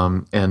lot.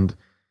 And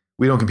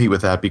we don't compete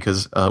with that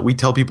because we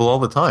tell people all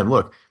the time,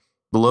 look,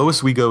 the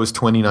lowest we go is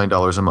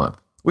 $29 a month,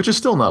 which is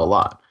still not a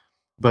lot.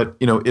 But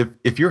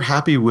if you're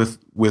happy with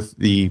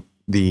the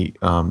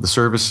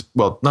service,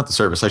 well, not the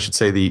service, I should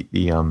say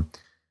the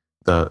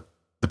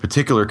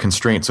particular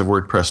constraints of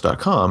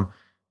WordPress.com,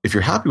 if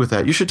you're happy with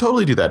that, you should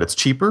totally do that. It's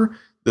cheaper.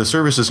 The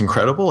service is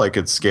incredible. Like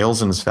it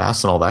scales and is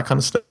fast and all that kind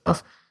of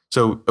stuff.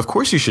 So of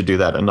course you should do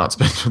that and not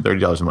spend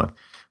 $30 a month.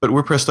 But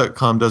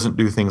WordPress.com doesn't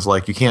do things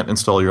like you can't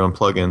install your own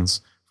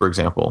plugins, for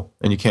example,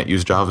 and you can't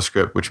use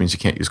JavaScript, which means you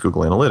can't use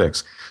Google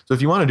Analytics. So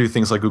if you want to do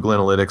things like Google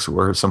Analytics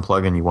or some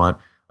plugin you want,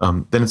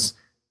 then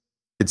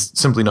it's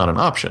simply not an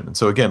option. And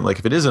so again, like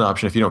if it is an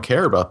option, if you don't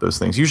care about those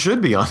things, you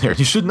should be on there.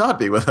 You should not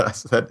be with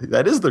us.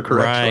 That is the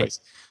correct choice.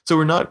 So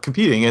we're not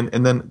competing.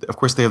 And then of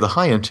course they have the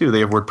high end too. They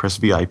have WordPress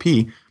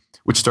VIP,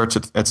 which starts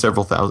at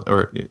several thousand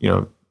or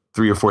 $3,000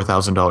 or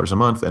 $4,000 a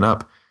month and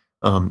up.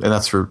 And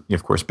that's for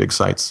of course big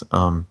sites.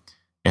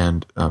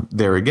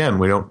 There again,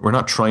 we're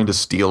not trying to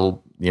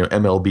steal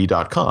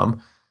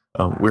MLB.com.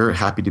 We're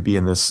happy to be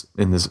in this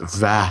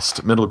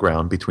vast middle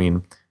ground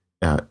between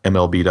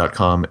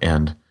MLB.com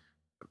and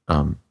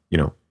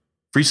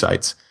free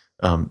sites.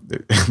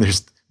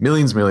 There's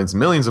millions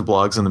of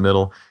blogs in the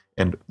middle,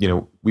 and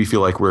we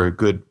feel like we're a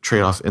good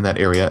trade-off in that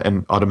area.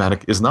 And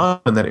Automatic is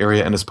not in that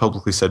area, and has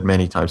publicly said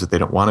many times that they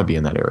don't want to be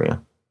in that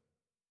area.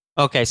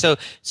 Okay, so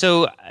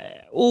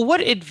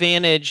what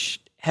advantage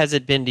has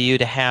it been to you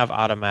to have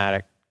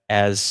Automatic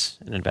as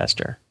an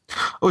investor?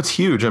 Oh, it's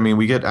huge. I mean,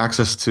 we get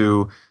access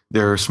to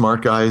their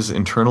smart guys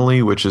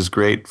internally, which is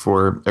great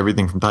for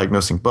everything from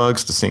diagnosing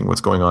bugs to seeing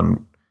what's going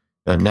on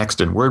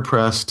next in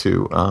WordPress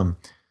to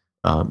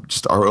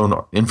just our own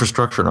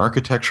infrastructure and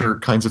architecture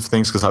kinds of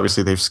things, because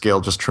obviously they've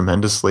scaled just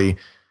tremendously,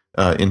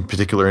 in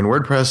particular in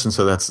WordPress, and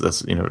so that's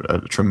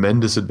a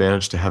tremendous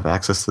advantage to have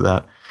access to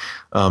that.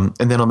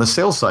 And then on the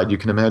sales side, you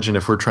can imagine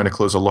if we're trying to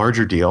close a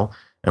larger deal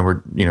and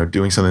we're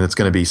doing something that's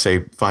going to be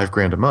say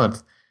 $5,000 a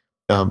month.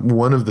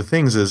 One of the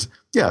things is,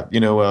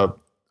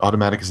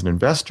 Automatic is an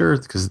investor,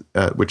 because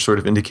which sort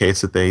of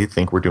indicates that they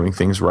think we're doing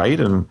things right,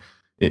 and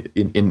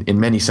in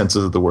many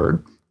senses of the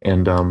word,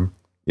 and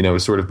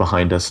is sort of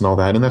behind us and all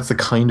that. And that's the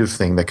kind of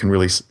thing that can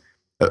really,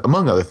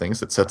 among other things,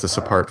 that sets us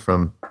apart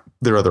from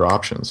their other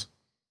options.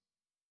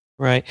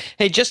 Right.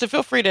 Hey, Justin,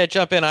 feel free to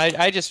jump in.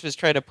 I just was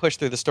trying to push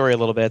through the story a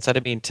little bit, so I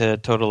didn't mean to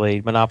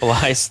totally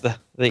monopolize the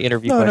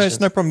interview questions. No, it's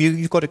no problem.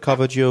 You've got it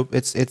covered.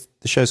 It's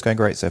the show's going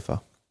great so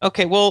far.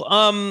 Okay, well,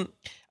 all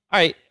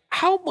right.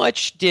 How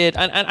much did,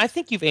 and I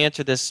think you've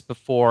answered this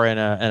before in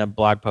a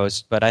blog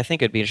post, but I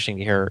think it'd be interesting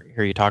to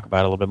hear you talk about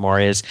it a little bit more,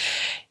 is,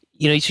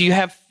 so you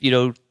have,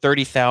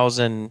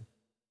 30,000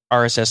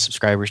 RSS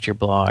subscribers to your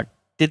blog.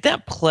 Did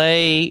that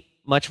play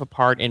much of a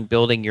part in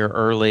building your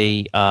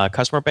early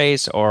customer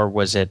base, or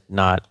was it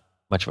not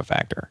much of a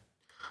factor?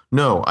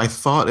 No, I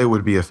thought it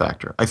would be a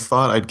factor.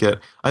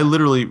 I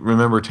literally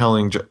remember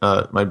telling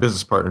my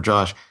business partner,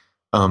 Josh,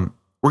 we're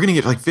going to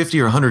get like 50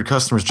 or 100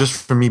 customers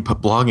just from me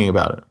blogging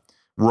about it.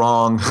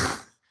 Wrong.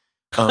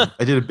 I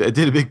did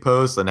a big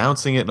post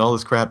announcing it and all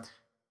this crap,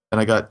 and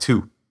I got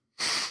 2.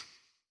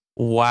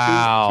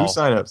 Wow. 2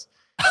 signups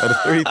out of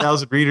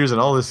 30,000 readers and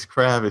all this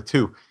crap at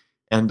 2.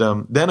 And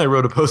then I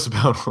wrote a post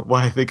about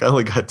why I think I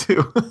only got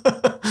 2.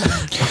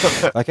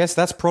 I guess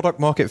that's product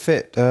market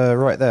fit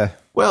right there.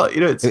 Well,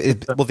 it's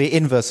the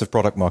inverse of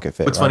product market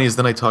fit. What's funny is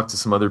then I talked to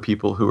some other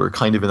people who are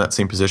kind of in that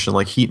same position,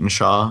 like Heaton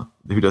Shaw,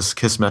 who does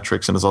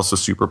Kissmetrics and is also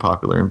super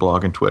popular in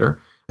blog and Twitter.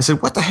 I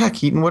said, "What the heck,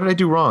 Heaton? What did I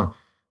do wrong?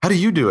 How do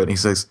you do it?" And he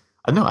says,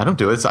 "No, I don't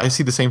do it. I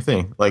see the same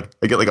thing. Like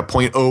I get like a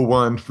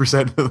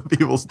 0.01% of the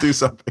people do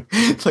something."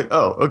 It's like,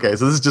 "Oh, okay.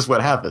 So this is just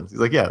what happens." He's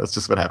like, "Yeah, that's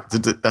just what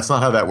happens. That's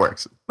not how that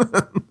works."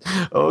 Okay.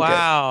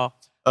 Wow.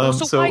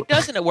 So why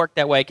doesn't it work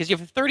that way? Because you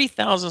have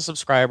 30,000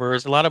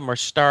 subscribers. A lot of them are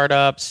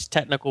startups,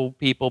 technical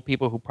people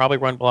who probably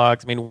run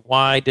blogs. I mean,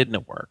 why didn't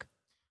it work?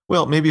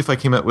 Well, maybe if I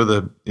came out with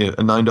a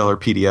 $9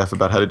 PDF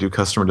about how to do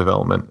customer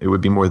development, it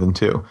would be more than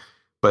 2.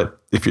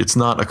 But if it's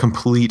not a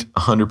complete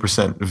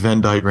 100%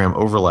 Venn diagram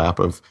overlap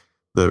of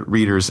the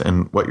readers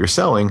and what you're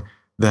selling,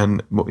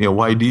 then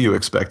why do you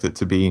expect it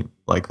to be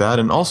like that?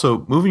 And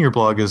also, moving your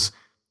blog is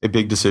a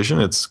big decision.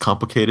 It's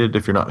complicated.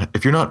 If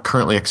you're not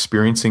currently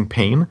experiencing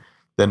pain,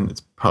 then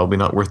it's probably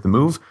not worth the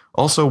move.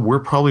 Also, we're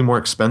probably more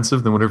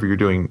expensive than whatever you're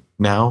doing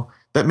now.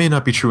 That may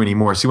not be true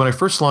anymore. See, when I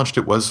first launched,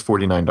 it was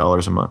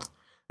 $49 a month,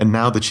 and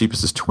now the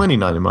cheapest is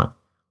 $29 a month,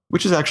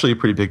 which is actually a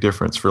pretty big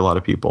difference for a lot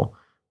of people,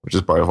 which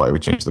is part of why we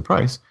changed the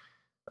price.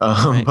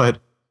 Right.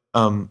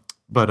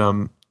 But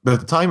at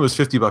the time it was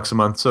 $50 a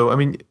month. So I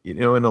mean,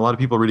 and a lot of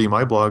people reading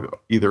my blog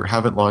either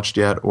haven't launched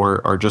yet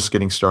or are just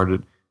getting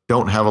started,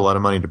 don't have a lot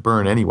of money to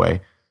burn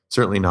anyway.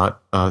 Certainly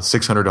not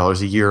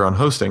 $600 a year on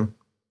hosting,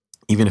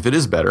 even if it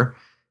is better.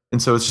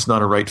 And so it's just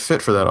not a right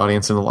fit for that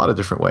audience in a lot of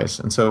different ways.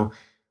 And so,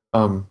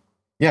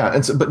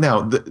 but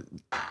now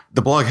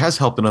the blog has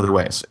helped in other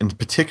ways. In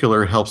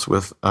particular, it helps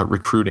with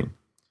recruiting,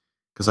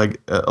 because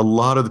a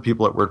lot of the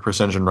people at WordPress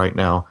Engine right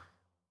now,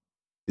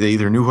 they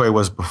either knew who I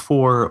was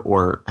before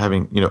or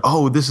having,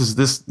 this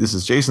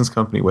is Jason's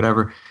company,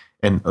 whatever.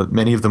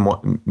 many of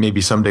them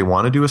maybe someday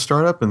want to do a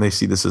startup, and they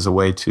see this as a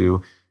way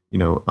to,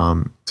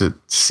 to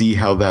see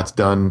how that's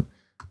done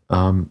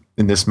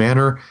in this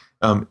manner.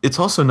 It's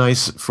also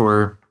nice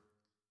for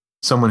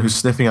someone who's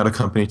sniffing out a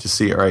company to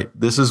see, all right,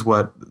 this is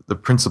what the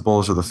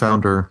principals or the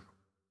founder,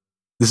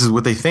 this is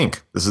what they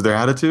think. This is their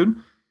attitude.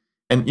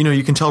 And,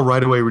 you can tell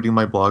right away reading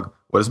my blog,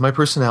 what is my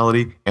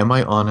personality? Am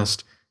I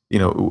honest?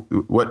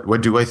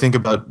 What do I think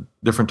about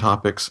different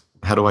topics?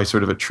 How do I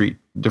sort of treat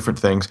different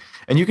things?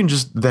 And you can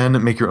just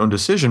then make your own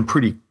decision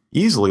pretty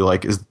easily.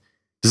 Like, does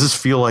this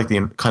feel like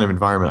the kind of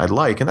environment I'd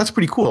like? And that's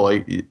pretty cool.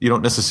 You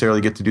don't necessarily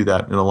get to do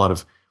that in a lot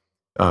of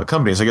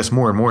companies, I guess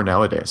more and more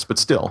nowadays, but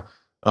still.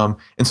 And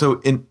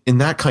so in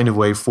that kind of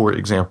way, for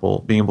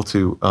example, being able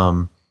to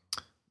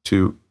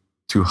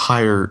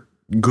hire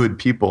good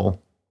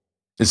people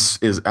is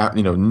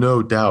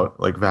no doubt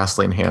like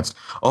vastly enhanced.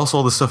 Also,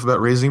 all the stuff about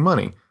raising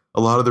money. A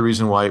lot of the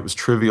reason why it was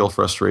trivial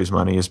for us to raise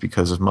money is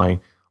because of my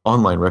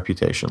online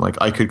reputation. Like,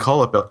 I could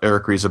call up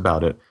Eric Ries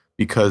about it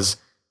because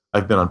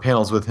I've been on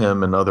panels with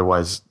him and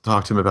otherwise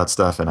talked to him about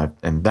stuff,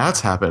 and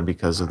that's happened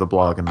because of the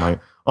blog and my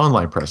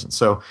online presence.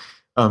 So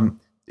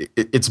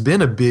it's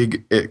been a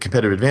big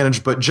competitive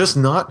advantage, but just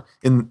not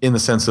in the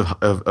sense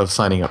of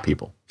signing up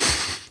people.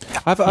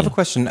 I have a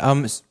question.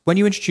 When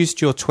you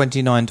introduced your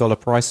 $29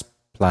 price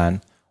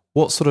plan,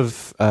 what sort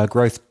of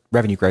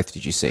revenue growth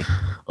did you see?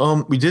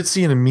 We did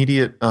see an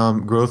immediate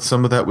growth.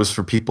 Some of that was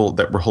for people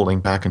that were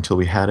holding back until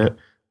we had it,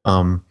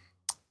 and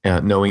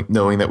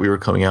knowing that we were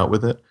coming out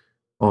with it.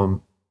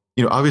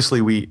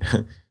 Obviously we,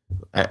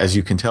 as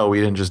you can tell, we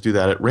didn't just do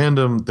that at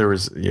random. There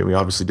was, we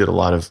obviously did a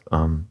lot of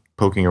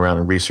poking around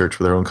and research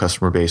with our own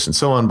customer base and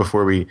so on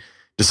before we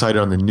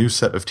decided on the new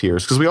set of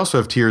tiers. Because we also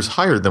have tiers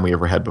higher than we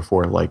ever had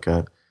before, like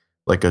a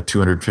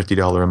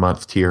 $250 a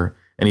month tier,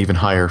 and even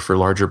higher for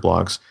larger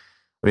blogs.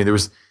 I mean,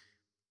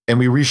 and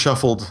we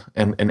reshuffled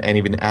and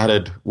even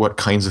added what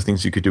kinds of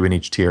things you could do in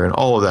each tier. And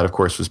all of that, of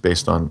course, was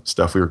based on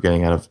stuff we were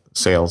getting out of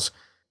sales,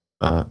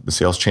 the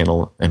sales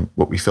channel, and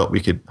what we felt we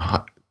could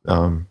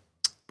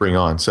bring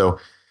on. So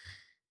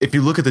if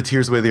you look at the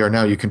tiers the way they are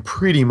now, you can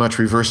pretty much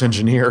reverse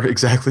engineer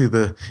exactly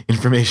the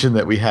information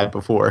that we had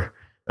before,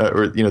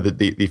 or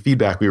the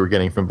feedback we were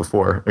getting from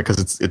before,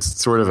 because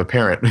it's sort of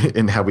apparent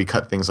in how we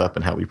cut things up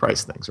and how we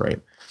price things,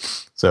 right?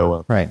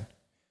 So right.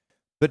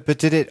 But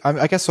did it?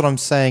 I guess what I'm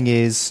saying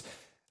is,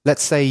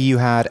 let's say you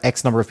had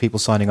X number of people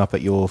signing up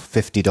at your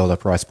 $50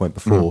 price point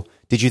before. Mm-hmm.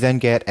 Did you then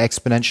get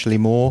exponentially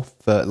more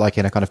for, like,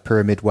 in a kind of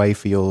pyramid way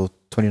for your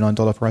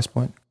 $29 price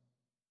point?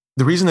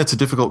 The reason that's a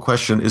difficult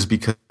question is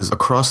because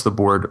across the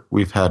board,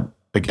 we've had,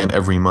 again,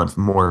 every month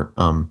more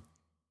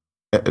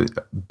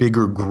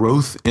bigger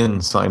growth in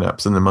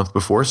signups than the month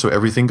before. So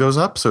everything goes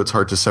up. So it's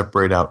hard to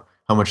separate out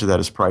how much of that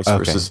is price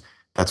versus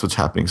that's what's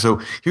happening.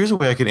 So here's a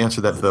way I could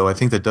answer that, though. I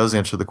think that does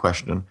answer the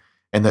question,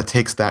 and that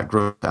takes that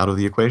growth out of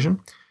the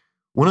equation.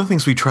 One of the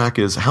things we track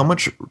is how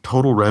much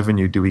total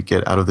revenue do we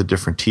get out of the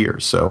different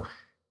tiers. So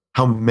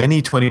how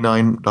many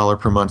 $29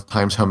 per month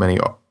times how many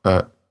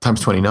times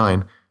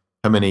 29,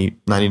 how many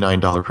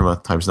 $99 per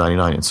month times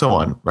 99, and so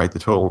on, right? The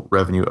total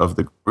revenue of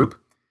the group.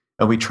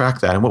 And we track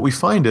that. And what we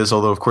find is,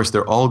 although of course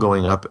they're all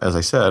going up, as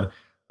I said,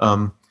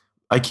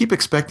 I keep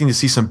expecting to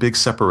see some big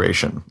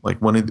separation. Like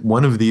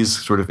one of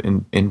these sort of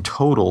in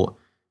total,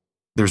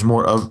 there's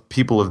more of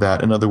people of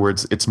that. In other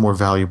words, it's more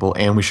valuable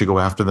and we should go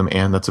after them,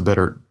 and that's a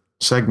better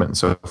segment and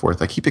so forth.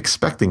 I keep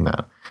expecting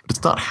that, but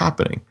it's not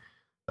happening.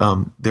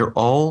 They're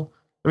all,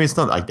 I mean, it's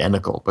not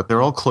identical, but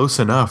they're all close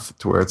enough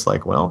to where it's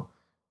like, well,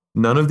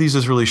 none of these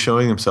is really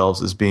showing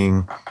themselves as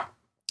being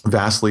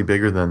vastly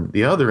bigger than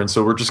the other. And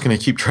so we're just going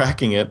to keep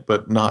tracking it,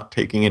 but not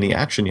taking any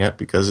action yet,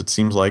 because it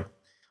seems like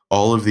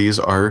all of these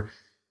are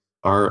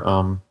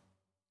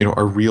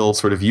real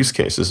sort of use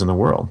cases in the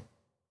world.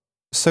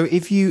 So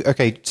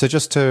so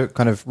just to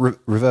kind of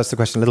reverse the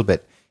question a little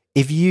bit,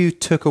 if you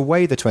took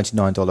away the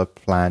 $29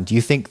 plan, do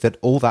you think that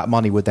all that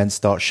money would then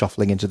start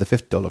shuffling into the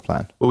 $50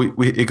 plan? Well,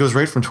 it goes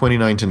right from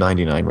 29 to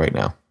 99 right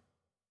now.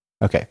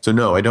 Okay. So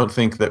no, I don't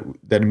think that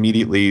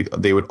immediately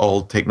they would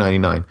all take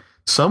 99.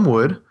 Some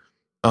would,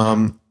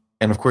 and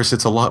of course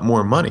it's a lot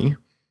more money,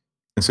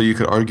 and so you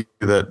could argue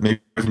that maybe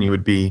revenue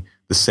would be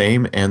the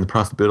same and the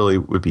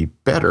profitability would be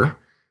better,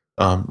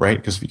 right?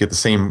 Because if you get the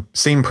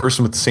same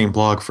person with the same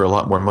blog for a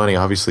lot more money,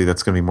 obviously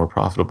that's going to be more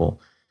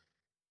profitable.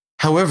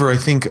 However, I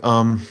think,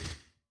 there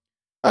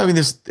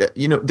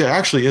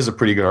actually is a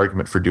pretty good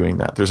argument for doing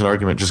that. There's an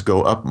argument, just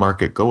go up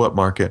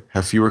market,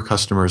 have fewer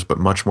customers, but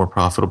much more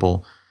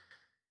profitable.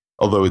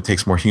 Although it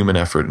takes more human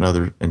effort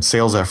and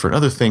sales effort and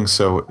other things.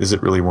 So is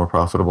it really more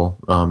profitable?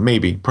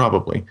 Maybe,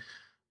 probably.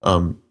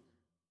 But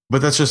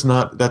that's just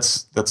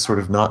that's sort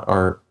of not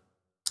our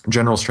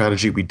general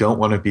strategy. We don't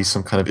want to be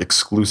some kind of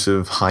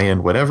exclusive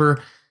high-end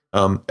whatever.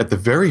 At the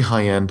very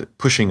high end,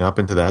 pushing up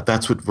into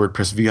that's what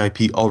WordPress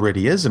VIP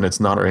already is, and it's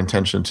not our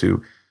intention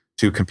to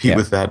compete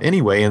with that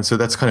anyway. And so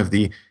that's kind of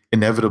the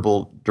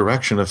inevitable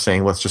direction of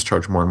saying, let's just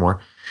charge more and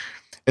more.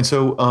 And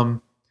so,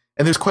 and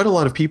there's quite a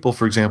lot of people,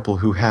 for example,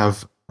 who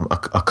have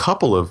a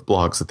couple of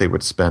blogs that they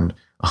would spend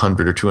 $100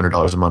 or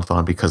 $200 a month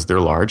on because they're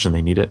large and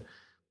they need it,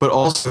 but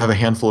also have a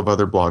handful of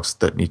other blogs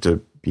that need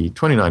to be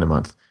 $29 a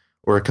month,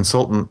 or a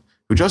consultant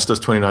who just does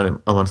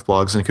 $29 a month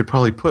blogs and could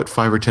probably put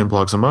 5 or 10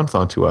 blogs a month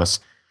onto us,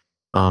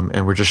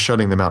 and we're just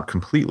shutting them out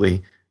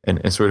completely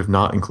and sort of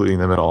not including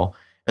them at all.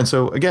 And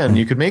so again,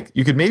 you could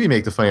maybe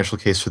make the financial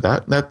case for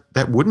that.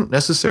 That wouldn't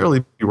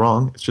necessarily be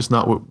wrong. It's just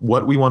not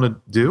what we want to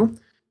do.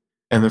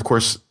 And of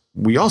course,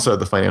 we also have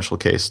the financial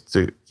case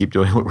to keep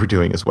doing what we're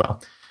doing as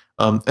well.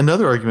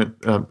 Another argument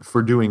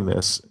for doing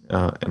this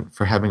and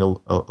for having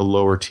a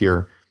lower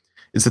tier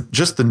is that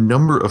just the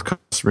number of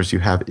customers you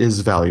have is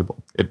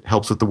valuable. It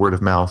helps with the word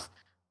of mouth.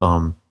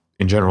 In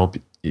general,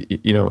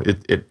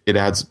 it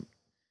adds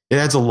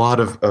a lot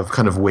of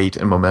kind of weight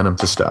and momentum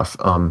to stuff.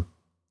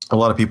 A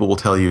lot of people will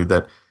tell you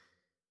that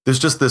there's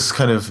just this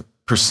kind of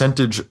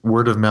percentage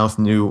word of mouth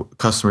new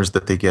customers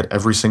that they get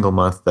every single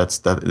month.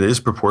 That it is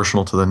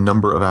proportional to the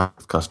number of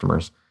active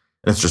customers,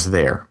 and it's just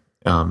there.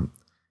 And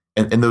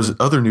those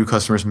other new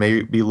customers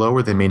may be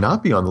lower. They may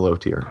not be on the low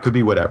tier. It could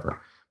be whatever.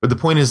 But the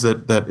point is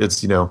that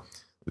it's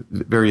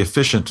very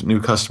efficient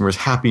new customers,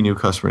 happy new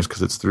customers,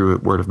 because it's through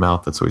word of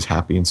mouth that's always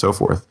happy and so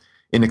forth.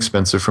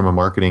 Inexpensive from a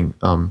marketing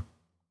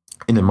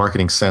in a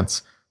marketing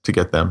sense to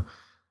get them,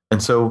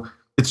 and so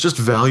it's just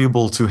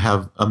valuable to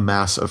have a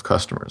mass of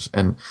customers.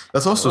 And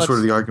that's also sort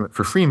of the argument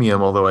for freemium,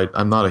 although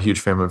I'm not a huge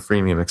fan of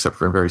freemium except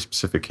for in very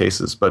specific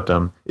cases. But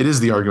it is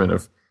the argument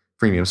of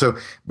freemium. So,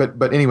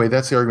 but anyway,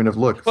 that's the argument of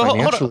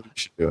financially you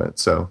should do it.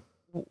 So,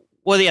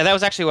 well, yeah, that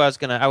was actually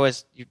what I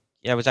was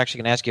actually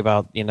going to ask you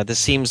about. This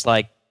seems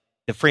like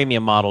the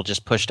freemium model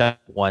just pushed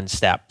up one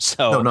step.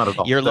 So no, not at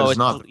all. Your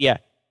lowest, yeah.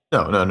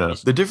 No.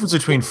 The difference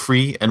between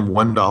free and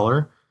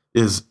 $1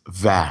 is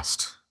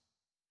vast.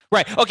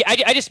 Right. Okay.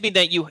 I just mean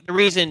that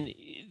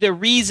the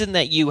reason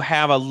that you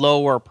have a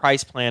lower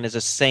price plan is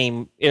the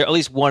same. At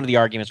least one of the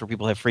arguments where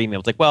people have freemium.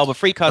 It's like, well, but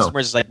free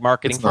customers is like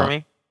marketing for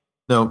me.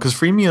 No, because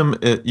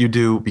freemium you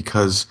do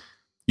because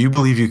you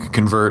believe you can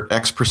convert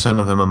X percent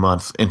of them a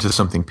month into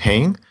something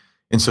paying,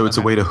 and so it's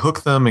a way to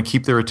hook them and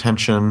keep their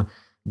attention,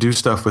 do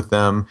stuff with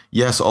them.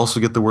 Yes,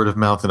 also get the word of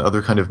mouth and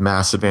other kind of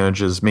mass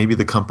advantages. Maybe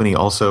the company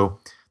also.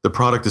 The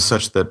product is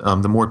such that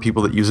the more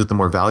people that use it, the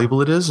more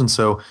valuable it is, and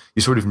so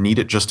you sort of need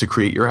it just to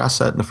create your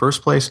asset in the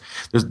first place.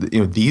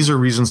 These are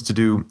reasons to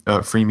do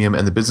freemium,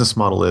 and the business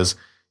model is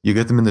you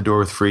get them in the door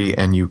with free,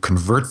 and you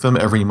convert them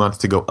every month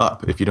to go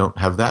up. If you don't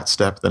have that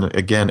step, then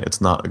again,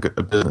 it's not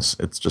a business;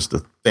 it's just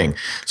a thing.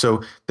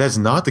 So that's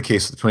not the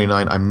case with the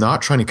 29. I'm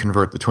not trying to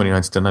convert the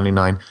 29s to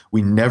 99.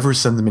 We never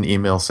send them an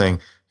email saying,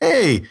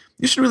 "Hey,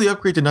 you should really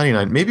upgrade to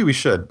 99." Maybe we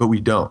should, but we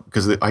don't,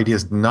 because the idea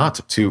is not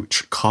to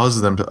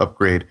cause them to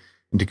upgrade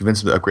and to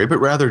convince them to upgrade, but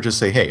rather just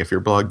say, hey, if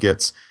your blog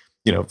gets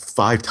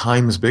 5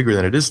 times bigger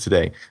than it is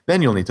today,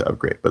 then you'll need to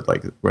upgrade. But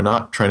we're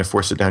not trying to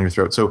force it down your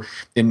throat. So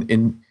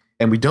and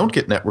we don't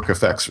get network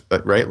effects,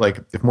 right?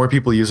 Like if more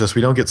people use us,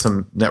 we don't get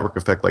some network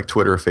effect like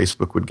Twitter or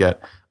Facebook would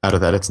get out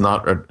of that. It's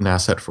not an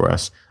asset for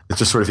us. It's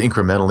just sort of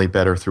incrementally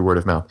better through word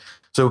of mouth.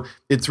 So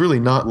it's really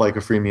not like a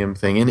freemium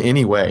thing in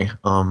any way.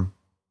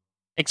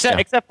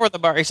 Except for the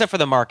marketing, except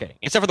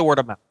for the word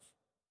of mouth.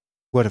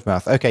 Word of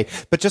mouth. Okay.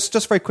 But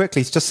just very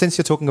quickly, just since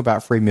you're talking about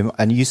freemium,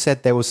 and you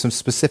said there was some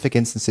specific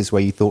instances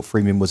where you thought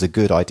freemium was a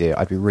good idea,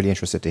 I'd be really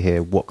interested to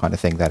hear what kind of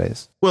thing that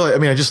is. Well, I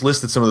mean, I just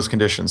listed some of those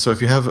conditions. So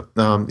if you have,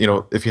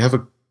 if you have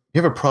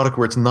a product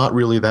where it's not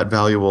really that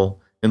valuable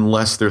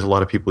unless there's a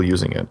lot of people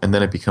using it, and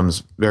then it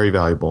becomes very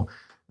valuable,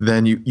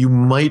 then you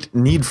might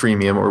need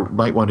freemium or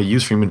might want to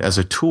use freemium as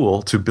a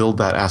tool to build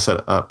that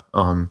asset up.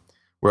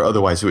 Where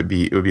otherwise it would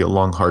be a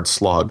long, hard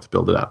slog to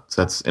build it up.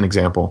 So that's an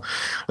example.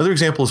 Another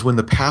example is when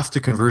the path to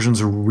conversions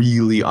are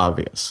really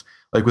obvious.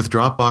 Like with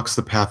Dropbox,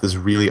 the path is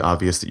really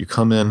obvious that you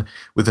come in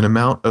with an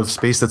amount of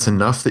space that's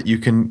enough that you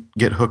can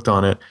get hooked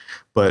on it,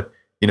 but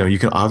you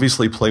can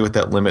obviously play with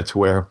that limit to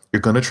where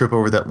you're going to trip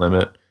over that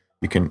limit.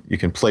 You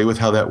can play with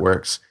how that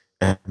works,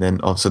 and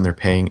then all of a sudden they're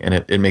paying, and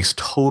it makes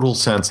total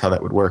sense how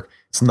that would work.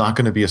 It's not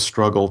going to be a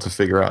struggle to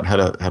figure out how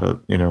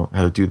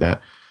to do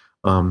that.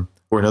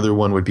 Or another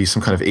one would be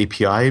some kind of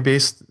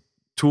API-based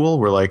tool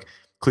where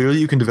clearly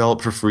you can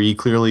develop for free,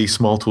 clearly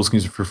small tools can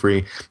use it for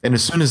free, and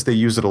as soon as they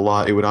use it a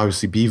lot, it would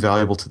obviously be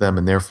valuable to them,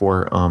 and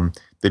therefore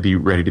they'd be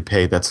ready to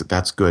pay.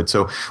 That's good.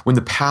 So when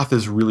the path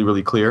is really,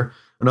 really clear.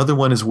 Another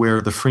one is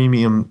where the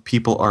freemium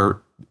people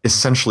are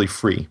essentially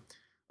free.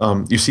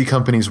 You see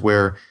companies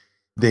where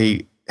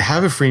they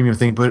have a freemium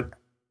thing, but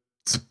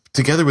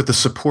together with the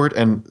support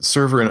and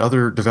server and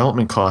other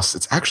development costs,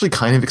 it's actually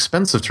kind of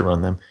expensive to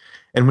run them.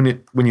 And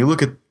when you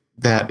look at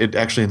that, it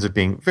actually ends up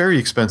being very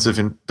expensive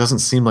and doesn't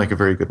seem like a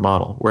very good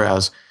model.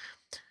 Whereas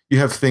you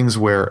have things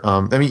where,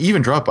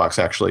 even Dropbox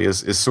actually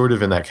is sort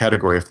of in that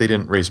category. If they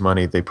didn't raise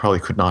money, they probably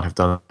could not have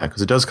done that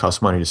because it does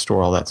cost money to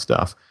store all that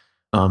stuff.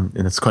 And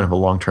it's kind of a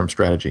long-term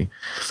strategy.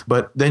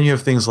 But then you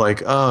have things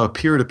like a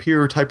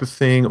peer-to-peer type of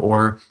thing,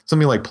 or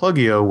something like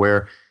Plugio,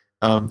 where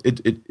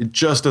it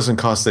just doesn't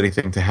cost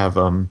anything to have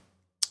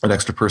an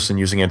extra person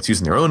using it. It's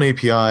using their own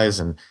APIs,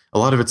 and a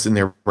lot of it's in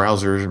their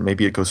browser.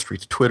 Maybe it goes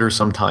straight to Twitter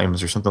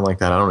sometimes or something like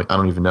that. I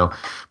don't even know.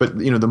 But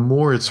the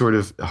more it's sort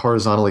of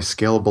horizontally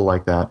scalable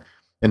like that,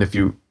 and if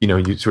you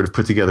sort of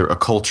put together a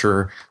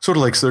culture, sort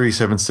of like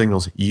 37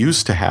 Signals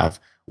used to have,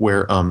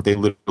 where they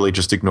literally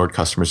just ignored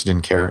customers,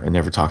 didn't care, and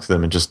never talked to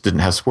them, and just didn't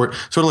have support.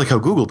 Sort of like how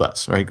Google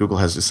does, right? Google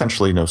has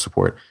essentially no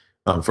support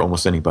for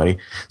almost anybody.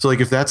 So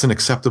like if that's an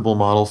acceptable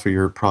model for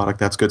your product,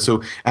 that's good.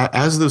 So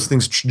as those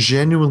things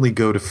genuinely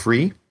go to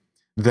free,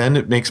 then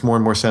it makes more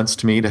and more sense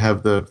to me to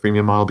have the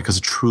freemium model, because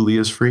it truly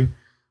is free.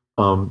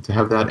 To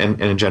have that, and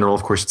in general,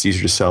 of course, it's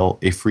easier to sell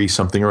a free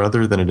something or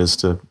other than it is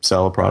to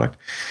sell a product.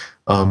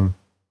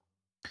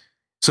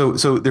 So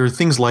there are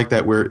things like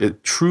that where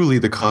it truly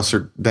the costs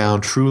are down.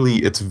 Truly,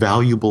 it's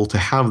valuable to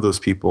have those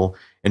people,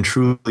 and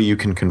truly you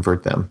can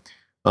convert them.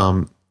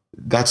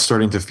 That's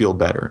starting to feel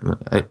better.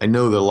 I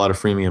know that a lot of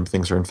freemium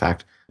things are in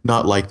fact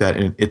not like that,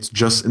 and it's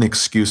just an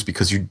excuse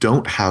because you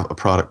don't have a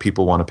product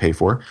people want to pay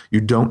for. You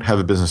don't have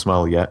a business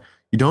model yet.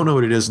 You don't know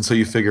what it is, and so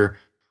you figure,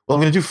 well,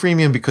 I'm going to do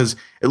freemium because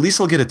at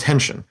least I'll get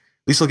attention.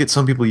 At least I'll get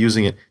some people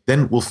using it.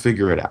 Then we'll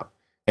figure it out.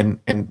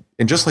 And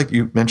just like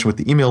you mentioned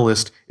with the email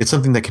list, it's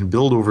something that can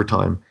build over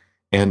time.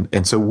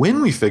 And so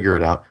when we figure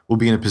it out, we'll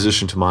be in a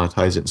position to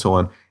monetize it and so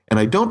on. And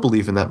I don't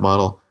believe in that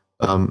model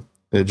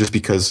just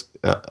because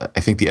I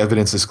think the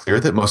evidence is clear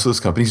that most of those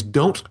companies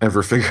don't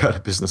ever figure out a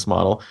business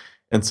model.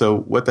 And so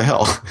what the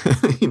hell,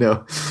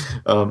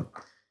 and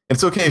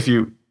it's okay if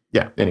you,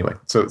 yeah, anyway.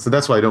 So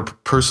that's why I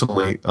don't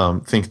personally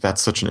think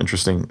that's such an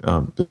interesting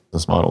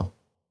business model.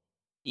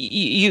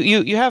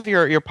 You have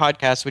your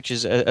podcast, which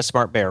is a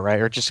Smart Bear, right?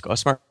 Or just a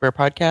Smart Bear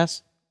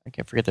podcast? I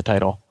can't forget the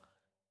title.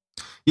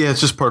 Yeah, it's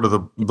just part of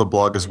the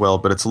blog as well,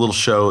 but it's a little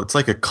show. It's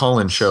like a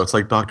call-in show. It's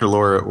like Dr.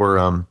 Laura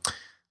or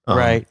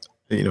right.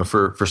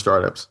 For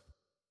startups.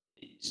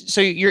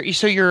 So your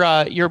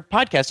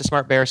podcast, the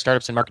Smart Bear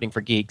Startups and Marketing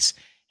for Geeks,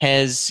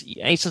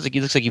 it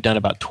looks like you've done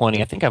about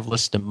 20. I think I've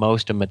listened to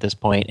most of them at this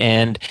point,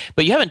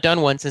 but you haven't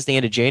done one since the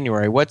end of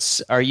January.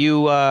 Are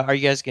you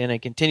guys going to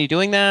continue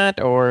doing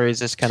that, or is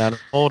this kind of on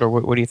hold, or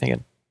what are you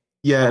thinking?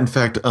 Yeah, in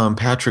fact,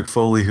 Patrick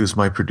Foley, who's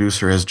my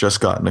producer, has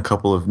just gotten a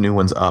couple of new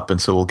ones up, and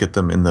so we'll get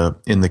them in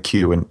the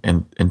queue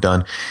and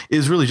done. It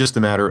is really just a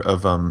matter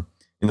of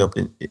in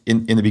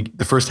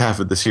the first half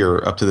of this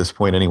year, up to this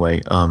point anyway,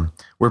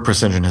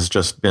 WordPress Engine has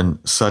just been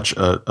such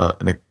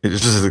it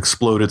just has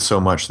exploded so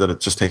much that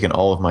it's just taken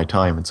all of my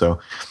time, and so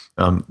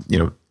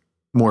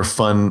more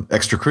fun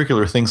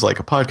extracurricular things like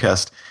a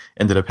podcast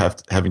ended up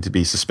having to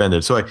be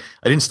suspended. So I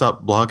didn't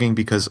stop blogging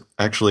because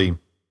actually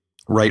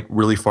write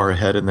really far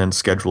ahead and then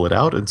schedule it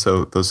out, and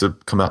so those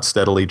have come out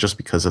steadily just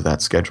because of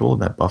that schedule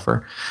and that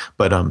buffer.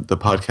 But the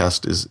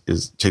podcast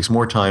is takes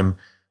more time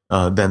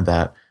than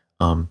that.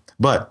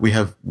 But we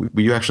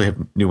actually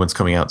have new ones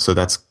coming out, so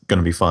that's going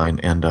to be fine.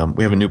 And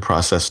we have a new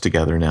process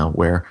together now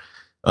where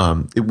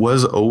it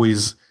was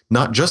always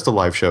not just a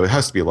live show. It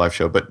has to be a live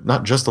show, but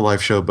not just a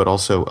live show, but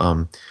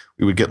also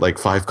we would get like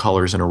 5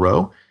 callers in a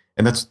row.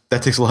 And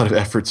that takes a lot of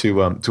effort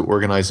to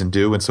organize and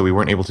do. And so we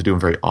weren't able to do them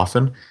very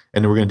often.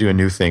 And then we're going to do a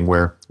new thing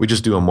where we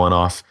just do them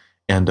one-off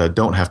and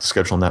don't have to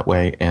schedule them that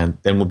way. And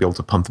then we'll be able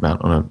to pump them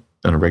out on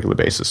a regular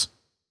basis.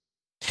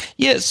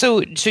 Yeah,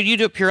 so you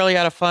do it purely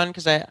out of fun?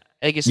 Because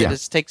like you said,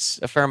 this takes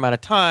a fair amount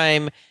of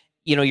time.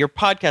 Your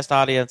podcast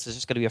audience is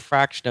just going to be a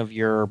fraction of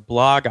your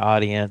blog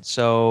audience.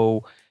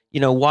 So,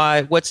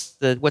 why? What's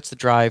the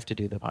drive to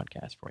do the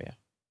podcast for you?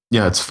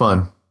 Yeah, it's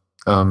fun.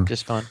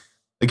 Just fun.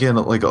 Again,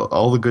 like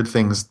all the good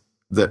things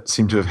that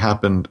seem to have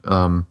happened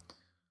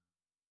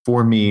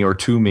for me or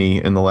to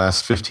me in the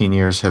last 15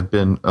 years have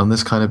been on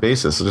this kind of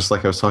basis, just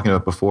like I was talking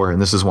about before, and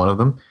this is one of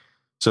them.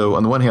 So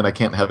on the one hand, I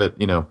can't have it,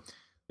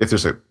 if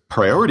there's a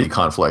priority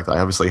conflict, I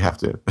obviously have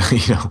to,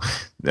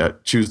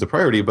 choose the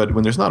priority. But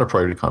when there's not a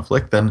priority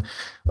conflict, then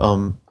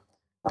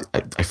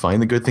I find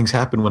the good things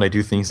happen when I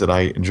do things that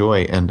I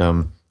enjoy.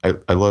 And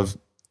I love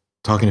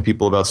talking to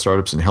people about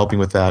startups and helping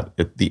with that.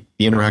 The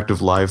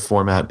interactive live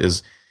format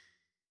is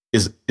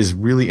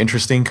really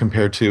interesting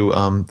compared to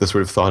the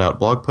sort of thought out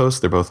blog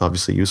posts. They're both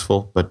obviously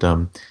useful, but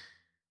I'm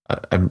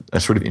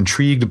sort of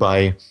intrigued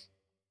by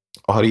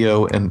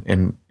audio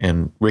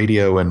and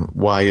radio, and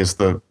why is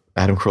the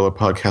Adam Carolla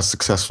podcast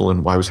successful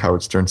and why was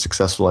Howard Stern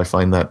successful. I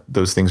find that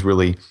those things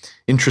really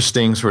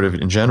interesting sort of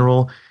in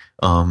general.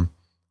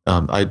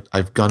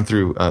 I've gone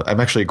through,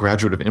 I'm actually a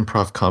graduate of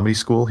improv comedy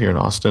school here in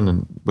Austin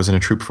and was in a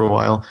troupe for a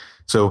while.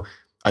 So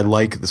I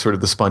like the sort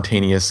of the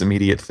spontaneous,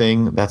 immediate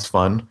thing. That's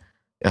fun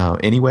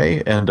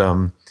anyway. And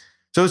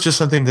so it's just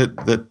something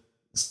that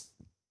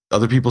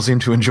other people seem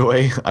to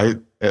enjoy. I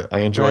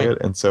enjoy it.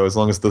 And so as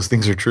long as those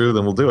things are true,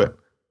 then we'll do it.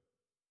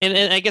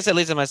 And I guess that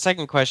leads to my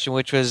second question,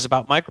 which was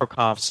about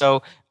MicroConf.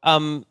 So,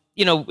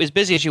 as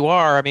busy as you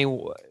are, I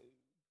mean,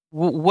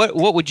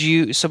 what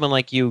would someone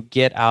like you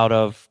get out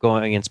of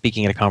going and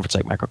speaking at a conference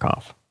like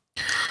MicroConf?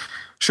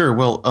 Sure.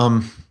 Well,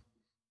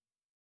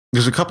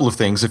 there's a couple of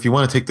things. If you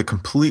want to take the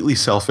completely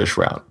selfish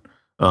route,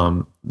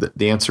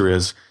 the answer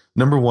is,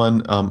 number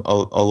one,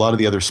 a lot of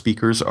the other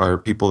speakers are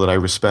people that I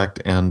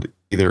respect and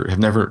either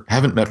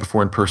haven't met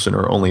before in person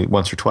or only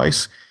once or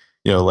twice.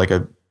 Like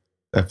I've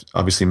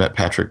obviously met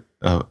Patrick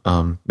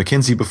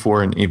McKenzie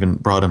before, and even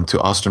brought him to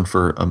Austin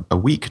for a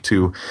week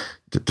to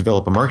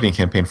develop a marketing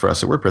campaign for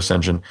us at WordPress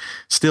Engine.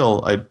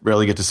 Still, I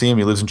rarely get to see him.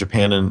 He lives in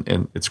Japan,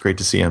 and it's great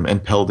to see him.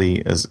 And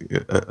Peldy is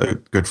a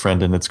good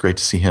friend, and it's great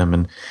to see him.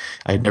 And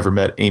I had never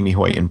met Amy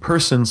Hoy in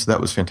person, so that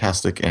was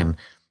fantastic, and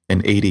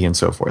 80 and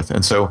so forth.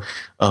 And so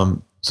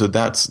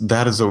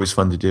that is always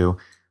fun to do.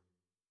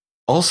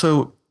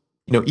 Also,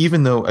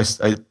 even though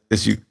I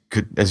as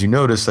you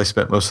noticed, I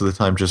spent most of the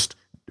time just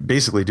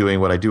basically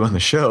doing what I do on the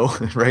show,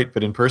 right?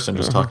 But in person,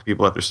 just talking to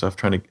people about their stuff,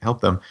 trying to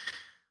help them.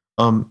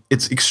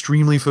 It's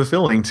extremely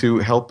fulfilling to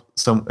help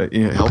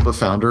help a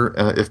founder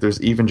if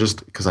there's even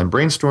just because I'm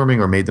brainstorming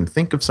or made them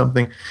think of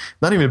something.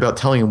 Not even about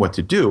telling them what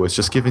to do. It's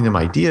just giving them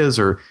ideas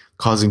or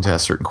causing to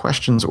ask certain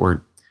questions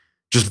or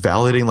just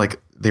validating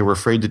like they were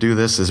afraid to do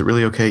this. Is it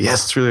really okay?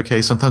 Yes, it's really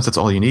okay. Sometimes that's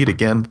all you need.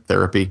 Again,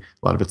 therapy.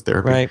 A lot of it's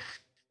therapy. Right.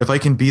 If I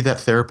can be that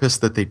therapist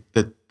that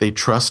they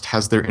trust,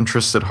 has their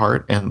interests at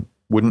heart, and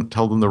wouldn't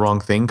tell them the wrong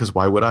thing, because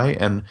why would I?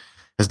 And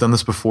has done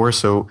this before,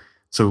 so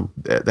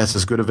that's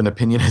as good of an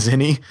opinion as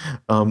any,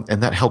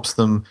 and that helps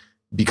them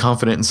be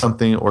confident in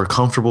something or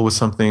comfortable with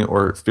something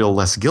or feel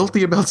less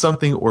guilty about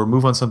something or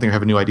move on something or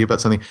have a new idea about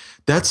something.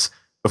 That's,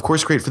 of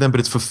course, great for them, but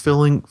it's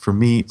fulfilling for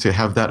me to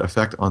have that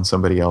effect on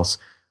somebody else.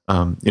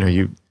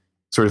 You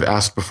sort of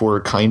asked before,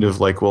 kind of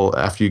like, well,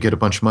 after you get a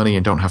bunch of money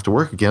and don't have to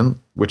work again,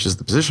 which is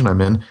the position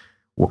I'm in,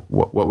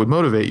 what would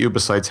motivate you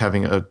besides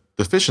having a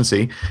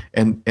deficiency?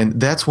 And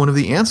that's one of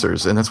the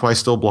answers. And that's why I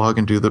still blog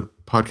and do the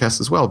podcast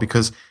as well,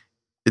 because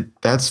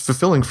that's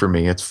fulfilling for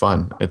me. It's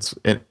fun.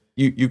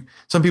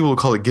 Some people will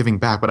call it giving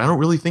back, but I don't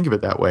really think of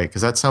it that way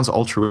because that sounds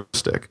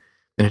altruistic.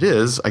 And it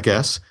is, I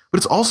guess, but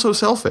it's also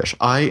selfish.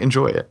 I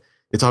enjoy it.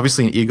 It's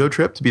obviously an ego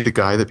trip to be the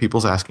guy that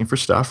people's asking for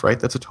stuff, right?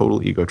 That's a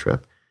total ego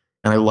trip.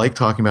 And I like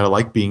talking about it. I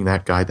like being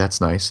that guy. That's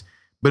nice.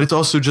 But it's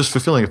also just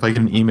fulfilling. If I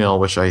get an email,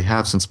 which I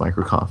have since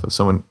MicroConf, of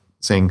someone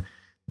saying,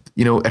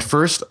 at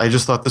first I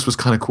just thought this was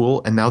kind of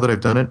cool. And now that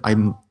I've done it,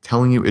 I'm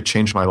telling you, it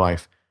changed my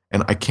life.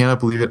 And I cannot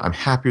believe it. I'm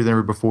happier than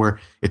ever before.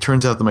 It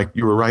turns out that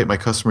you were right. My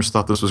customers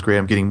thought this was great.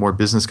 I'm getting more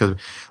business because,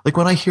 like,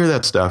 when I hear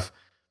that stuff,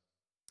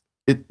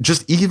 it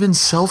just, even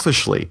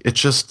selfishly, it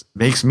just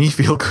makes me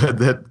feel good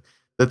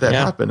that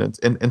happened.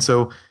 And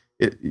so,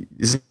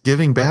 is it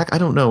giving back? I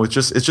don't know. It's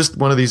just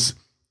one of these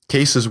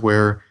cases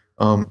where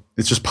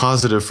it's just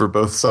positive for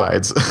both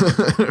sides,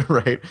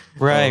 right?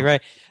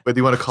 Right. Whether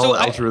you want to call it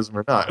altruism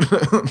or not.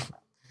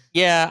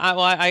 Yeah,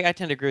 I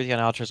tend to agree with you on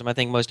altruism. I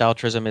think most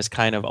altruism is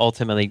kind of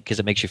ultimately because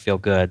it makes you feel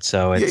good.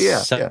 So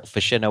it's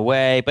selfish in a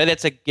way, but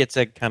it's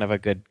a kind of a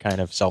good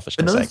kind of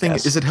selfishness. Another thing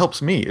is it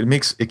helps me.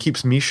 It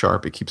keeps me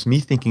sharp. It keeps me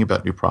thinking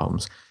about new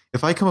problems.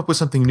 If I come up with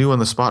something new on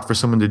the spot for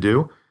someone to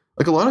do,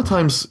 like a lot of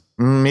times,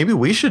 maybe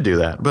we should do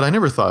that, but I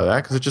never thought of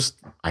that because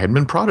I hadn't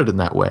been prodded in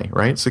that way,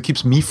 right? So it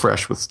keeps me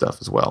fresh with stuff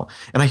as well.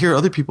 And I hear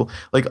other people,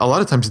 like a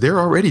lot of times they're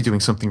already doing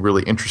something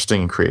really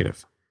interesting and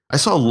creative. I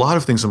saw a lot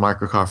of things in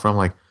Microconf where I'm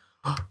like,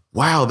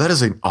 wow, that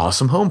is an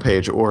awesome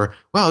homepage, or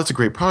wow, that's a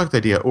great product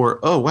idea, or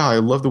oh, wow, I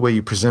love the way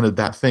you presented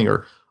that thing,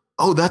 or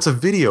oh, that's a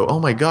video.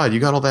 Oh my God, you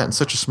got all that in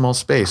such a small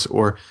space,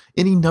 or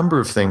any number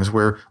of things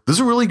where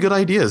those are really good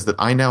ideas that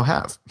I now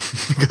have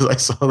because I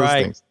saw those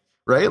things,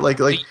 right? Like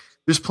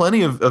there's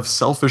plenty of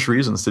selfish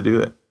reasons to do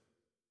it.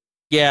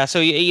 Yeah.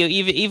 So you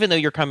even though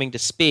you're coming to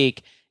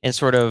speak and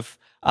sort of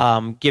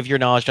give your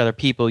knowledge to other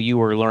people, you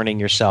were learning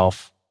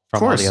yourself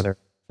from all from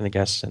the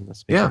guests and the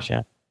speakers.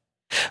 Yeah.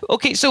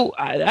 Okay, so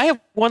I have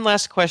one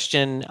last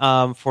question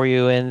for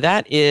you, and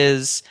that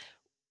is,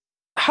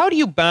 how do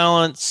you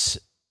balance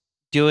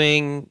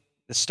doing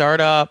the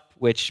startup,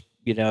 which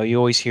you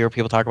always hear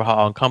people talk about how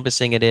all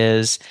encompassing it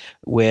is,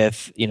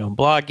 with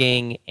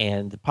blogging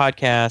and the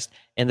podcast,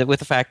 and with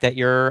the fact that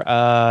you're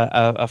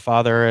a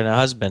father and a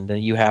husband,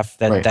 and you have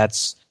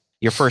that's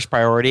your first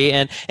priority,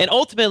 and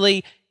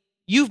ultimately,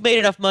 you've made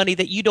enough money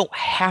that you don't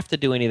have to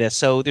do any of this.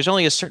 So there's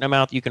only a certain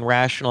amount that you can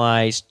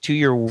rationalize to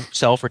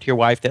yourself or to your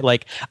wife that,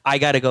 like, I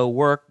got to go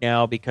work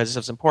now because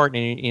it's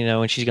important.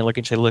 And she's going to look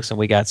and say, listen,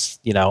 we got,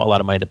 a lot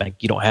of money in the bank.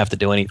 You don't have to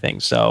do anything.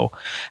 So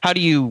how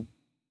do you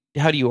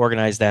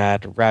organize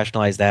that, or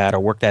rationalize that, or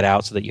work that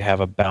out so that you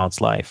have a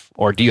balanced life?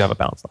 Or do you have a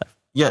balanced life?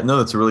 Yeah, no,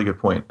 that's a really good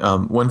point.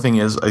 One thing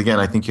is, again,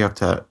 I think you have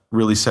to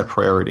really set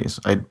priorities.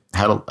 I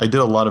did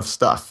a lot of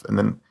stuff, and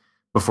then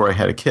before I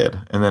had a kid,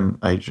 and then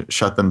I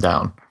shut them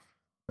down.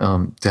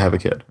 To have a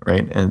kid,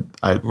 right? And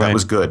that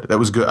was good. That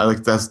was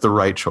good. That's the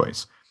right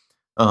choice.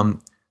 So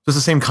it's the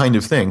same kind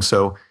of thing.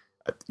 So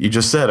you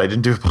just said I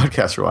didn't do a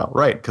podcast for a while,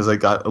 right? Because I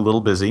got a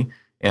little busy,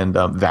 and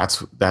that's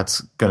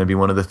going to be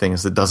one of the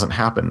things that doesn't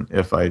happen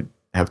if I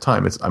have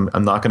time.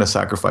 I'm not going to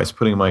sacrifice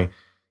putting my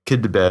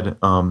kid to bed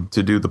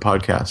to do the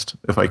podcast.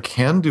 If I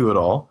can do it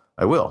all,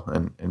 I will,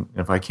 and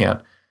if I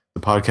can't,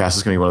 the podcast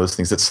is going to be one of those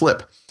things that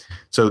slip.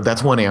 So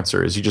that's one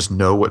answer: is you just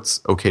know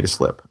what's okay to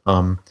slip.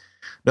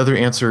 Another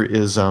answer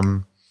is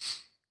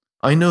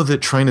I know that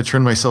trying to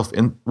turn myself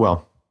in,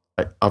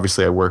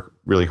 obviously I work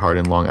really hard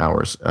in long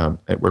hours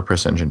at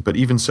WordPress Engine, but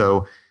even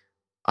so,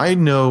 I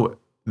know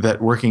that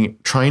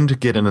trying to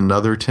get in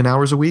another 10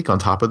 hours a week on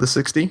top of the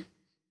 60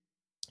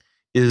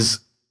 is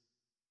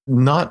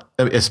not,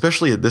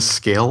 especially at this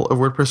scale of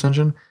WordPress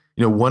engine,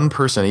 one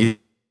person,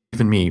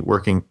 even me,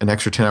 working an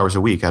extra 10 hours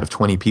a week out of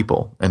 20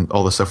 people and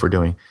all the stuff we're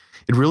doing,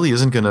 it really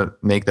isn't going to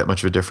make that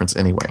much of a difference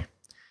anyway.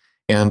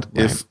 And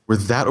if we're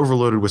that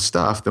overloaded with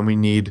stuff, then we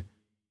need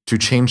to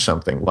change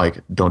something,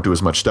 like don't do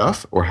as much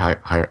stuff or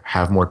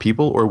have more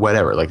people or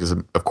whatever. Like,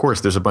 of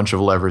course, there's a bunch of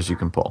levers you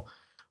can pull.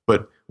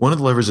 But one of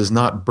the levers is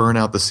not burn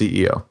out the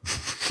CEO,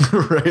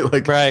 right?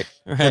 Like, right.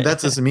 And that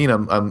doesn't mean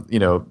I'm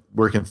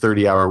working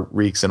 30-hour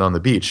weeks and on the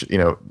beach,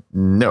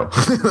 no,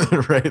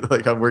 right?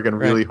 Like I'm working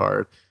really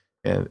hard.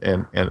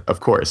 And of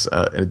course,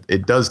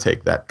 it does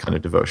take that kind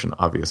of devotion,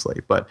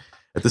 obviously. But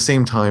at the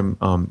same time,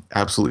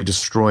 absolutely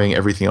destroying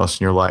everything else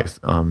in your life,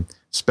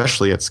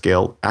 especially at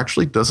scale,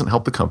 actually doesn't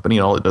help the company.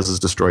 And all it does is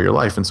destroy your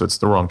life. And so it's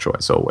the wrong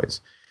choice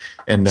always.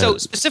 And so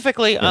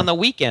specifically on the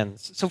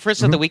weekends. So for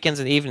instance, the weekends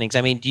and evenings,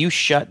 I mean, do you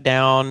shut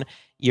down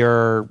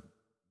your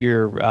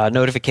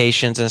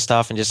notifications and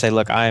stuff and just say,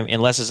 look,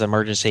 unless it's an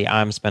emergency,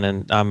 I'm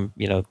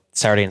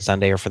Saturday and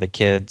Sunday are for the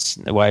kids,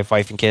 the wife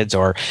and kids,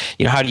 or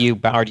how do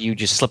you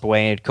just slip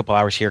away a couple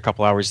hours here, a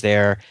couple hours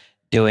there,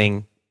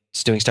 doing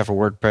stuff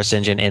for WordPress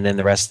engine, and then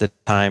the rest of the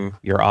time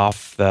you're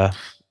off the.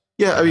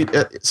 Yeah, I mean,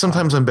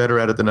 sometimes I'm better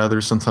at it than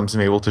others. Sometimes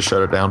I'm able to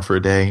shut it down for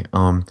a day.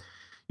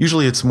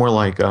 Usually it's more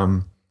like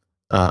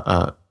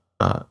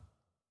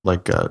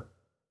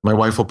my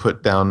wife will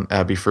put down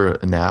Abby for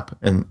a nap,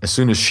 and as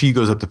soon as she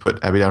goes up to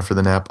put Abby down for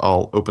the nap,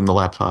 I'll open the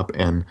laptop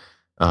and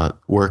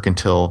work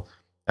until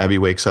Abby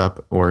wakes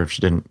up, or if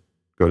she didn't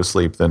go to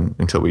sleep, then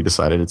until we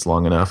decided it's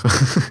long enough.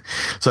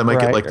 So I might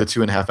get like the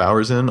 2.5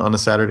 hours in on a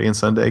Saturday and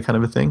Sunday kind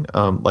of a thing,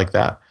 like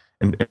that,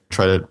 and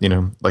try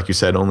to, like you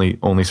said,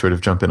 only sort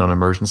of jump in on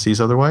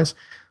emergencies otherwise.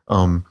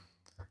 And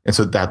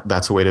so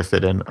that's a way to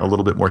fit in a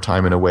little bit more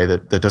time in a way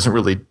that doesn't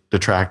really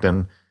detract.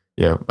 And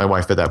my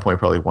wife at that point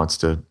probably wants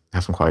to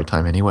have some quiet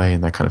time anyway,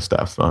 and that kind of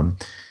stuff.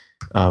 And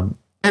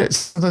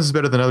sometimes it's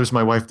better than others.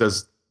 My wife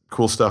does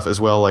cool stuff as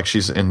well. Like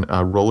she's in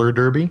roller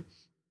derby.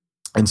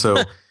 And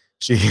so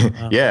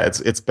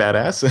it's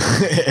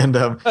badass. And,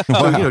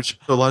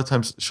 a lot of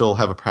times she'll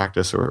have a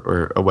practice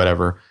or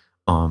whatever.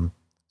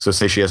 So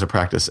say she has a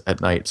practice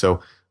at night. So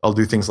I'll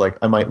do things like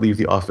I might leave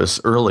the office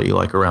early,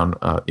 like around,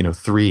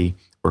 3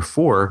 or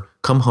 4,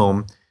 come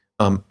home,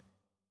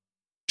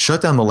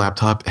 shut down the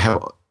laptop,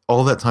 have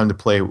all that time to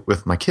play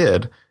with my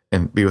kid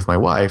and be with my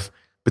wife.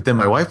 But then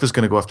my wife is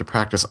going to go off to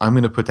practice. I'm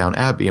going to put down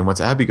Abby. And once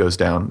Abby goes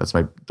down, that's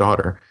my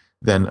daughter,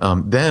 then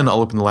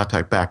I'll open the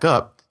laptop back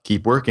up,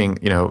 keep working.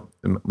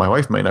 My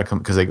wife might not come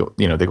because they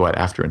go out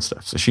after and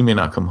stuff. So she may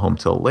not come home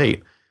till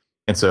late.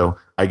 And so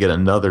I get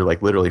another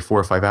like literally 4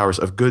 or 5 hours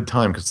of good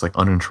time because it's like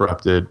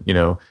uninterrupted,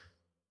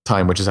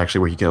 time, which is actually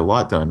where you get a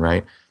lot done.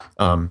 Right.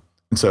 And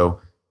so,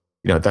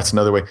 that's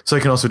another way. So I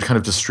can also kind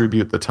of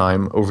distribute the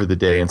time over the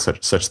day and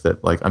such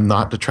that like I'm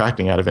not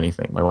detracting out of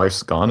anything. My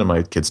wife's gone and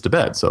my kid's to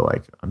bed. So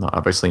like I'm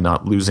obviously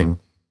not losing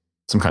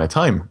some kind of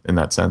time in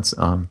that sense.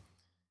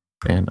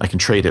 And I can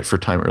trade it for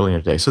time early in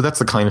the day. So that's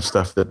the kind of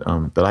stuff that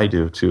I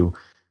do to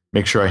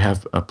make sure I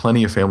have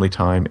plenty of family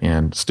time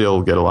and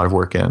still get a lot of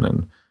work in.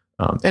 And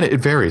it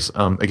varies.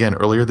 Again,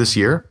 earlier this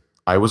year,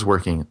 I was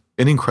working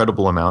an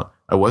incredible amount.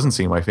 I wasn't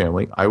seeing my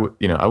family. I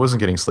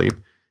wasn't getting sleep.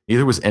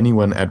 Neither was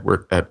anyone at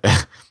work at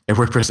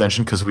WordPress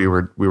Engine because we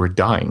were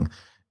dying,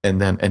 and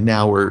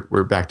now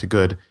we're back to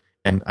good.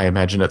 And I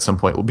imagine at some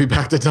point we'll be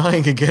back to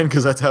dying again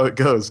because that's how it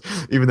goes.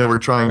 Even though we're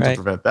trying to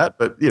prevent that,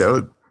 but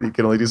you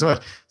can only do so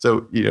much.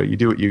 So you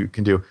do what you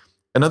can do.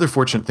 Another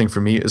fortunate thing for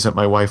me is that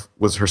my wife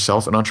was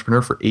herself an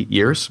entrepreneur for 8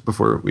 years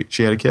before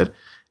she had a kid.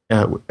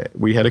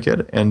 We had a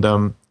kid,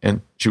 and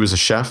she was a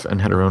chef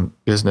and had her own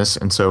business,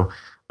 and so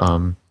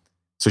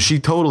she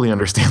totally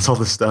understands all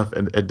this stuff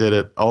and did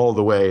it all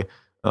the way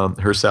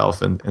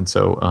herself, and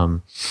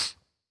so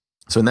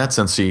in that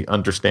sense she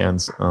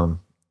understands.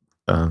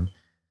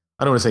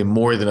 I don't want to say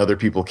more than other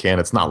people can.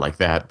 It's not like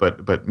that,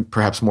 but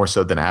perhaps more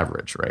so than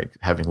average, right?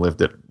 Having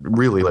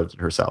really lived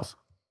it herself.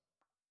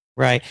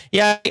 Right.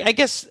 Yeah. I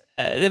guess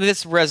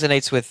this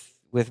resonates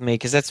with me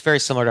because that's very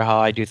similar to how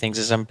I do things.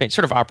 Is I'm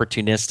sort of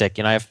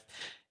opportunistic. I have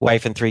a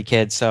wife and 3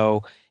 kids,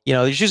 so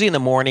there's usually in the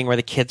morning where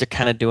the kids are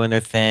kind of doing their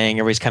thing.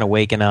 Everybody's kind of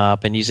waking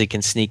up, and usually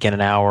can sneak in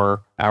an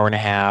hour and a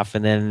half,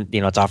 and then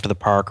it's off to the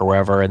park or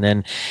wherever. And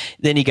then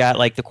you got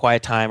like the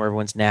quiet time where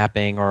everyone's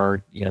napping,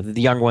 or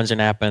the younger ones are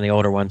napping, and the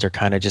older ones are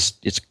kind of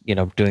just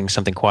doing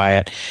something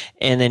quiet.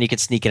 And then you can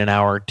sneak in an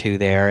hour or 2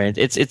 there, and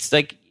it's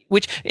like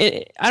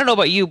I don't know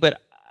about you, but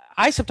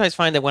I sometimes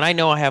find that when I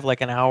know I have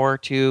like an hour or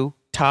 2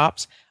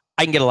 tops,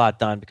 I can get a lot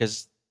done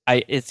because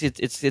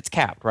it's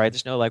capped, right?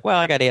 There's no like, well,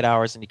 I got 8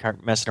 hours and you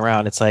can't messing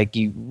around. It's like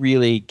you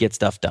really get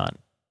stuff done.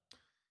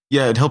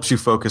 Yeah, it helps you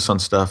focus on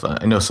stuff.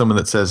 I know someone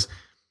that says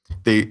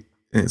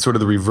it's sort of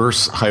the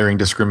reverse hiring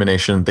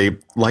discrimination. They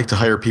like to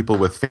hire people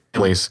with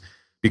families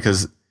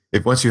because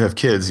if once you have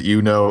kids,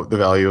 the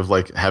value of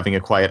like having a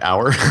quiet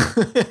hour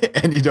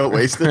and you don't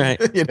waste it, right.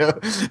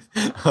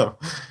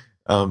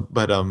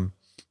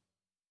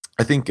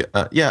 I think,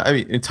 yeah, I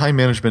mean, time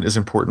management is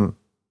important.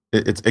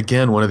 It's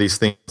again one of these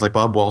things. Like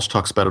Bob Walsh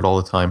talks about it all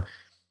the time.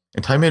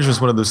 And time management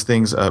is one of those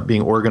things.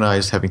 Being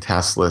organized, having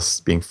task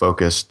lists, being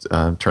focused,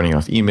 turning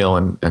off email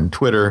and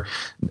Twitter,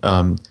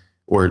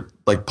 or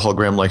like Paul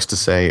Graham likes to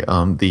say,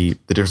 the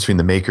difference between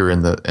the maker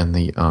and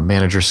the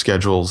manager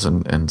schedules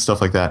and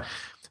stuff like that.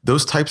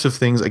 Those types of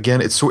things.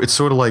 Again, it's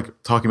sort of like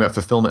talking about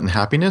fulfillment and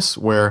happiness,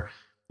 where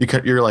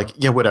you're like,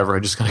 yeah, whatever.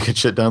 I'm just gonna get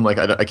shit done. Like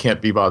I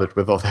can't be bothered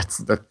with all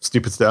that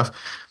stupid stuff.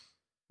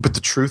 But the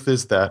truth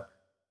is that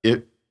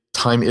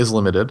time is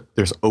limited.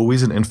 There's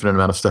always an infinite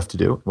amount of stuff to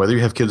do. Whether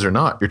you have kids or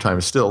not, your time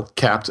is still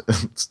capped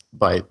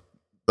by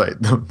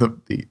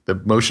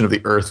the motion of the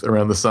Earth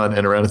around the sun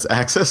and around its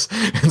axis.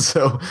 And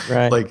so,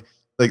 Right.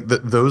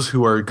 those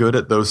who are good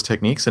at those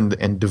techniques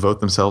and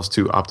devote themselves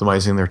to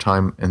optimizing their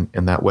time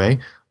in that way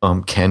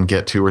can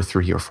get 2 or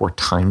 3 or 4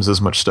 times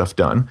as much stuff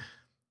done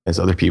as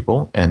other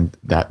people, and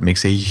that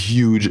makes a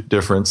huge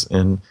difference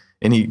in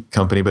any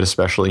company, but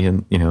especially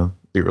in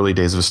the early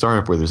days of a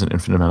startup where there's an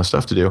infinite amount of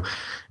stuff to do.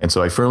 And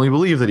so I firmly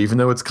believe that even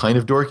though it's kind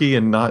of dorky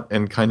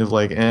and kind of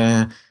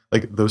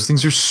like those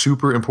things are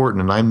super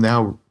important, and I'm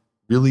now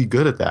really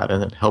good at that,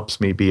 and it helps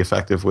me be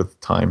effective with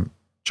time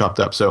chopped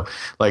up. So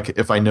like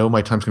if I know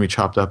my time's going to be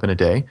chopped up in a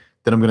day,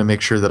 then I'm going to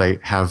make sure that I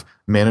have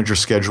manager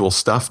schedule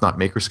stuff, not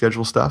maker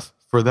schedule stuff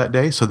for that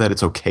day, so that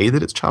it's okay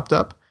that it's chopped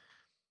up.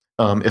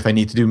 If I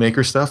need to do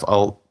maker stuff,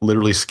 I'll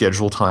literally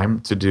schedule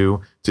time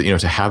to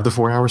have the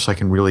 4 hours so I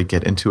can really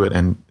get into it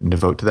and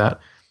devote to that.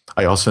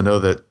 I also know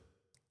that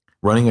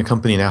running a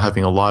company now,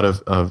 having a lot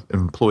of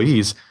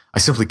employees, I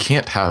simply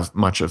can't have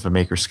much of a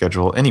maker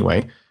schedule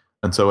anyway.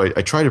 And so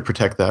I try to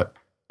protect that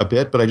a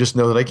bit, but I just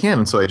know that I can.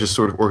 And so I just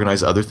sort of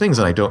organize other things,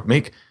 and I don't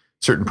make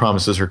certain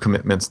promises or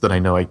commitments that I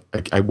know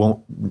I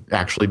won't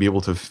actually be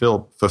able to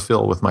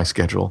fulfill with my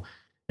schedule,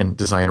 and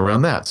design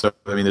around that. So,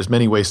 I mean, there's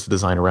many ways to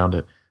design around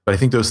it. But I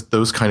think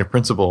those kind of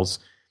principles,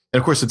 and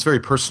of course, it's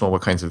very personal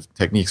what kinds of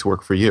techniques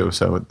work for you.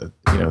 So,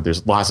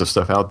 there's lots of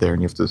stuff out there,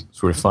 and you have to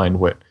sort of find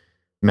what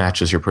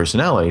matches your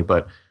personality.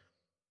 But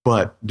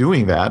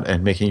doing that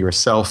and making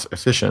yourself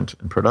efficient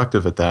and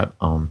productive at that,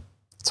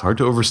 it's hard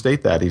to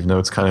overstate that, even though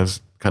it's kind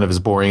of as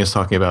boring as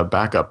talking about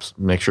backups.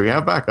 Make sure you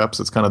have backups.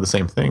 It's kind of the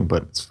same thing,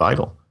 but it's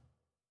vital.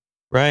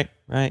 Right.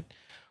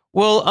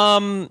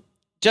 Well,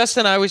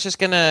 Justin, I was just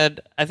gonna.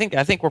 I think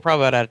we're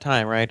probably about out of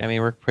time, right? I mean,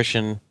 we're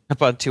pushing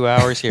about 2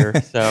 hours here.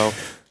 So,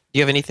 do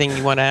you have anything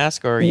you want to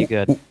ask, or are you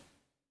good?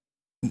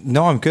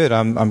 No, I'm good.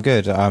 I'm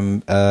good.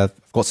 I've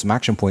got some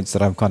action points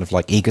that I'm kind of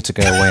like eager to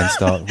go away and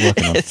start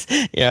working on.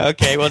 Yeah.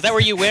 Okay. Well, is that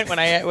where you went when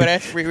I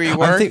asked where you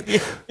were?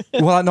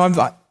 Well,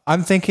 no,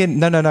 I'm thinking.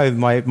 No.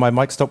 My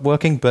mic stopped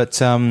working, but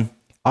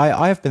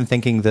I have been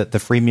thinking that the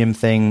freemium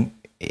thing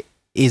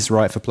is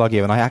right for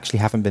Plugio, and I actually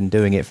haven't been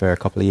doing it for a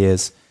couple of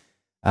years.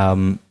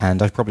 And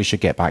I probably should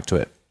get back to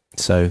it.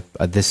 So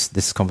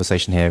this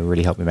conversation here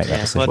really helped me make that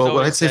decision. Well,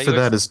 what I'd say for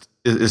that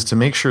is to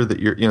make sure that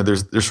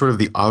there's sort of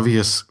the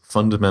obvious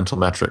fundamental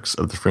metrics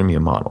of the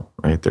freemium model,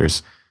 right?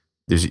 There's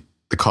the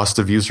cost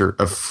of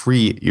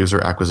free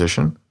user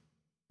acquisition.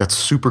 That's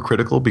super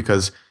critical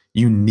because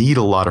you need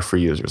a lot of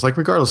free users. Like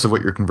regardless of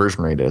what your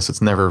conversion rate is,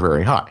 it's never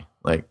very high.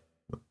 Like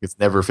it's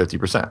never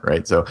 50%,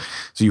 right? So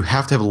you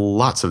have to have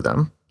lots of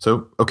them.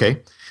 So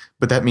okay.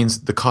 But that means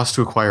the cost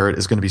to acquire it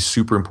is going to be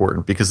super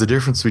important, because the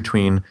difference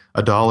between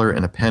 $1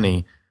 and a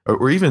penny,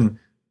 or even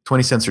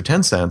 20 cents or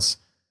 10 cents,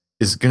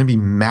 is going to be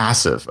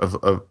massive,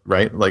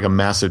 right? Like a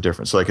massive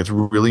difference. So like it's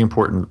really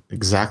important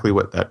exactly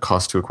what that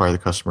cost to acquire the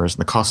customer is, and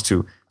the cost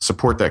to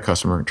support that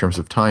customer in terms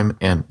of time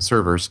and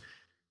servers.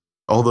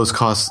 All those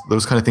costs,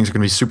 those kind of things are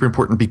going to be super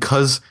important,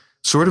 because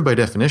sort of by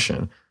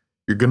definition,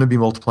 you're going to be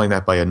multiplying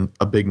that by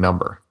a big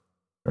number.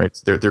 Right,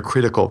 so they're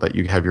critical that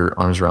you have your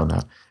arms around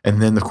that,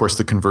 and then of course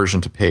the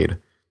conversion to paid,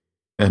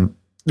 and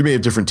you may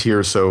have different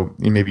tiers. So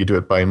maybe you do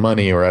it by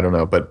money, or I don't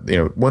know, but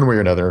one way or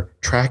another,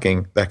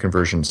 tracking that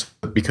conversion,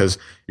 because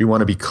you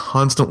want to be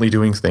constantly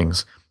doing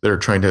things that are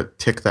trying to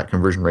tick that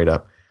conversion rate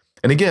up.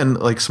 And again,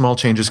 like small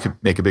changes could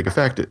make a big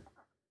effect.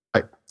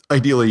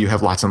 Ideally, you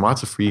have lots and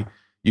lots of free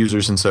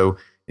users, and so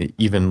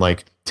even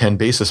like 10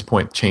 basis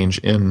point change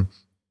in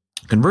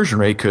conversion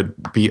rate could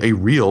be a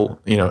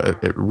real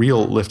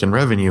lift in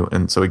revenue.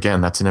 And so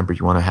again, that's a number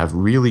you want to have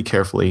really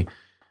carefully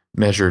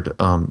measured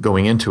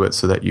going into it,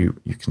 so that you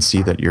can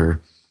see that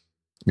you're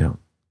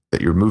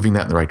moving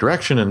that in the right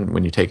direction. And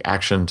when you take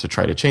action to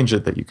try to change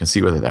it, that you can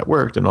see whether that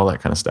worked and all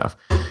that kind of stuff.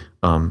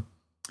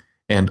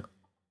 And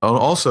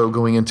also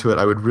going into it,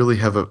 I would really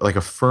have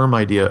a firm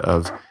idea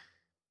of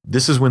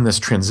this is when this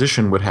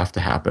transition would have to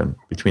happen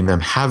between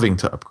them having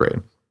to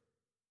upgrade.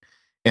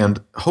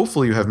 And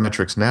hopefully you have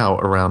metrics now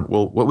around,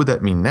 well, what would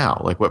that mean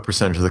now? Like what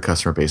percentage of the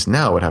customer base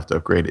now would have to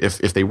upgrade if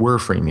they were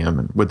freemium,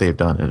 and would they have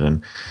done it?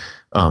 And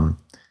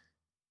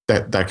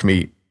that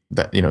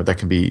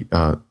can be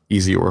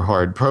easy or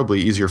hard. Probably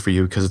easier for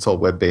you because it's all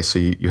web-based, so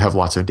you have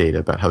lots of data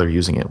about how they're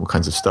using it, what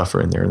kinds of stuff are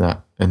in there,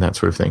 and that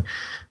sort of thing.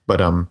 But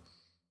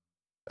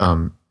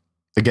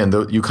again,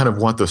 though, you kind of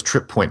want those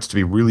trip points to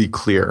be really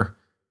clear,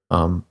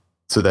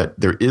 so that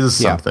there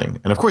is Yeah. something.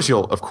 And of course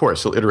you'll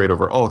iterate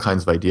over all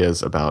kinds of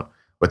ideas about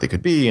what they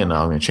could be, and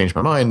I'm going to change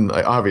my mind.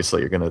 Like,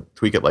 obviously, you're going to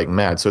tweak it like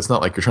mad. So it's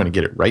not like you're trying to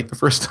get it right the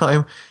first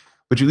time,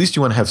 but at least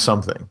you want to have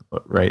something,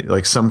 right?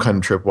 Like some kind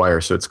of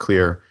tripwire, so it's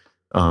clear.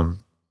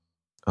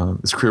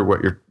 It's clear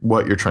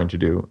what you're trying to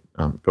do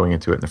going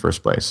into it in the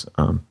first place.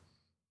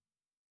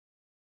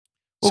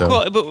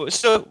 Well, cool.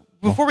 So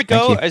before we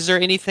thank go, you. is there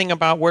anything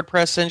about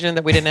WordPress engine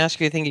that we didn't ask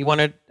you? Anything you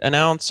want to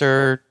announce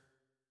or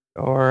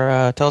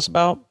tell us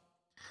about?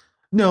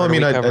 No, Or I do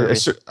mean, we cover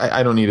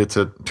I don't need it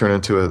to turn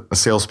into a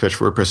sales pitch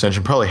for WordPress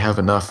engine. Probably have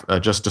enough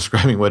just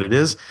describing what it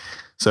is.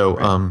 So,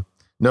 Right.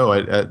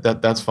 no,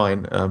 that's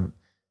fine.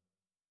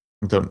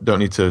 Don't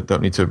need to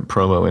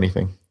promo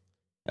anything.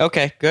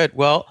 Okay, good.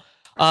 Well,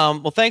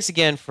 thanks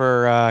again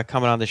for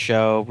coming on the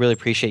show. Really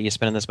appreciate you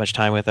spending this much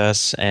time with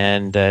us,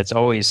 and it's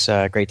always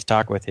great to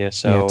talk with you.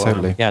 So, Yeah,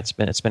 totally.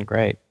 It's been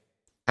great.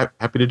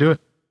 Happy to do it.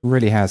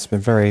 Really has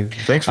been very.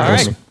 Thanks for All right.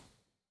 listening.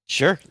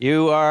 Sure,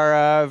 you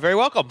are very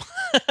welcome.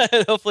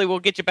 Hopefully, we'll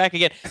get you back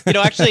again.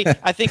 Actually,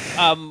 I think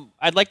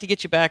I'd like to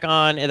get you back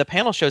on the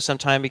panel show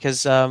sometime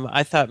because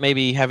I thought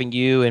maybe having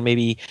you and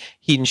maybe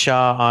Heaton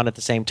Shaw on at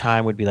the same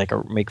time would be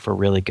make for a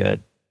really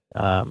good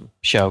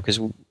show because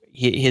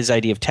his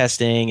idea of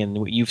testing and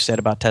what you've said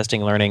about testing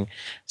and learning.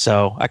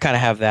 So I kind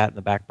of have that in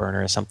the back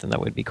burner as something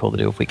that would be cool to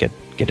do if we could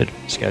get it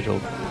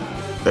scheduled.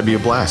 That'd be a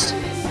blast.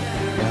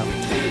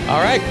 Yeah.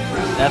 All right,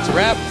 that's a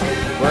wrap.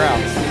 We're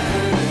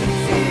out.